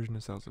better version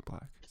of Cells at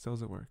Black.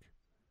 Cells at Work.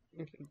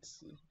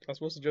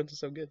 Osmosis Jones is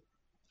so good.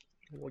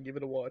 Well, give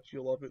it a watch.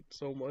 You'll love it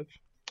so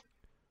much.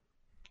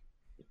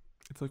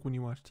 It's like when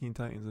you watch Teen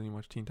Titans and you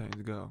watch Teen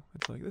Titans Go.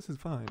 It's like, this is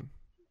fine.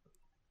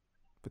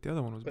 But the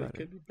other one was But better. it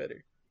could be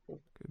better.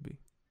 Could be.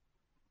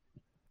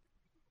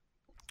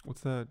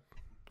 What's that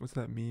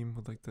meme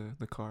with like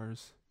the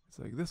cars? It's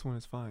like, this one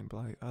is fine,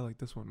 but I like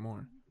this one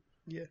more.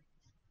 Yeah.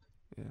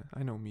 Yeah,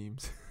 I know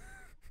memes.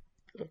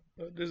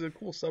 There's a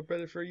cool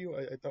subreddit for you.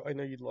 I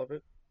know you'd love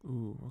it.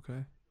 Ooh,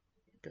 okay.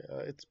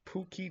 It's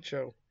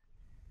Pukicho.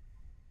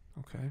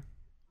 Okay.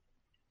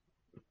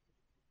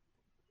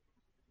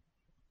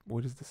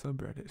 What is the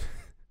subreddit?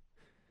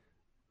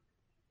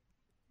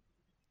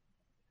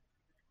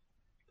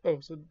 Oh,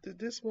 so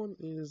this one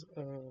is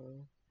let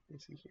me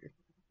see here.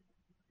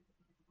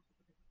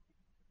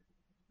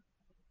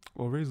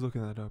 Well, Ray's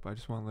looking that up. I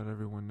just want to let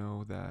everyone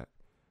know that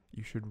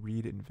you should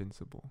read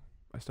Invincible.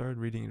 I started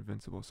reading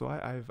Invincible, so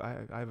I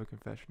have a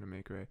confession to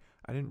make, Ray.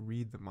 I didn't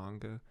read the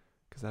manga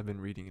because I've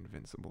been reading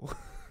Invincible.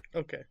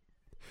 Okay.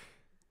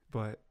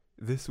 But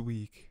this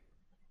week,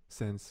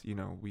 since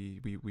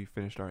we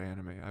finished our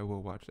anime, I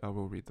will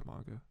read the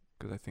manga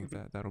because I think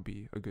that'll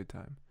be a good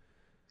time.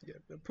 Yeah,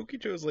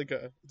 Pukicho is like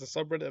it's a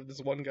subreddit of this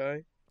one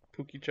guy,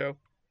 Pukicho,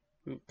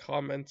 who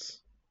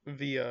comments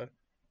via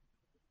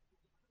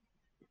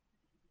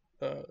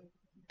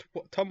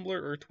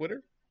Tumblr or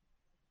Twitter,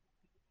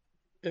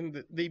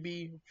 and they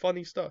be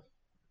funny stuff.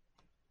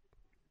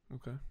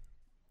 Okay.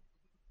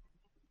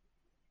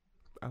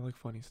 I like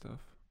funny stuff.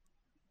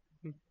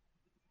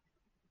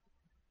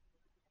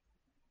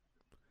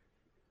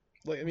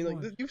 Like I mean,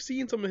 like you've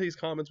seen some of his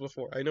comments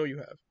before. I know you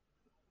have.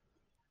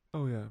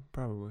 Oh yeah,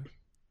 probably.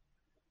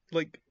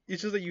 Like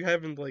it's just that you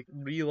haven't like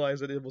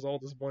realized that it was all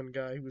this one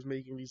guy who was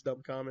making these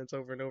dumb comments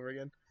over and over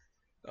again,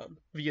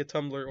 via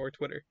Tumblr or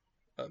Twitter,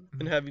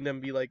 and having them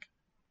be like,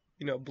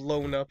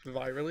 blown up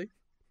virally.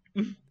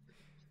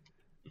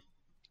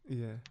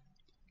 Yeah.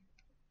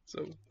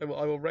 So I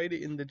will write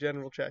it in the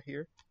general chat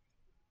here.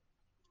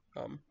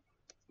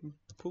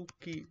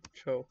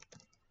 Pukicho.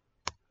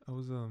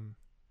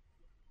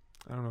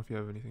 I don't know if you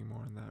have anything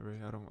more on that,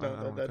 Ray. I don't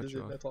No, that cut is you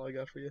it. off. That's all I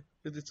got for you.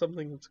 It's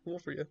something that's cool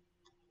for you.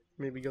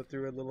 Maybe go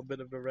through a little bit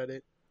of a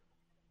Reddit,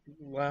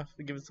 laugh,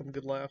 give it some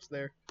good laughs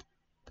there.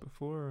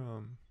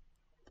 Before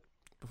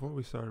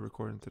we started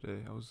recording today,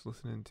 I was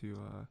listening to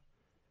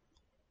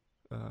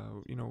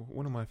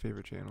one of my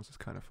favorite channels is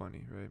Kind of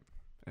Funny, right?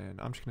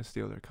 And I'm just gonna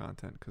steal their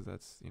content because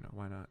that's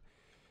why not?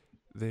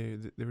 They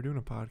were doing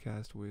a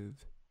podcast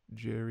with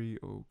Jerry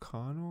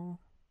O'Connell,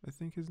 I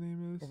think his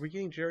name is. Are we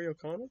getting Jerry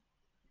O'Connell?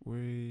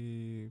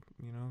 Didn't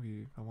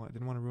want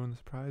to ruin the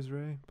surprise,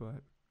 Ray,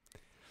 but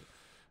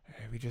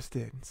we just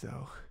did.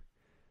 So,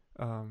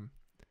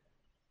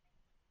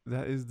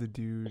 that is the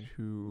dude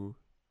who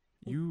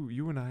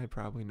you and I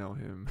probably know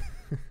him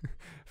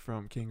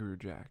from Kangaroo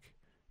Jack.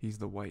 He's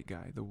the white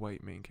guy, the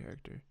white main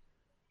character.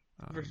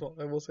 First of all,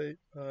 I will say,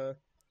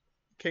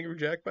 Kangaroo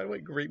Jack, by the way,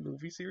 great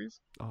movie series.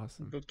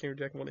 Awesome. Both Kangaroo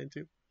Jack 1 and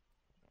 2.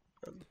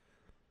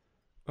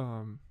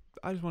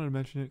 I just wanted to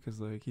mention it because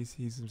like he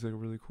seems like a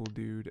really cool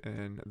dude,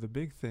 and the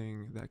big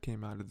thing that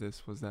came out of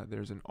this was that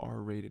there's an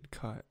R-rated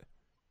cut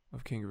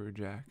of Kangaroo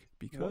Jack What?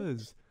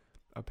 because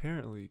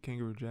apparently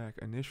Kangaroo Jack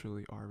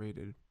initially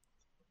R-rated,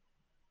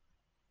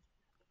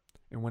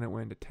 and when it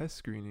went into test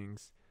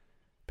screenings,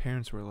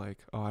 parents were like,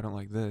 "Oh, I don't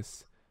like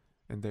this,"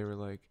 and they were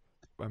like,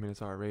 "I mean,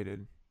 it's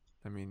R-rated.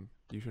 I mean,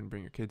 you shouldn't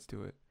bring your kids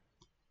to it."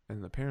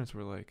 And the parents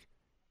were like,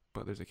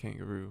 "But there's a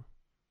kangaroo,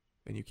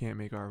 and you can't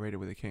make R-rated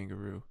with a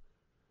kangaroo."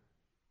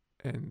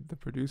 And the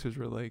producers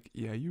were like,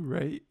 "Yeah, you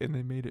right," and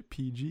they made it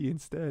PG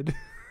instead.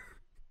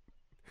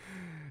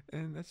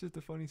 And that's just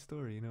a funny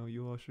story, you know.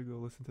 You all should go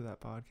listen to that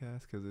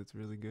podcast because it's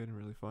really good and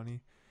really funny.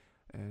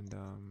 And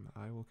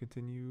I will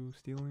continue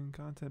stealing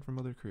content from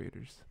other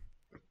creators.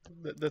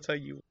 That's how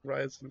you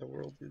rise in the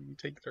world. You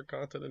take their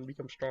content and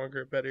become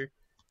stronger, better.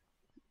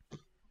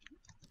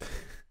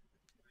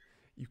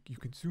 You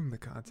consume the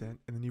content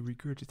and then you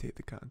regurgitate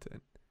the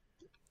content.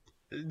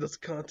 This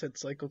content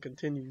cycle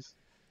continues.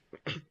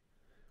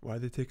 Why are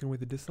they taking away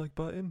the dislike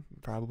button?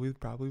 Probably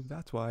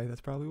that's why.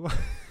 That's probably why.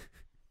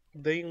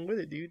 They ain't with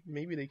it, dude.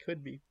 Maybe they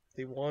could be.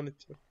 They wanted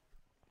to.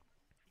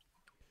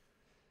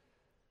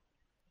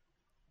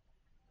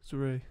 So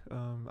Ray, I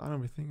don't have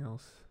anything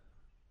else.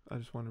 I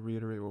just want to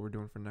reiterate what we're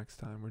doing for next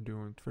time. We're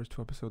doing first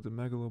 2 episodes of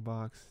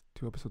Megalobox,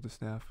 2 episodes of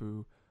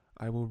Snafu.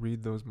 I will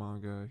read those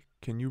manga.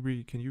 Can you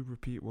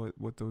repeat what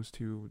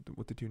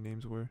the two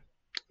names were?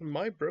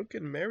 My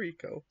Broken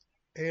Mariko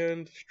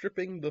and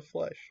Stripping the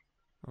Flesh.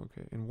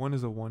 Okay, and one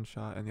is a one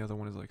shot, and the other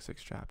one is like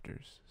 6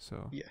 chapters.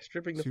 So Yeah,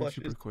 Stripping the Flesh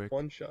super is quick.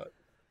 one shot.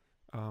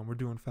 We're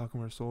doing Falcon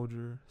Winter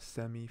Soldier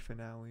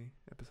semi-finale,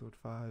 episode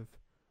 5,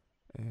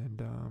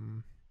 and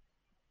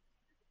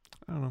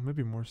I don't know,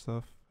 maybe more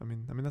stuff. I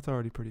mean that's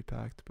already pretty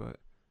packed, but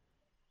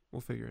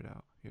we'll figure it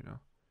out, you know.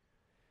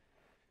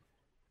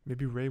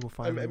 Maybe Ray will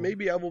finally.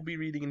 Maybe I will be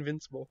reading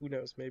Invincible. Who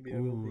knows? Maybe I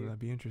will Ooh, be. that'd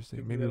be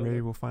interesting. Maybe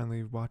Ray will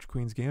finally watch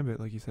Queen's Gambit,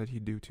 like you said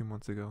he'd do 2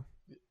 months ago.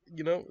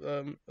 You know,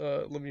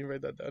 let me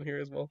write that down here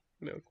as well.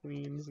 You know,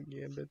 Queen's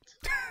Gambit.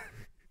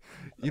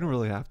 You don't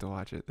really have to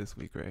watch it this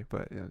week, Ray,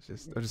 but it's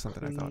just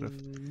something I thought of.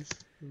 Queen's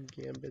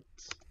Gambit.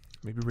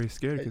 Maybe Ray's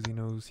scared because he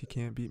knows he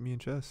can't beat me in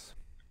chess.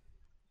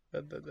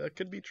 That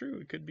could be true.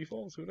 It could be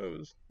false. Who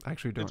knows? I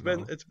actually don't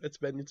know.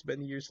 It's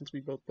been years since we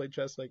both played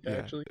chess. Like Yeah,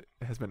 actually,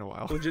 it has been a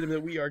while.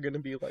 legitimately, we are gonna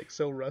be like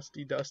so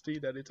rusty dusty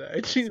that it's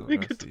actually So a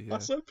good rusty, yeah.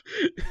 toss up.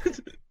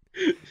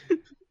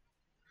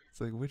 It's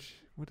like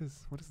what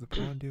does the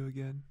pawn do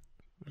again?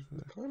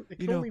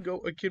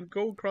 It can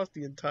go across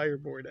the entire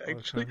board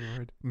actually.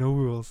 No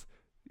rules.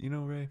 You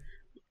know, Ray.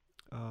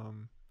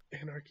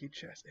 Anarchy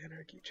chess.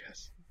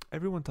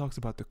 Everyone talks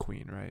about the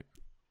queen, right?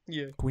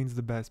 Yeah. Queen's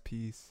the best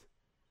piece.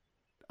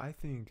 I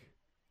think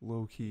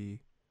low key,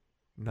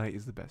 knight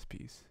is the best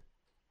piece.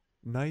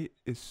 Knight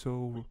is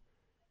so,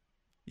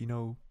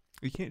 you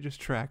can't just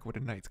track what a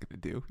knight's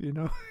gonna do.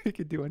 It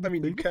could do anything. I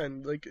mean, you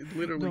can like it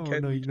literally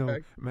can. No,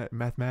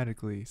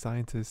 mathematically,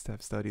 scientists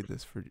have studied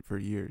this for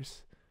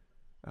years.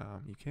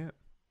 You can't.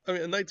 I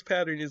mean, a knight's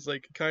pattern is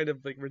like kind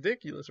of like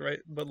ridiculous, right?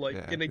 But like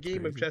Yeah, in a it's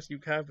game of crazy. chess, you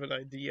have an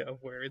idea of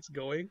where it's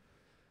going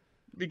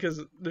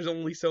because there's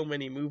only so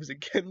many moves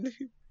it can do.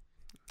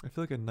 I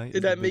feel like a knight. And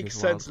is the that makes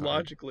biggest wild sense card.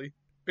 logically.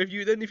 If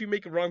you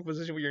make a wrong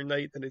position with your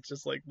knight, then it's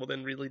just like, well,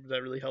 then really, did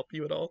that really help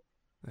you at all?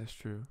 That's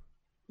true.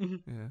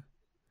 Mhm. Yeah.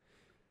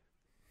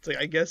 It's like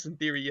I guess in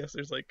theory, yes,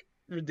 there's like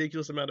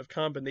ridiculous amount of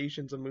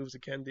combinations of moves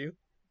it can do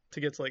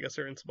to get to like a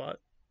certain spot.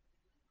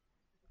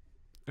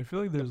 I feel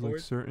like there's like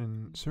board,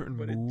 certain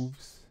but it's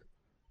moves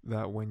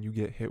that when you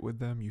get hit with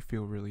them, you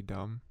feel really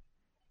dumb.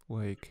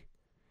 Like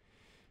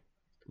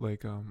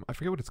I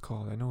forget what it's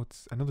called. I know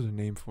there's a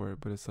name for it,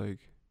 but it's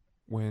like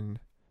when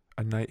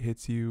a knight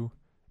hits you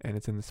and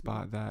it's in the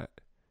spot that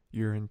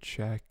you're in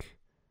check,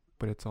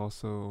 but it's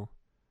also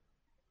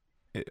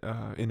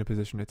in a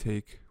position to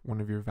take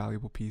one of your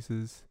valuable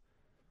pieces.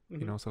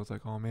 mhm. So it's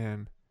like, oh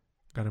man,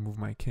 gotta move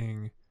my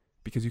king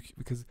because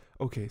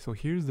okay, so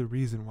here's the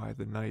reason why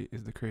the knight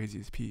is the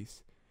craziest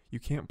piece. You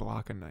can't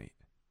block a knight,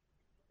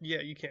 Yeah,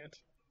 you can't.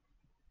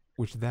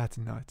 which that's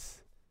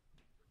nuts.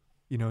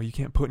 You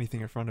can't put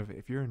anything in front of it.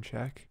 If you're in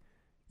check,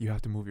 you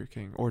have to move your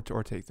king or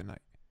take the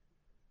knight.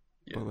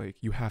 Yeah. But like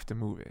you have to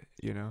move it.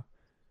 You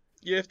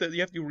have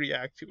to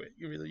react to it.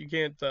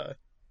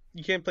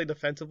 You can't play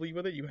defensively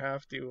with it. You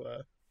have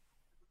to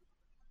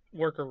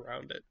work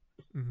around it.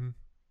 Mhm.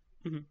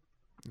 Mhm.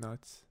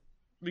 Nuts.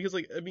 Because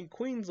like I mean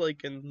queens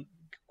and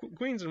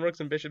rooks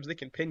and bishops, they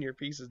can pin your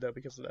pieces though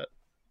because of that.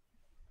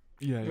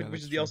 Yeah, Which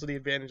that's is true. also the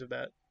advantage of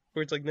that.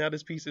 Where it's like now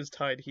this piece is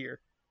tied here.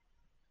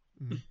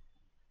 Mhm.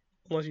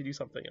 Unless you do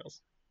something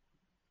else.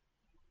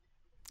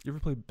 You ever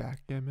played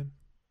backgammon?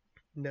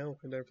 No,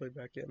 I never played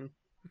backgammon.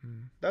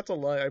 Mm. That's a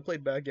lie. I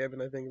played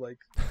backgammon I think like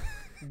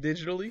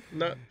digitally,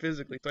 not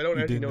physically. So I don't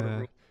You actually know didn't. the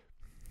rules.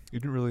 You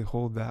didn't really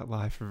hold that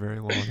live for very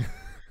long.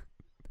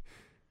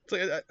 It's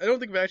like I don't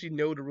think I actually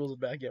know the rules of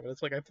backgammon.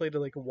 It's like I played it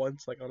like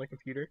once like on a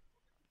computer.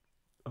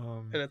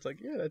 And it's like,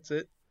 yeah, that's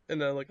it.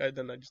 And then like I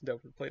just never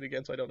played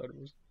again, so I don't know the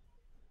rules.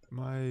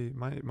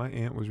 my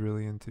aunt was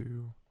really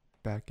into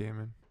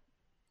backgammon.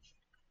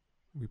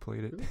 We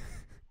played it. Really?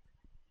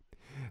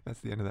 That's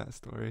the end of that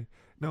story.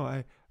 No,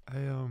 I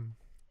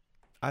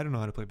don't know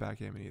how to play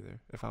backgammon either.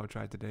 If I would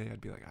try it today,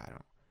 I'd be like,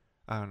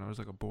 I don't know. There's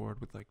like a board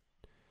with like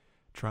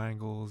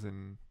triangles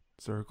and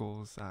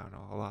circles. I don't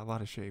know, a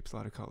lot of shapes, a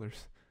lot of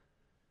colors.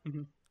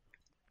 Hmm.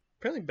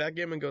 Apparently,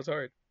 backgammon goes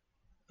hard.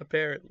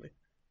 Apparently,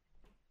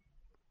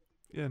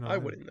 Yeah, no, I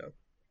wouldn't know.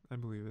 I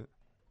believe it.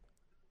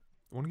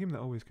 One game that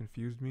always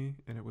confused me,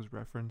 and it was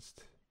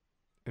referenced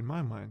in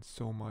my mind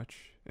so much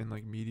in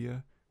like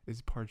media,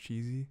 is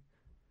Parcheesi.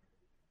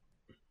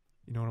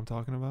 You know what I'm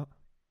talking about?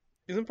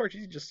 Isn't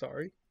Parcheesi just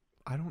sorry?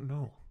 I don't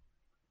know.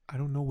 I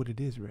don't know what it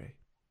is, Ray.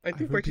 I I've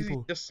think heard Parcheesi is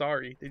people just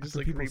sorry. They I've just heard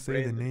like people say the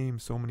rebranded. name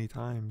so many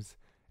times,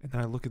 and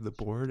then I look at the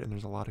board and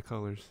there's a lot of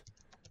colors.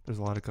 There's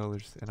a lot of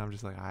colors, and I'm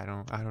just like, I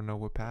don't know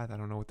what path. I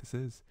don't know what this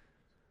is.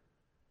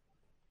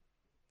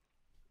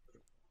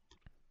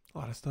 A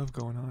lot of stuff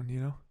going on, you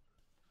know.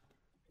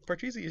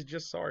 Parcheesi is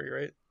just sorry,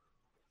 right?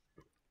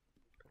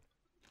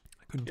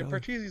 I couldn't Yeah, tell you.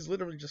 Parcheesi is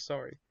literally just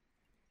sorry.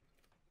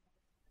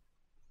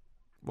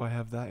 Well, I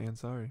have that and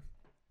sorry.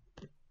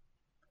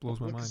 Blows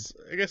my Well, mind. 'cause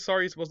I guess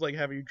sorry is supposed to like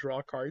have you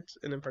draw cards,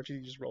 and then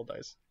Parcheesi just roll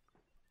dice.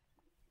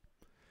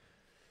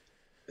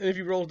 And if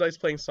you roll dice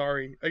playing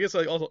sorry, I guess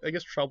like also I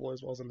guess trouble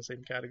as well is in the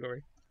same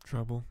category.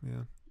 Trouble,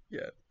 yeah.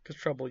 Yeah, because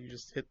trouble you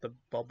just hit the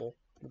bubble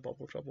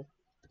trouble.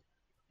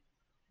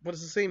 But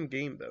it's the same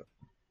game though.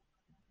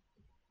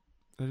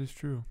 That is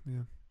true,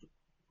 yeah.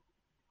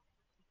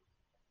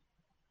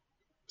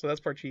 So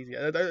that's Parcheesi.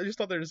 I just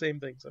thought they're the same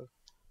thing. So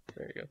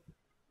there you go.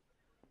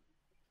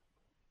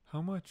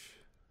 How much?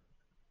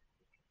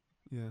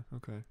 Yeah,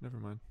 okay, never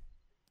mind.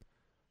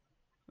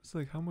 It's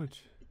like how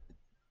much?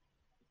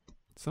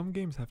 Some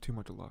games have too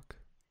much luck,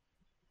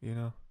 you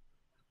know.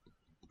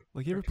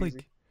 Like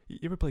Parcheesi. you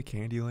ever play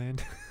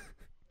Candyland?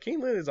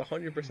 Caneland is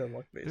 100%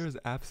 luck There based. is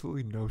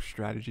absolutely no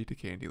strategy to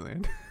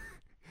Candyland.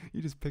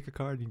 You just pick a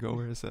card and you go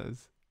where it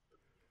says.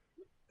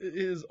 It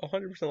is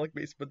 100% luck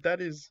based, but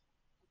that is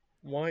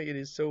why it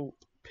is so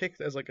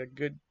picked as like a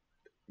good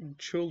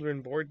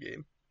children board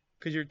game,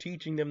 because you're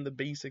teaching them the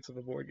basics of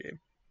a board game.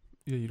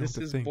 Yeah, you don't This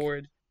have to is think.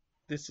 board,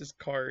 this is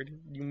card.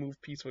 You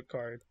move piece with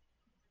card.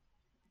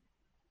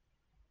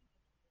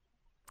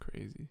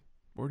 Crazy.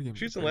 Board games are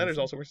Shoots and ladders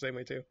crazy. also works the same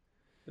way too.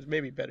 It's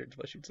maybe better to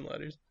play shoots and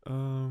ladders.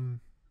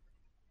 Um,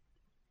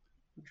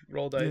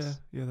 Roll yeah, dice,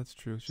 yeah, that's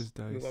true. It's just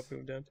move up, dice.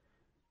 move down.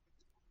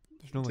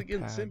 There's no It's like like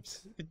in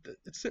pads.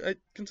 I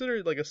consider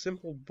it like a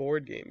simple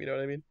board game. You know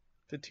what I mean?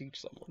 To teach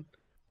someone.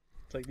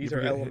 It's like You these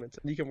ever are get hit? elements,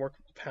 and you can work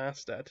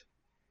past that.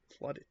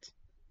 Flood it.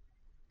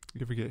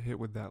 You ever get hit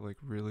with that like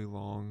really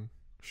long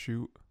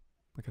shoot,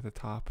 like at the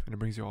top, and it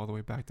brings you all the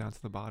way back down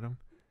to the bottom?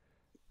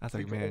 That's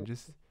like, Like, man, oh,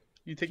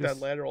 you take that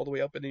just, ladder all the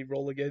way up, and you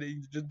roll again. And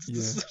you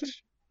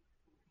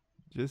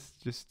yeah,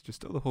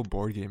 just throw the whole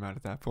board game out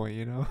at that point.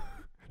 You know,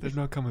 there's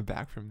no coming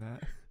back from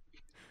that.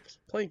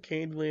 playing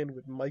Candyland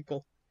with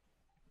Michael.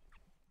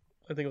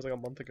 I think it was like a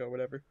month ago, or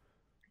whatever,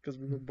 because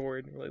we were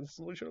bored. We're like,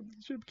 let's show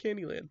up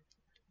Candyland.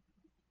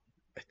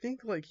 I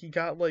think like he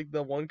got like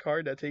the one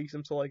card that takes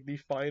him to like the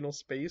final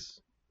space,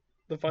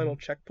 the final Mhm.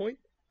 checkpoint.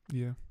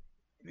 Yeah.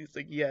 He's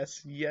like,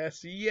 yes,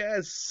 yes,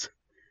 yes.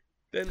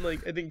 Then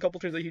like I think a couple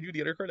turns like he drew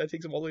the other card that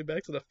takes him all the way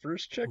back to the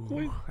first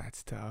checkpoint. Ooh,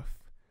 that's tough.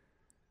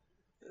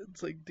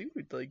 It's like,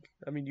 dude, like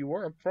I mean, you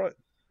were up front,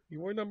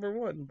 you were number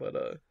one, but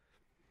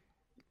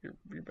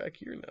you're back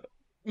here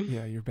now.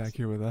 Yeah, you're back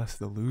here with us,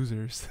 the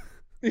losers.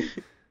 You're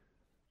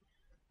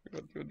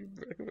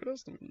back with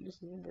us. This is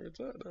where it's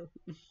at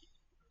now.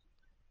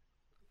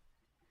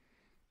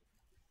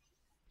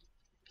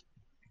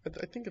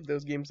 I think of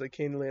those games like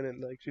Candyland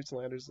and like Shoots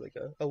and Ladders like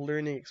a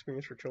learning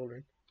experience for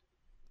children.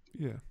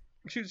 Yeah.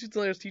 Shoots and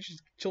Ladders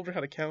teaches children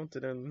how to count,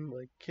 and then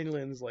like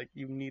Candyland is like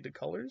you need the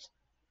colors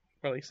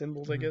or like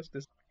symbols, I Mhm. guess.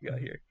 This you got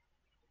Mhm. here.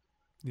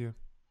 Yeah.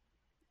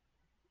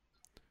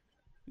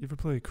 You ever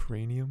play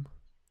Cranium?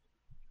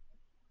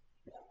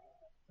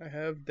 I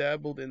have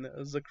dabbled in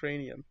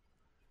Zacranium.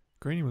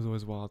 Cranium was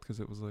always wild because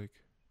it was like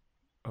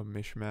a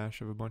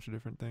mishmash of a bunch of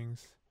different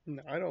things.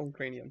 No, I don't own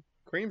Cranium.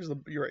 Cranium is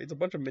you're right. It's a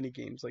bunch of mini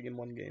games like in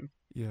one game.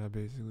 Yeah,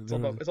 basically. It's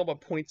all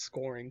about point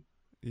scoring.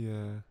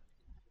 Yeah.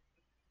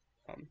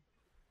 Um,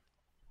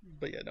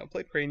 but yeah, no, I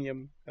played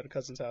Cranium at a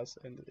cousin's house,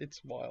 and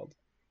it's wild.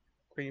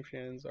 Cranium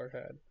shenanigans are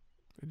had.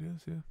 It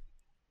is, yeah.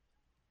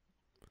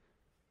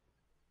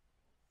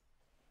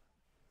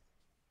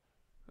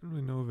 I don't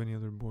really know of any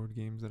other board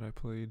games that I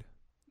played.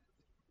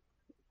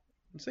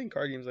 I'm saying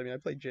card games. I mean, I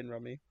played Gin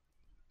Rummy.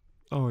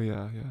 Oh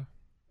yeah, yeah.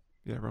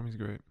 Yeah, Rummy's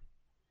great.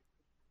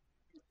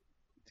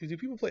 Do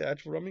people play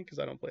actual Rummy? Because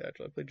I don't play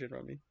actual. I play Gin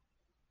Rummy.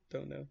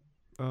 Don't know.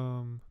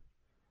 Um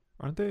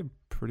aren't they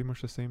pretty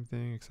much the same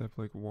thing except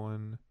like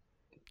one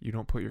you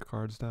don't put your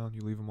cards down,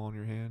 you leave them all in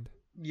your hand?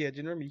 Yeah,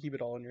 Gin Rummy, you keep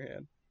it all in your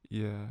hand.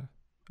 Yeah.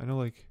 I know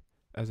like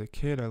as a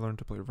kid I learned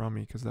to play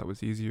Rummy cuz that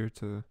was easier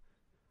to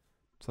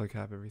like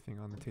have everything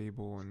on the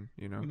table and,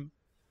 you know.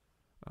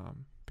 Mhm.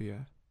 But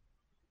yeah.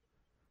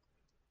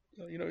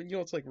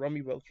 It's like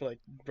Rummy, but for like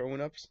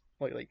grown-ups,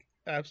 like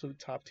absolute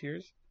top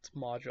tiers. It's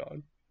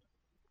Mahjong.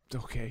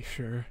 Okay,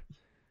 sure.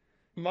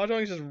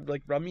 Mahjong is just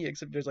like rummy,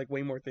 except there's like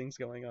way more things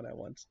going on at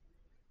once.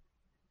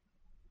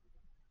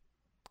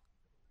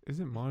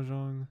 Isn't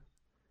mahjong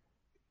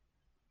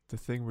the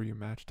thing where you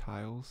match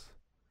tiles?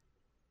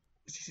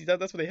 See,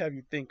 that's what they have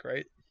you think,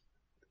 right?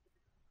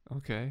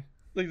 Okay.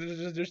 Like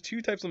there's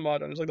two types of mahjong.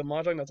 There's like the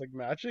mahjong that's like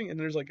matching, and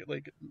there's like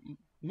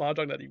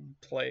mahjong that you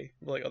play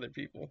with like other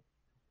people.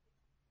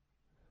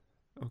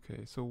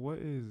 Okay. So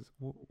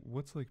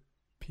what's like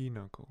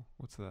pinochle?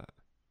 What's that?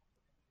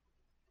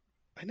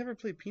 I never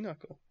played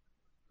Pinochle.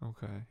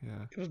 Okay.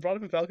 Yeah. It was brought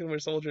up in Falcon and Winter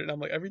Soldier, and I'm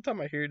like, every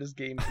time I hear this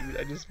game, dude,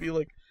 I just feel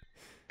like,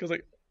 because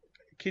like,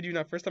 kid you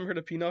not, first time I heard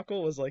of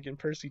Pinochle was like in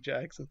Percy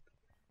Jackson.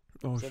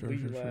 Oh, It's a sure, wee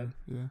sure, lad,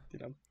 sure. Yeah. you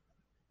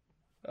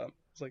know.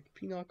 It's like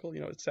Pinochle,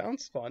 it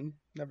sounds fun.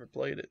 Never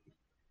played it.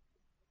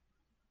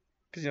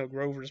 Because,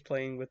 Grover's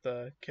playing with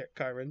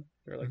Kyron.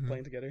 They're like Mhm.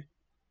 playing together.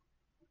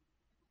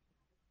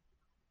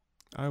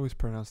 I always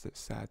pronounced it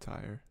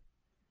satire.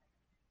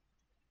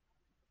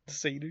 The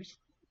Satyrs.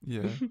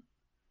 Yeah.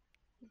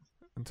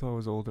 Until I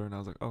was older and I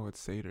was like, oh, it's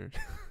satyr.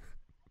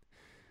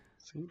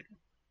 Satyr.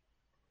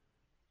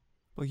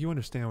 Like you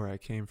understand where I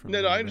came from,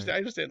 No, though, I right? understand. I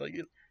understand. Like,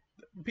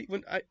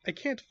 when I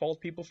can't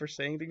fault people for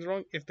saying things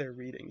wrong if they're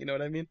reading. You know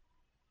what I mean?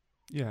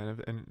 Yeah,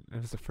 and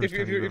it's the If first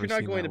you're, if time you're you've if ever you're not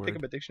seen going that to pick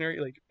word. up a dictionary,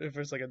 like if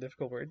it's like a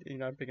difficult word, and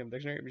you're not picking up a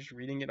dictionary, you're just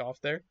reading it off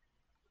there.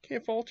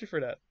 Can't fault you for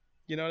that.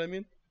 You know what I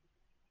mean?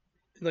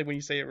 Like when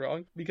you say it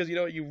wrong, because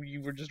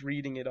you were just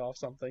reading it off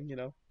something.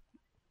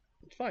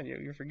 It's fine.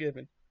 You're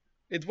forgiven.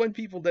 It's when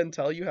people then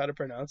tell you how to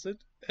pronounce it,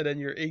 and then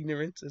your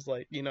ignorance is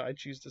like, I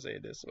choose to say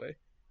it this way,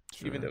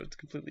 even though Sure. it's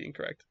completely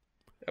incorrect.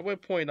 At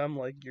what point I'm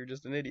like, you're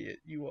just an idiot.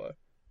 You are.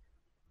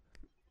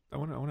 I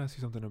want to ask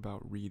you something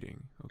about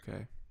reading,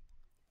 okay?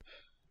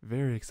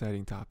 Very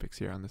exciting topics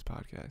here on this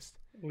podcast.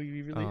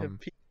 We really have. Um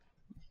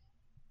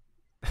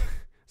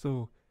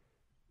so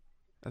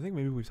I think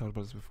maybe we've talked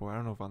about this before. I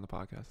don't know if on the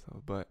podcast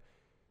though, but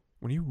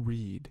when you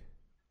read,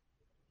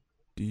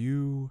 do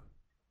you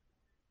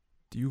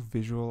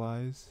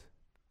visualize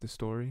the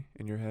story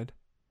in your head?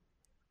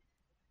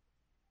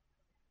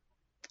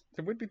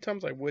 There would be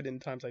times I would,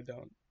 and times I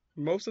don't.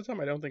 Most of the time,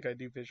 I don't think I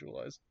do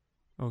visualize.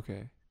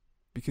 Okay.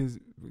 Because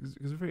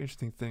it's a very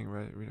interesting thing,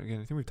 right?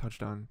 Again, I think we've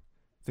touched on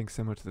things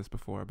similar to this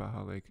before about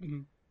how like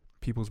Mm-hmm.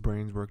 people's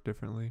brains work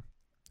differently,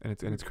 and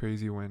it's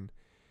crazy when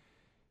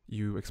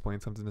you explain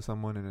something to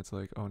someone and it's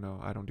like, oh no,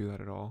 I don't do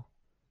that at all.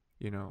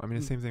 I mean,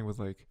 the same thing with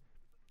like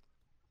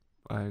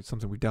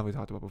something we definitely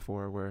talked about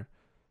before, where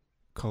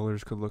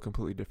colors could look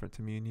completely different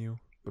to me and you,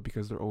 but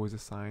because they're always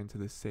assigned to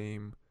the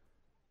same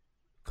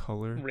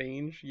color,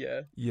 Range,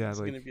 yeah, yeah, it's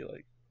like gonna be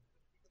like,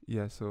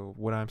 yeah. So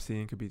what I'm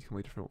seeing could be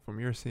completely different from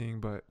you're seeing,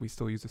 but we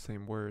still use the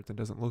same words and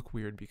it doesn't look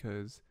weird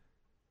because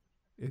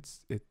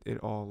it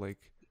all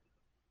like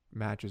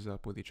matches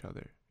up with each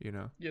other.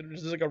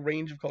 there's like a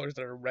range of colors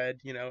that are red,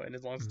 and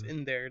as long as it's Mhm.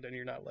 in there, then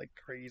you're not like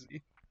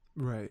crazy.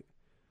 Right.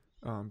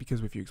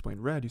 Because if you explain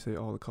red, you say,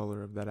 oh, the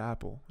color of that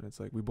apple, and it's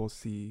like we both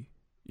see,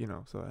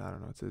 So I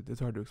don't know. It's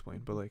hard to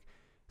explain, but like,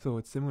 so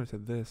it's similar to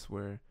this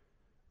where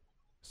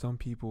some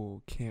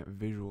people can't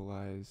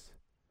visualize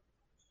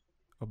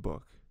a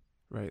book,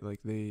 right?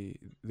 Like they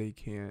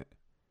can't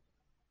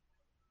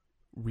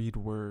read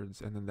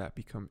words and then that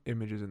become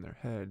images in their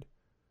head.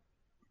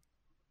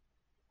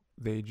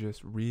 They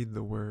just read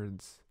the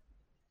words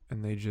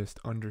and they just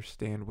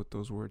understand what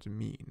those words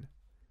mean.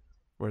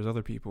 Whereas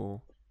other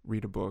people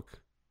read a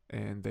book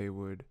and it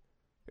would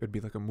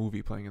be like a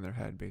movie playing in their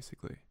head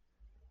basically.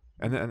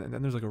 And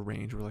then there's like a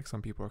range where like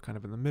some people are kind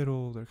of in the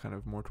middle, they're kind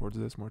of more towards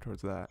this, more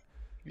towards that.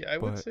 Yeah, I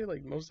would But say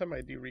like most of the time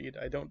I do read,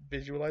 I don't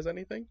visualize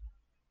anything.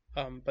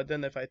 But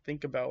then if I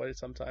think about it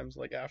sometimes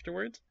like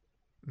afterwards,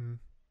 mm,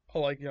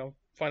 I'll like,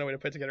 find a way to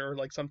put it together, or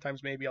like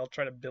sometimes maybe I'll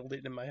try to build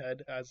it in my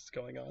head as it's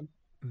going on.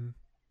 mm,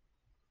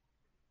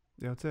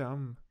 yeah, I'd say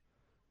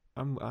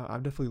I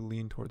definitely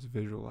lean towards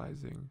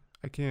visualizing.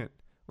 I can't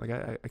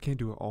I can't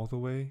do it all the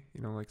way,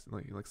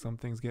 like some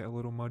things get a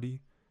little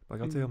muddy.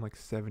 Like I'd say Mm-hmm. I'm like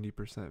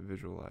 70%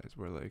 visualized,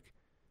 where like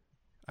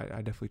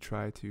I definitely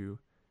try to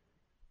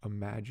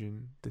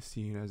imagine the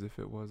scene as if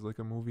it was like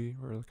a movie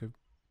or like a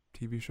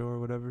TV show or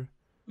whatever.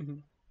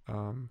 Mm-hmm.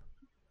 Um,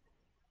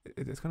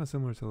 it's kind of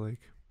similar to like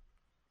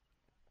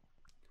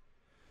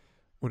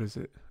what is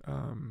it?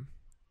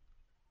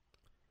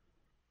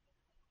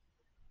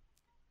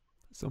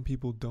 Some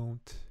people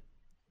don't.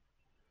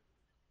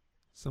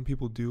 Some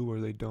people do, or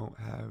they don't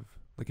have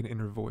like an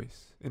inner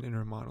voice, an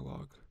inner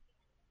monologue,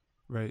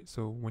 right?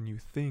 So when you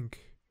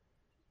think,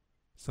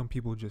 some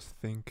people just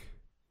think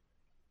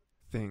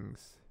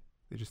things.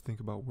 They just think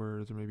about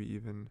words or maybe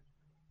even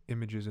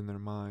images in their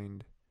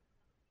mind.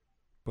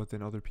 But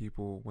then other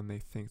people, when they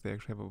think, they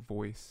actually have a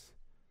voice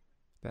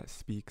that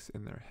speaks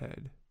in their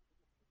head,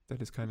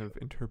 that is kind of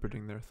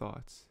interpreting their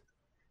thoughts.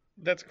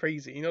 That's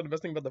crazy. The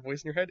best thing about the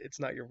voice in your head, it's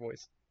not your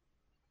voice.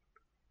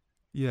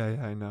 Yeah,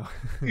 I know.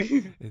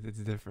 It's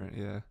different,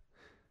 yeah.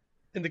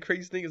 And the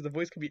crazy thing is the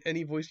voice can be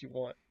any voice you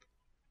want.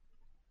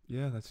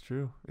 Yeah, that's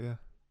true. Yeah.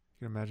 You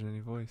can imagine any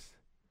voice.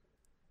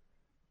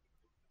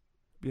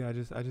 But yeah, I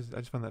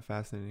just find that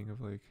fascinating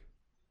of like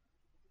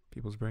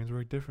people's brains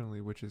work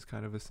differently, which is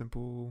kind of a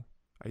simple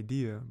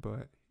idea,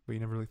 but you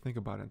never really think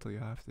about it until you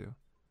have to,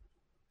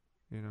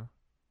 you know?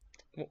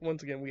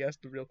 Once again, we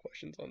ask the real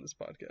questions on this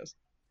podcast.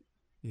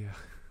 Yeah.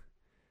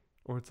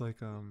 Or it's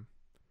like,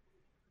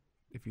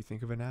 if you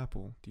think of an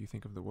apple, do you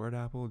think of the word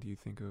apple? Do you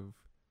think of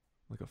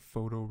like a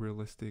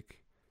photorealistic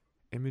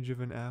image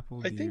of an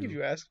apple? I Do think if you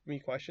you ask me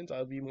questions,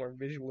 I'll be more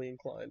visually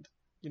inclined.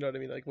 You know what I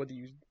mean? Like, what do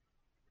you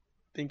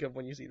think of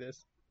when you see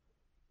this?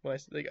 When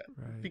like,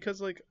 right?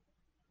 because like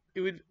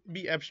it would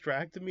be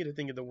abstract to me to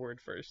think of the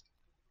word first.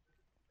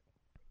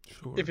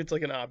 If Sure. it's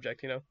like an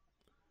object, you know?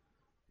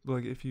 But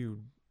like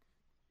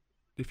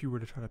if you were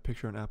to try to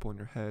picture an apple in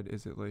your head,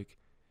 is it like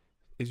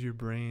is your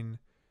brain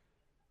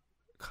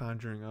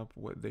conjuring up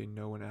what they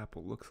know an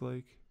apple looks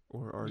like,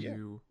 or are Yeah.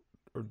 you,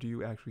 or do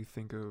you actually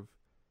think of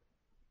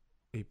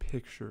a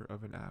picture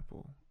of an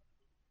apple,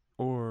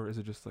 or is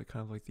it just like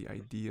kind of like the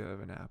idea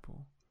of an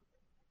apple?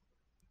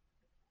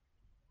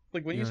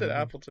 Like when You you know what said I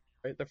mean? apple to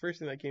me, right? The first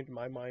thing that came to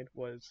my mind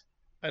was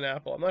an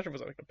apple. I'm not sure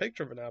if it was like a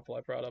picture of an apple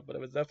I brought up, but it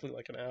was definitely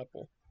like an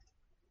apple.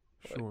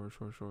 Like Sure,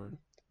 sure, sure,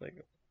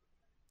 like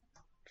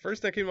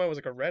first that came to mind was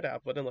like a red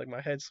apple, but then like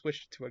my head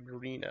switched to a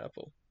green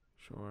apple.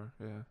 sure.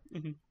 Yeah.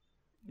 hmm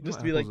You know, Just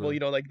to be like, apples well,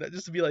 are, like that,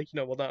 just to be like,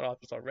 well, not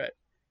apples are red.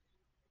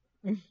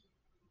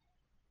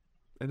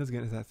 and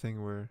again, it's that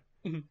thing where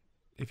Mhm.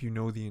 if you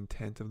know the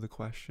intent of the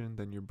question,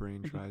 then your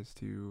brain Mhm. tries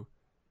to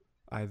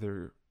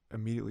either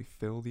immediately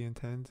fill the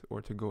intent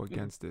or to go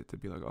Mhm. against it to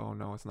be like, oh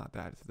no, it's not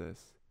that, it's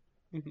this.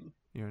 Mhm.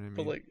 You know what I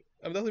But mean? like,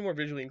 I'm definitely more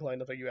visually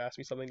inclined if like you ask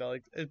me something that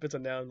like if it's a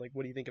noun, like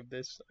what do you think of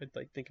this? I'd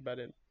like think about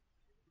it.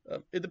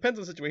 It depends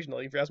on the situation.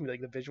 Like if you're asking me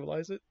like to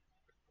visualize it,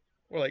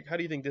 or like how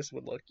do you think this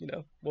would look?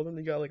 Well then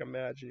you got like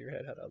imagine in your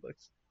head how that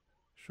looks.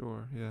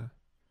 Sure. Yeah.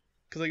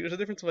 Because like there's a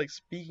difference of like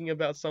speaking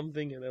about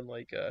something and then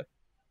like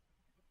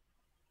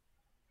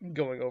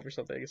going over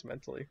something I guess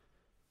mentally.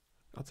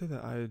 I'd say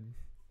that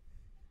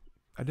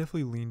I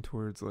definitely lean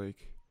towards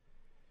like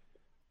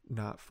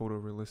not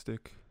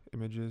photorealistic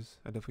images.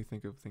 I definitely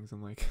think of things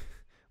in like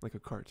like a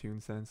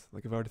cartoon sense.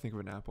 Like if I were to think of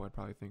an apple, I'd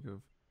probably think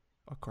of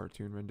a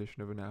cartoon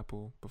rendition of an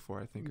apple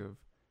before I think of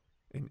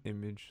an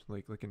image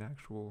like an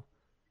actual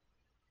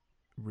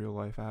real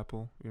life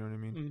apple. You know what I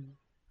mean? Mm-hmm.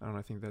 I don't know.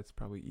 I think that's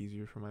probably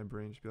easier for my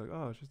brain to be like,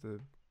 oh, it's just a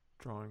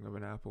drawing of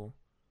an apple.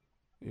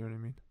 You know what I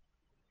mean?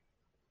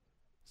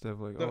 Instead of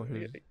like, No, oh,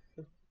 here's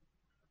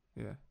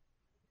yeah,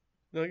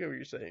 no, I get what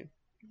you're saying.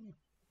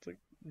 It's like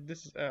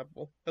this is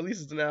apple. At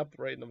least it's an apple,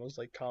 right? In the most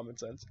like common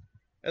sense.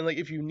 And like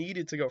if you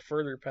needed to go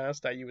further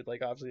past that, you would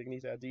like obviously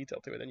need to add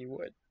detail to it, then you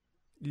would.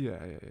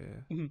 yeah, yeah,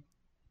 yeah. Mhm.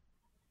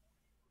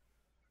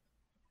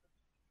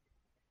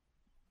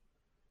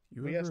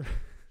 You But yes, ever?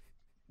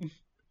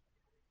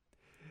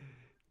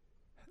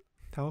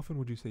 How often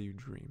would you say you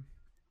dream?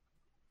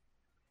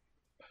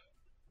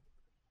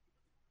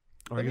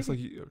 Or I let guess me like,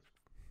 you, or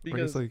I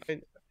guess because like,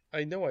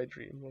 I know I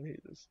dream. Let me hear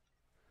this.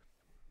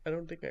 I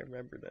don't think I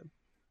remember them.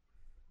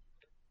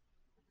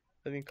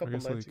 I think a I couple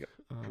guess nights like, ago,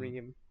 I um,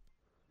 dream,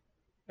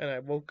 and I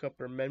woke up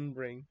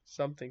remembering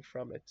something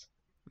from it.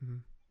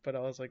 mhm, But I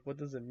was like, what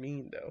does it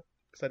mean though?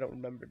 Because I don't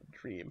remember the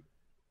dream.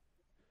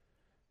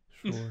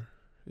 sure,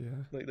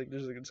 yeah. Like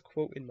there's like this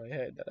quote in my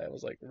head that I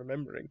was like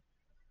remembering.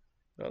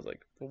 And I was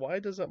like, well, why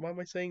does that? Why am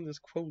I saying this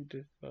quote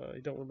if I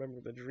don't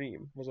remember the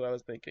dream? Was what I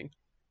was thinking.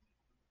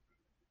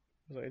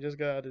 I was like, I just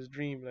got out this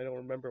dream and I don't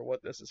remember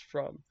what this is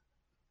from.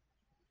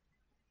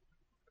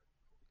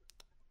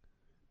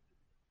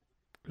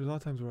 There's a lot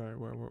of times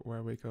where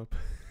I wake up,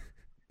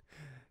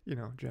 you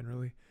know,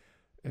 generally,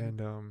 Mhm.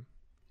 and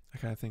I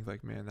kind of think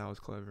like, man, that was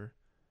clever.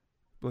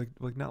 But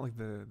like not like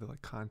the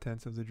like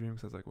contents of the dream,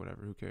 because like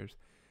whatever, who cares?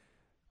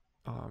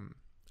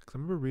 'Cause I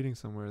remember reading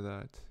somewhere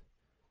that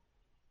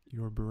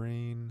your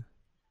brain,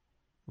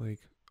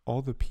 like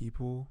all the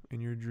people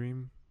in your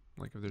dream,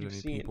 like if there's You've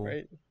any seen, people,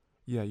 right?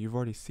 yeah, you've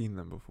already seen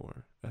them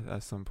before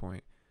at some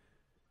point.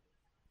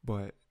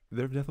 But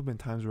there have definitely been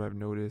times where I've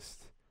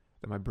noticed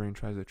that my brain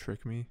tries to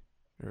trick me,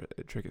 or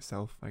trick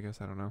itself, I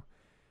guess, I don't know.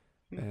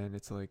 Mm. And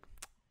it's like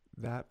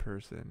that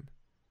person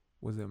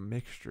was a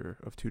mixture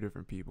of two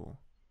different people.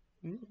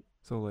 Mm.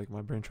 So like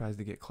my brain tries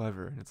to get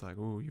clever, and it's like,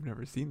 oh, you've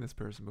never seen this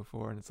person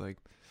before, and it's like,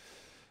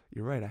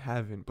 you're right, I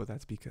haven't, but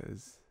that's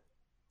because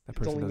that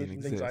It's person only me doesn't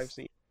from things I've exist.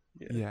 seen.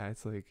 Yeah. Yeah,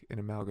 it's like an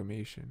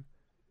amalgamation.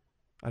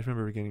 I just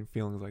remember getting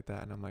feelings like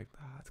that, and I'm like,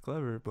 ah, it's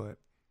clever, but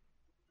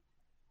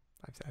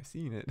I've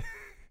seen it,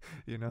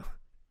 you know.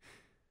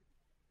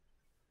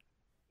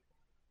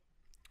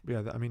 But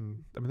yeah, I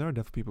mean, there are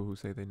definitely people who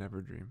say they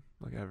never dream,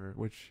 like ever,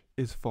 which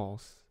is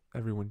false.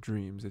 Everyone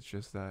dreams. It's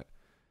just that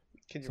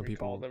Can you some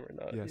recall people, them or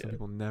not? yeah, some Yeah.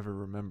 people never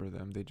remember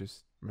them. They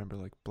just remember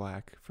like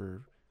black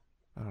for,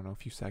 I don't know, a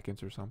few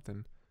seconds or something,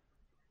 and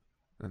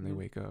then they Mm.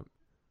 wake up.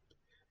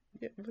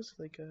 Yeah, it was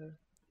like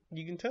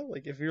you can tell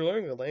like if you're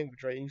learning a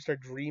language, right, and you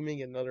start dreaming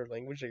in another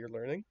language that you're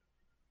learning,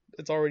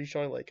 it's already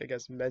showing like I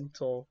guess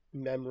mental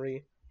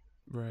memory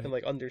and Right.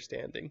 like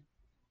understanding.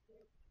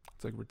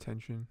 It's like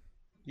retention.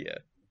 Yeah,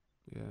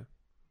 Yeah.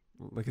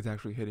 Like it's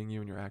actually hitting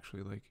you, and you're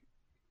actually like,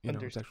 you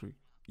know, it's understand. actually,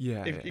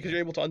 Yeah, if yeah, because yeah. you're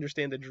able to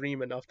understand the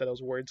dream enough that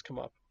those words come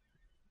up,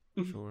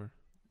 Sure.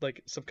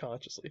 like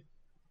subconsciously.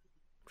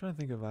 I'm trying to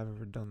think if I've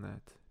ever done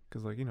that.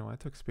 Because, like, I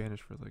took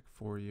Spanish for like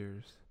 4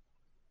 years.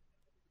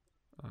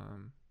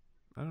 Um,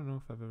 I don't know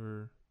if I've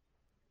ever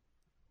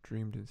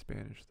dreamed in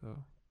Spanish,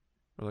 though.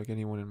 Or, like,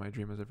 anyone in my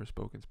dream has ever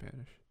spoken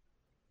Spanish.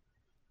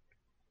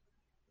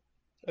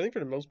 I think for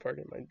the most part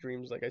in my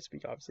dreams, like I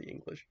speak obviously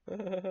English.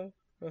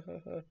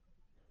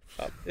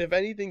 If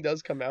anything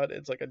does come out,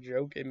 it's like a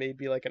joke. It may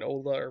be like an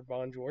hola or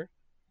bonjour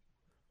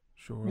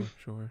Sure,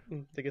 sure.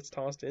 that gets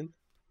tossed in.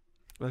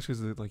 That's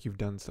because, like, you've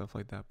done stuff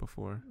like that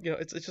before.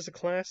 It's just a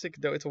classic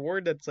though. It's a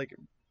word that's like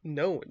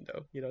known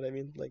though. You know what I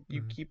mean? Like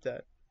you Mm-hmm. keep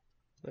that.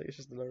 Like it's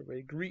just another way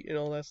to greet and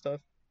all that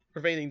stuff. Or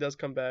if anything does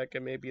come back,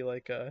 it may be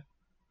like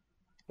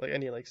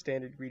any like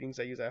standard greetings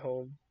I use at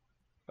home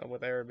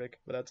with Arabic,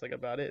 but that's like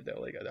about it though.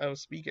 Like I don't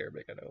speak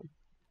Arabic at home.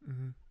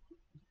 Mm-hmm.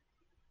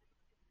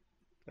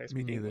 I Me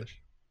speak neither.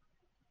 English.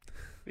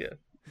 Yeah,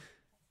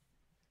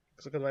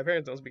 because my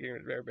parents don't speak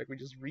Arabic, we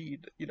just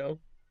read.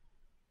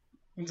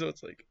 So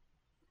it's like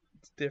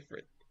it's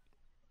different.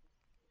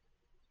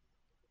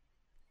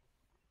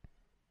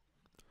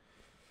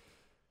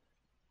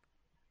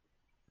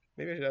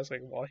 Maybe I should ask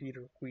like Wahid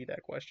or Kui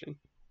that question.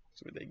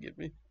 See what they give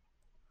me.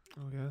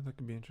 Oh, yeah, that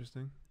could be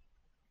interesting.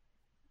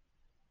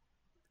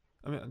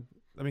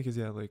 Because,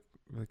 yeah, like,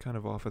 kind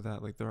of off of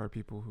that, like, there are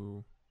people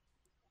who,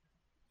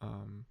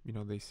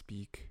 they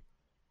speak,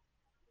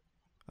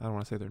 I don't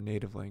want to say their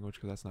native language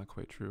because that's not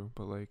quite true,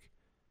 but, like,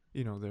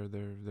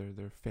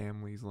 their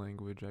family's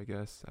language, I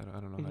guess. I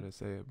don't know how to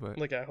say it, but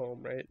Like at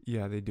home, right?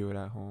 yeah, they do it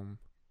at home.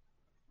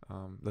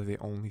 Like they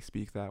only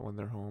speak that when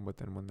they're home, but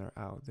then when they're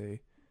out,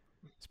 they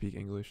speak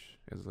English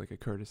as like a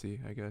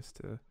courtesy, I guess,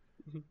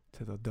 Mhm.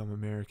 to the dumb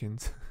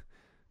Americans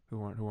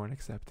who aren't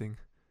accepting.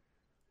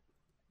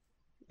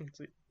 Let's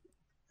see.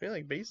 I mean,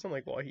 like based on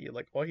like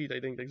Wahid, I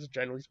think like just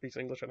generally speaks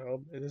English at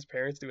home, and his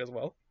parents do as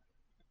well.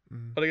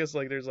 Mm. But I guess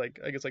like there's like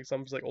I guess like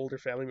some like older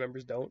family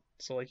members don't,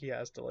 so like he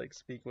has to like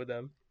speak with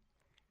them.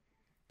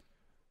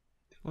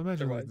 Well,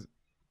 imagine like Otherwise,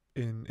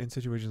 in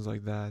situations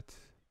like that,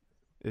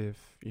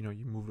 if you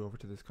moved over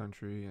to this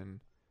country and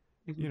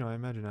hmm I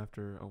imagine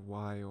after a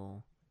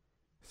while,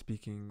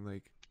 speaking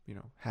like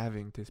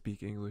having to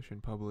speak English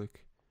in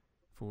public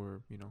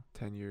for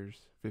 10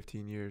 years,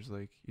 15 years,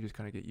 like you just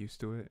kind of get used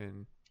to it,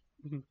 and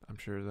hmm I'm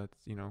sure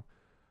that's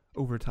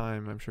over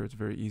time, I'm sure it's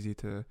very easy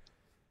to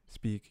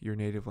speak your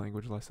native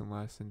language less and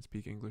less and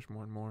speak English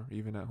more and more,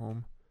 even at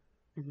home.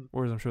 hmm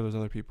Whereas I'm sure there's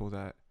other people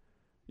that,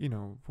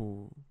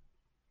 who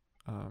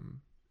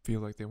um, feel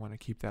like they want to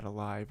keep that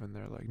alive and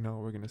they're like, no,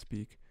 we're going to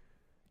speak,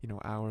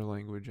 our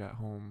language at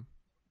home,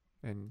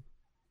 and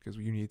because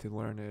you need to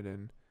learn it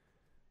and,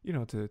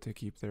 to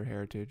keep their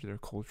heritage, their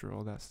culture,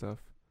 all that stuff.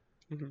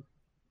 hmm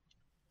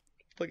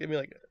like I mean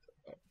like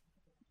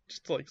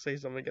just to like say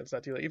something against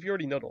that too. Like if you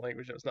already know the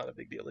language, it's not a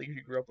big deal. Like if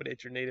you grew up with it,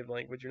 it's your native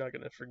language, you're not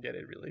gonna forget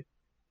it really.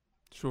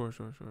 Sure,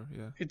 sure, sure.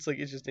 Yeah. It's like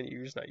it's just in you,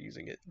 you're just not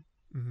using it.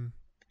 Mm-hmm.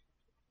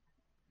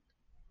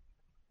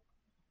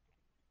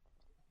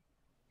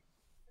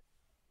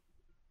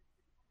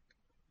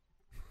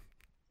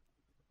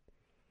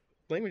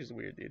 Language is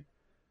weird, dude.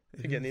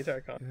 It Again, is. the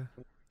entire concept Yeah.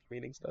 of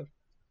meaning stuff.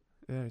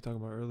 Yeah, you're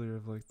talking about earlier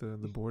of like the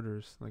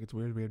borders. Like it's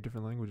weird we have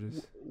different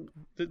languages.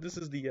 This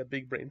is the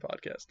Big Brain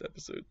Podcast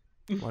episode.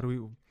 Why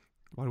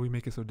do we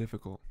make it so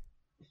difficult?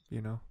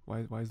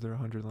 Why is there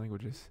 100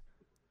 languages?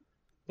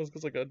 Well,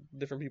 because like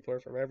different people are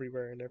from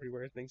everywhere, and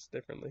everywhere thinks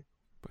differently.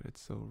 But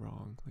it's so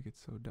wrong. Like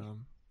it's so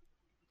dumb.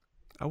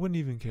 I wouldn't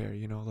even care,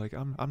 like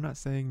I'm not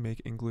saying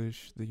make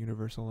English the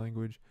universal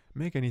language.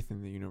 Make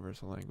anything the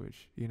universal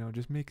language.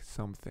 Just make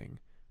something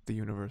the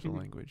universal Mhm,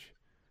 language.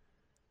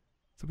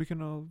 So we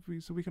can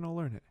all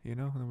learn it, and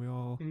then we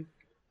all mhm,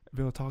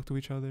 be able to talk to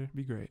each other,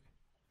 be great.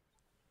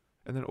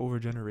 And then over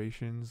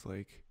generations,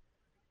 like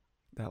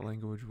that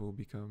language will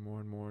become more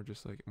and more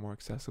just like more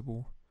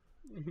accessible,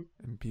 mhm.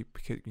 and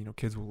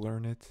kids will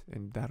learn it,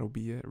 and that'll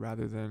be it,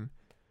 rather than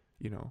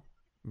you know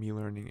me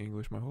learning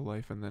English my whole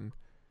life and then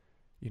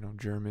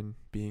German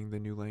being the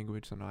new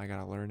language, so now I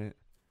gotta learn it.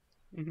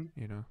 Mhm.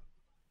 You know,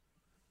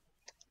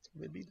 That's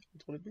what it be.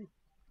 That's what it be.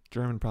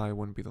 German probably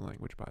wouldn't be the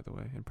language, by the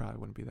way, and probably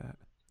wouldn't be that.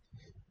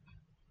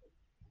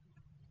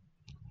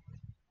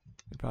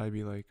 It'd probably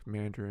be like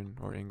Mandarin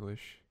or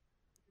English,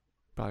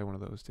 probably one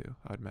of those two,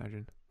 I'd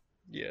imagine.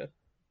 Yeah.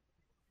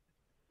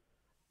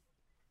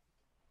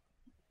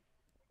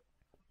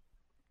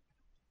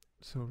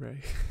 So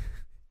Ray,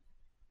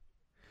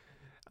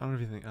 I don't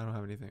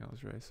have anything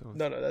else, Ray. So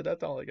No, no,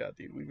 that's all I got,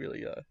 dude. We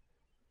really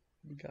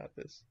we got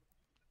this.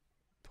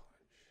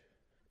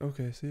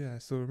 okay, so yeah,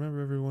 so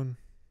remember everyone,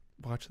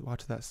 watch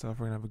that stuff.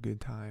 We're gonna have a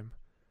good time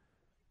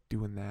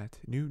doing that.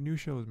 New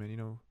shows,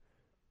 man.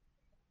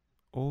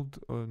 Old,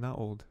 not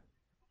old,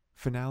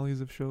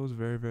 finales of shows,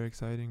 very very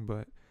exciting,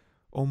 but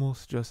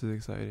almost just as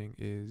exciting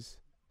is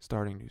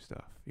starting new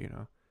stuff.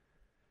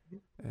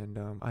 And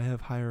I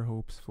have higher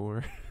hopes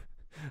for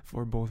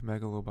for both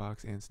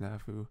Megalobox and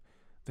Snafu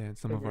than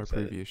some I'm of very our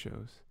excited. previous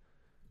shows.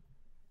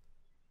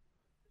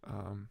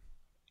 Um,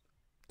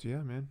 So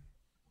yeah, man.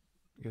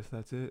 I guess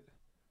that's it.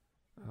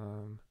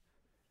 Um,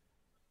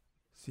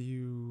 see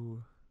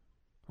you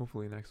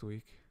hopefully next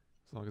week,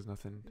 as long as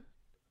nothing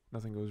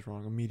goes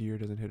wrong. A meteor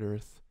doesn't hit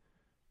Earth.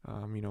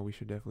 We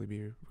should definitely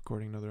be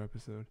recording another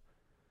episode.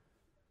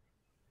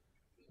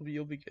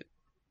 You'll be good.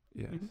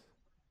 Yes.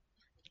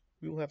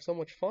 We will have so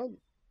much fun.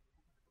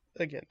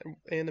 Again,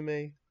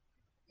 anime,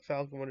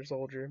 Falcon Winter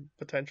Soldier,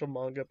 potential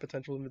manga,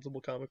 potential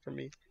Invincible comic for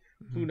me.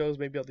 Mm-hmm. Who knows?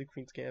 Maybe I'll do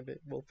Queen's Gambit.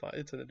 We'll find.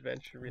 It's an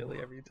adventure, really,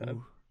 every time.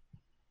 Ooh.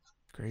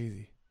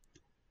 Crazy.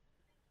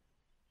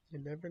 You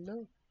never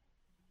know.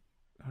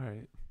 All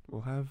right.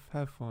 Well, have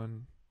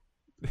fun.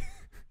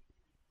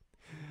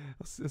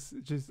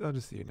 I'll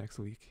just see you next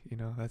week.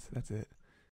 That's it.